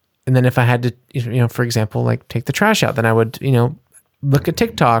movie. And then if I had to, for example, like take the trash out, then I would, look at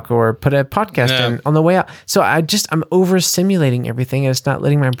TikTok or put a podcast in on the way out. So I'm overstimulating everything, and it's not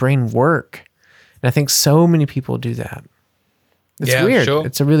letting my brain work. And I think so many people do that. It's weird. Sure.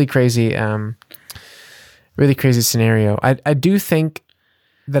 It's a really crazy scenario. I do think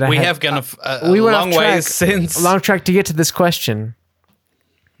that we have gone a long way since. A long track to get to this question.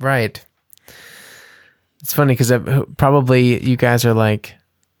 Right. It's funny because probably you guys are like,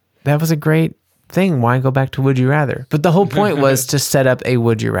 that was a great thing. Why go back to Would You Rather? But the whole point was to set up a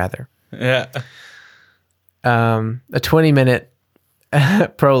Would You Rather. Yeah. A 20-minute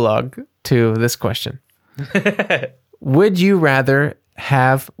prologue to this question. Would you rather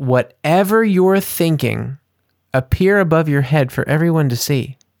have whatever you're thinking appear above your head for everyone to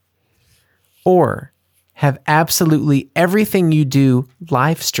see, or have absolutely everything you do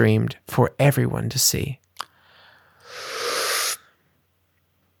live streamed for everyone to see?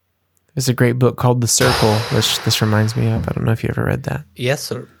 There's a great book called The Circle, which this reminds me of. I don't know if you ever read that. Yes,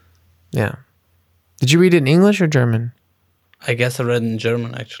 sir. Yeah. Did you read it in English or German? I guess I read it in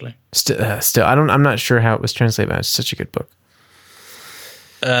German, actually. Still, I'm not sure how it was translated, but it's such a good book.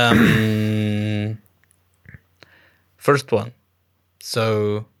 First one.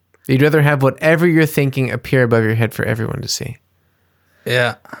 So you'd rather have whatever you're thinking appear above your head for everyone to see.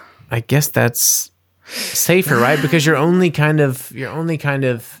 Yeah. I guess that's safer, right? Because you're only kind of.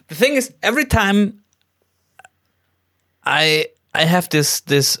 The thing is, every time I have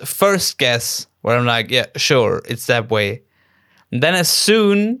this first guess where I'm like, yeah, sure, it's that way. And then as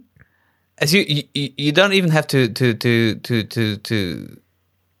soon as you don't even have to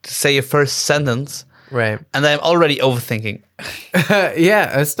say your first sentence. Right. And I'm already overthinking.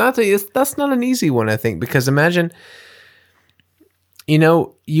 Yeah, that's not an easy one, I think, because imagine, you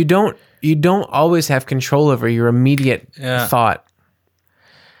don't always have control over your immediate thought.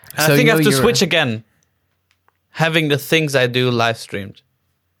 And so I think I have to switch again. Having the things I do live streamed.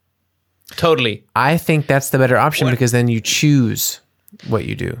 Totally. I think that's the better option because then you choose what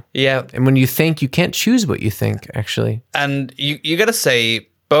you do. Yeah. And when you think, you can't choose what you think, actually. And you gotta say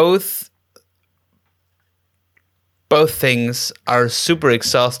both things are super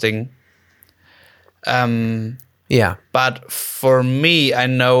exhausting. Yeah. But for me, I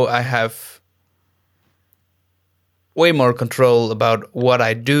know I have way more control about what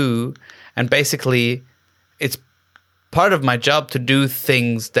I do. And basically, it's part of my job to do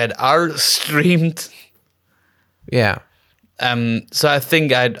things that are streamed. Yeah. So I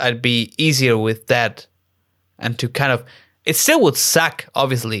think I'd be easier with that. And to kind of... It still would suck,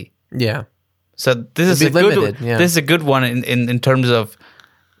 obviously. Yeah. So this is a limited, good. This is a good one in terms of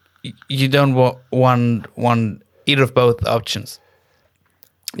you don't want either of both options.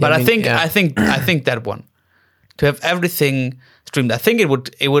 But I think that one, to have everything streamed. I think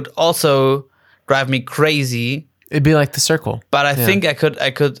it would also drive me crazy. It'd be like The Circle. But I think I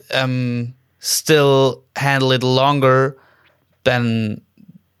could still handle it longer than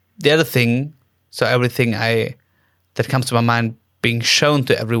the other thing. So everything that comes to my mind being shown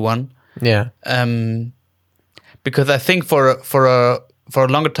to everyone. Yeah. Because I think for a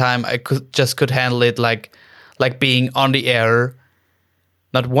longer time I could handle it like being on the air,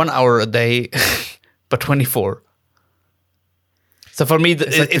 not 1 hour a day, but 24. So for me,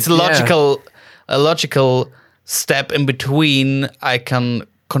 it's a logical step in between. I can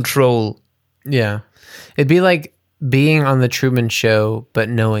control. Yeah, it'd be like being on the Truman Show, but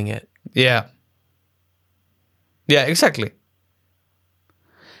knowing it. Yeah. Yeah, exactly.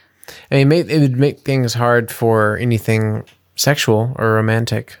 I mean, it would make things hard for anything sexual or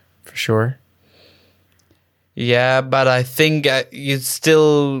romantic, for sure. Yeah, but I think you'd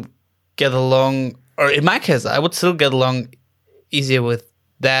still get along, or in my case, I would still get along easier with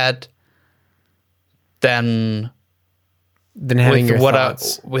that than having your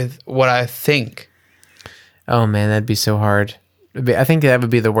thoughts. With what I think. Oh man, that'd be so hard. I think that would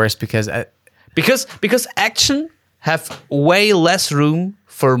be the worst because action have way less room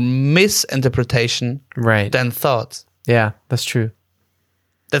for misinterpretation than thoughts. Yeah, that's true.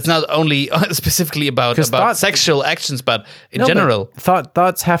 That's not only specifically about sexual actions, but in general. But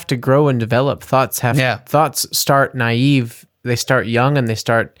thoughts have to grow and develop. Thoughts start naive. They start young, and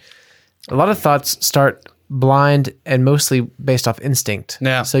a lot of thoughts start blind and mostly based off instinct.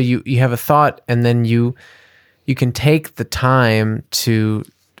 Yeah. So you have a thought, and then you can take the time to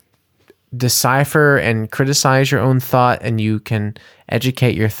decipher and criticize your own thought, and you can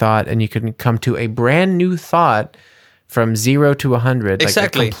educate your thought, and you can come to a brand new thought from 0 to 100.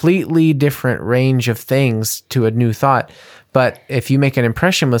 Exactly. Like a completely different range of things to a new thought. But if you make an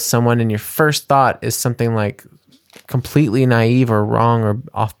impression with someone and your first thought is something like completely naive or wrong or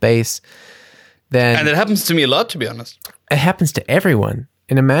off base, then... And it happens to me a lot, to be honest. It happens to everyone.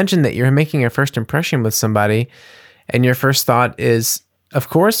 And imagine that you're making a first impression with somebody, and your first thought is, of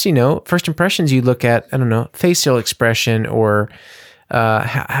course, first impressions you look at, I don't know, facial expression or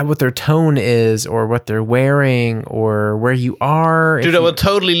what their tone is or what they're wearing or where you are. Dude, I would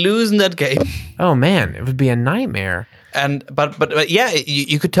totally lose in that game. Oh man, it would be a nightmare. And but yeah,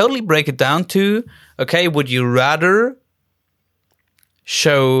 you could totally break it down to, okay, would you rather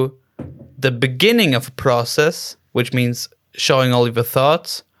show the beginning of a process, which means showing all of your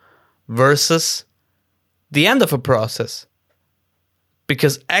thoughts, versus the end of a process?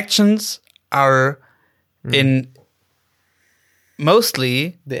 Because actions are in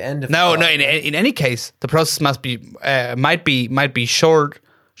mostly the end of in any case the process might be shorter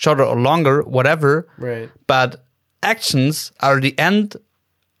or longer, whatever. Right. But actions are the end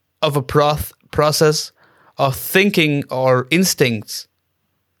of a process of thinking or instincts.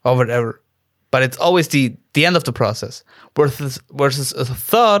 or whatever. But it's always the end of the process. Versus a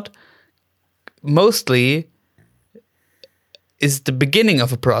thought mostly is the beginning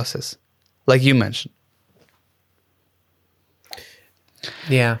of a process, like you mentioned.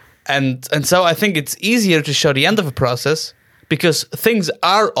 Yeah. And so I think it's easier to show the end of a process because things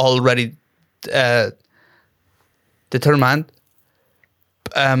are already determined.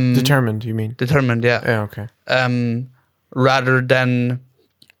 Determined, you mean? Determined, yeah. Yeah, okay. Rather than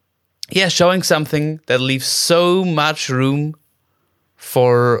showing something that leaves so much room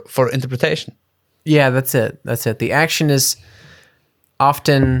for interpretation. Yeah, that's it. The action is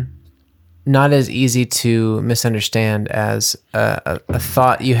often not as easy to misunderstand as a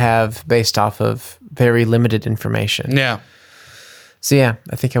thought you have based off of very limited information. Yeah. So yeah,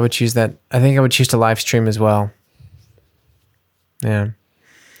 I think I would choose that. I think I would choose to live stream as well. Yeah.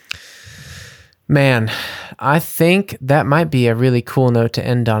 Man, I think that might be a really cool note to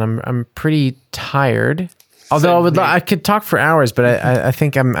end on. I'm pretty tired. Although I could talk for hours, but I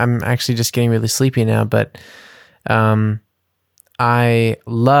think I'm actually just getting really sleepy now. But I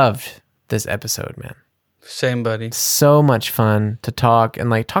loved this episode, man. Same, buddy. So much fun to talk and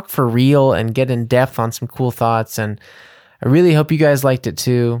like talk for real and get in depth on some cool thoughts. And I really hope you guys liked it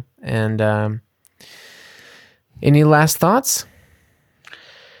too. And any last thoughts?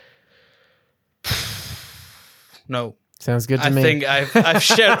 No. Sounds good to me. I think I've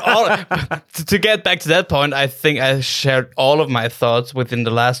shared all. To get back to that point, I think I shared all of my thoughts within the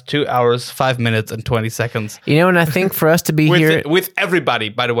last 2 hours, 5 minutes, and 20 seconds. You know, and I think for us to be here with everybody,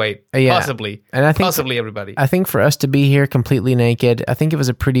 by the way, possibly, and I think possibly everybody. I think for us to be here completely naked, I think it was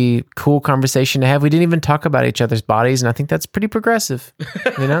a pretty cool conversation to have. We didn't even talk about each other's bodies, and I think that's pretty progressive.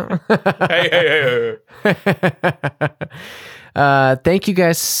 You know. hey. Thank you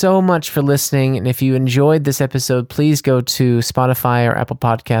guys so much for listening. And if you enjoyed this episode, please go to Spotify or Apple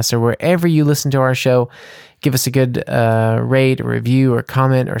Podcasts or wherever you listen to our show. Give us a good rate or review or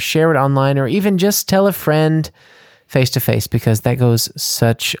comment or share it online or even just tell a friend face to face because that goes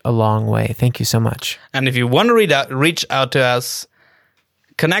such a long way. Thank you so much. And if you want to reach out to us,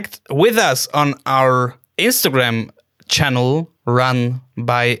 connect with us on our Instagram channel run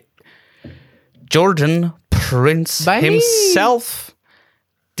by Jordan Prince himself.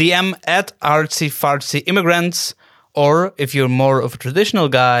 DM at artsy-fartsy-immigrants, or if you're more of a traditional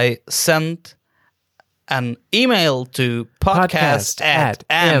guy, send an email to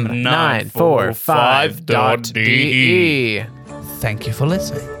podcast@m945.de. Thank you for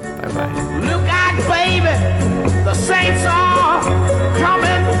listening. Bye-bye. Look out, baby, the saints are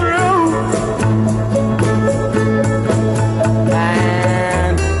coming through.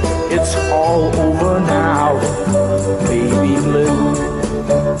 And it's all over now, baby blue.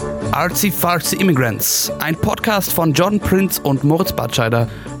 Artsy-Fartsy Immigrants, ein Podcast von Jordan Prince und Moritz Batscheider,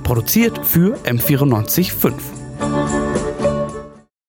 produziert für M94.5.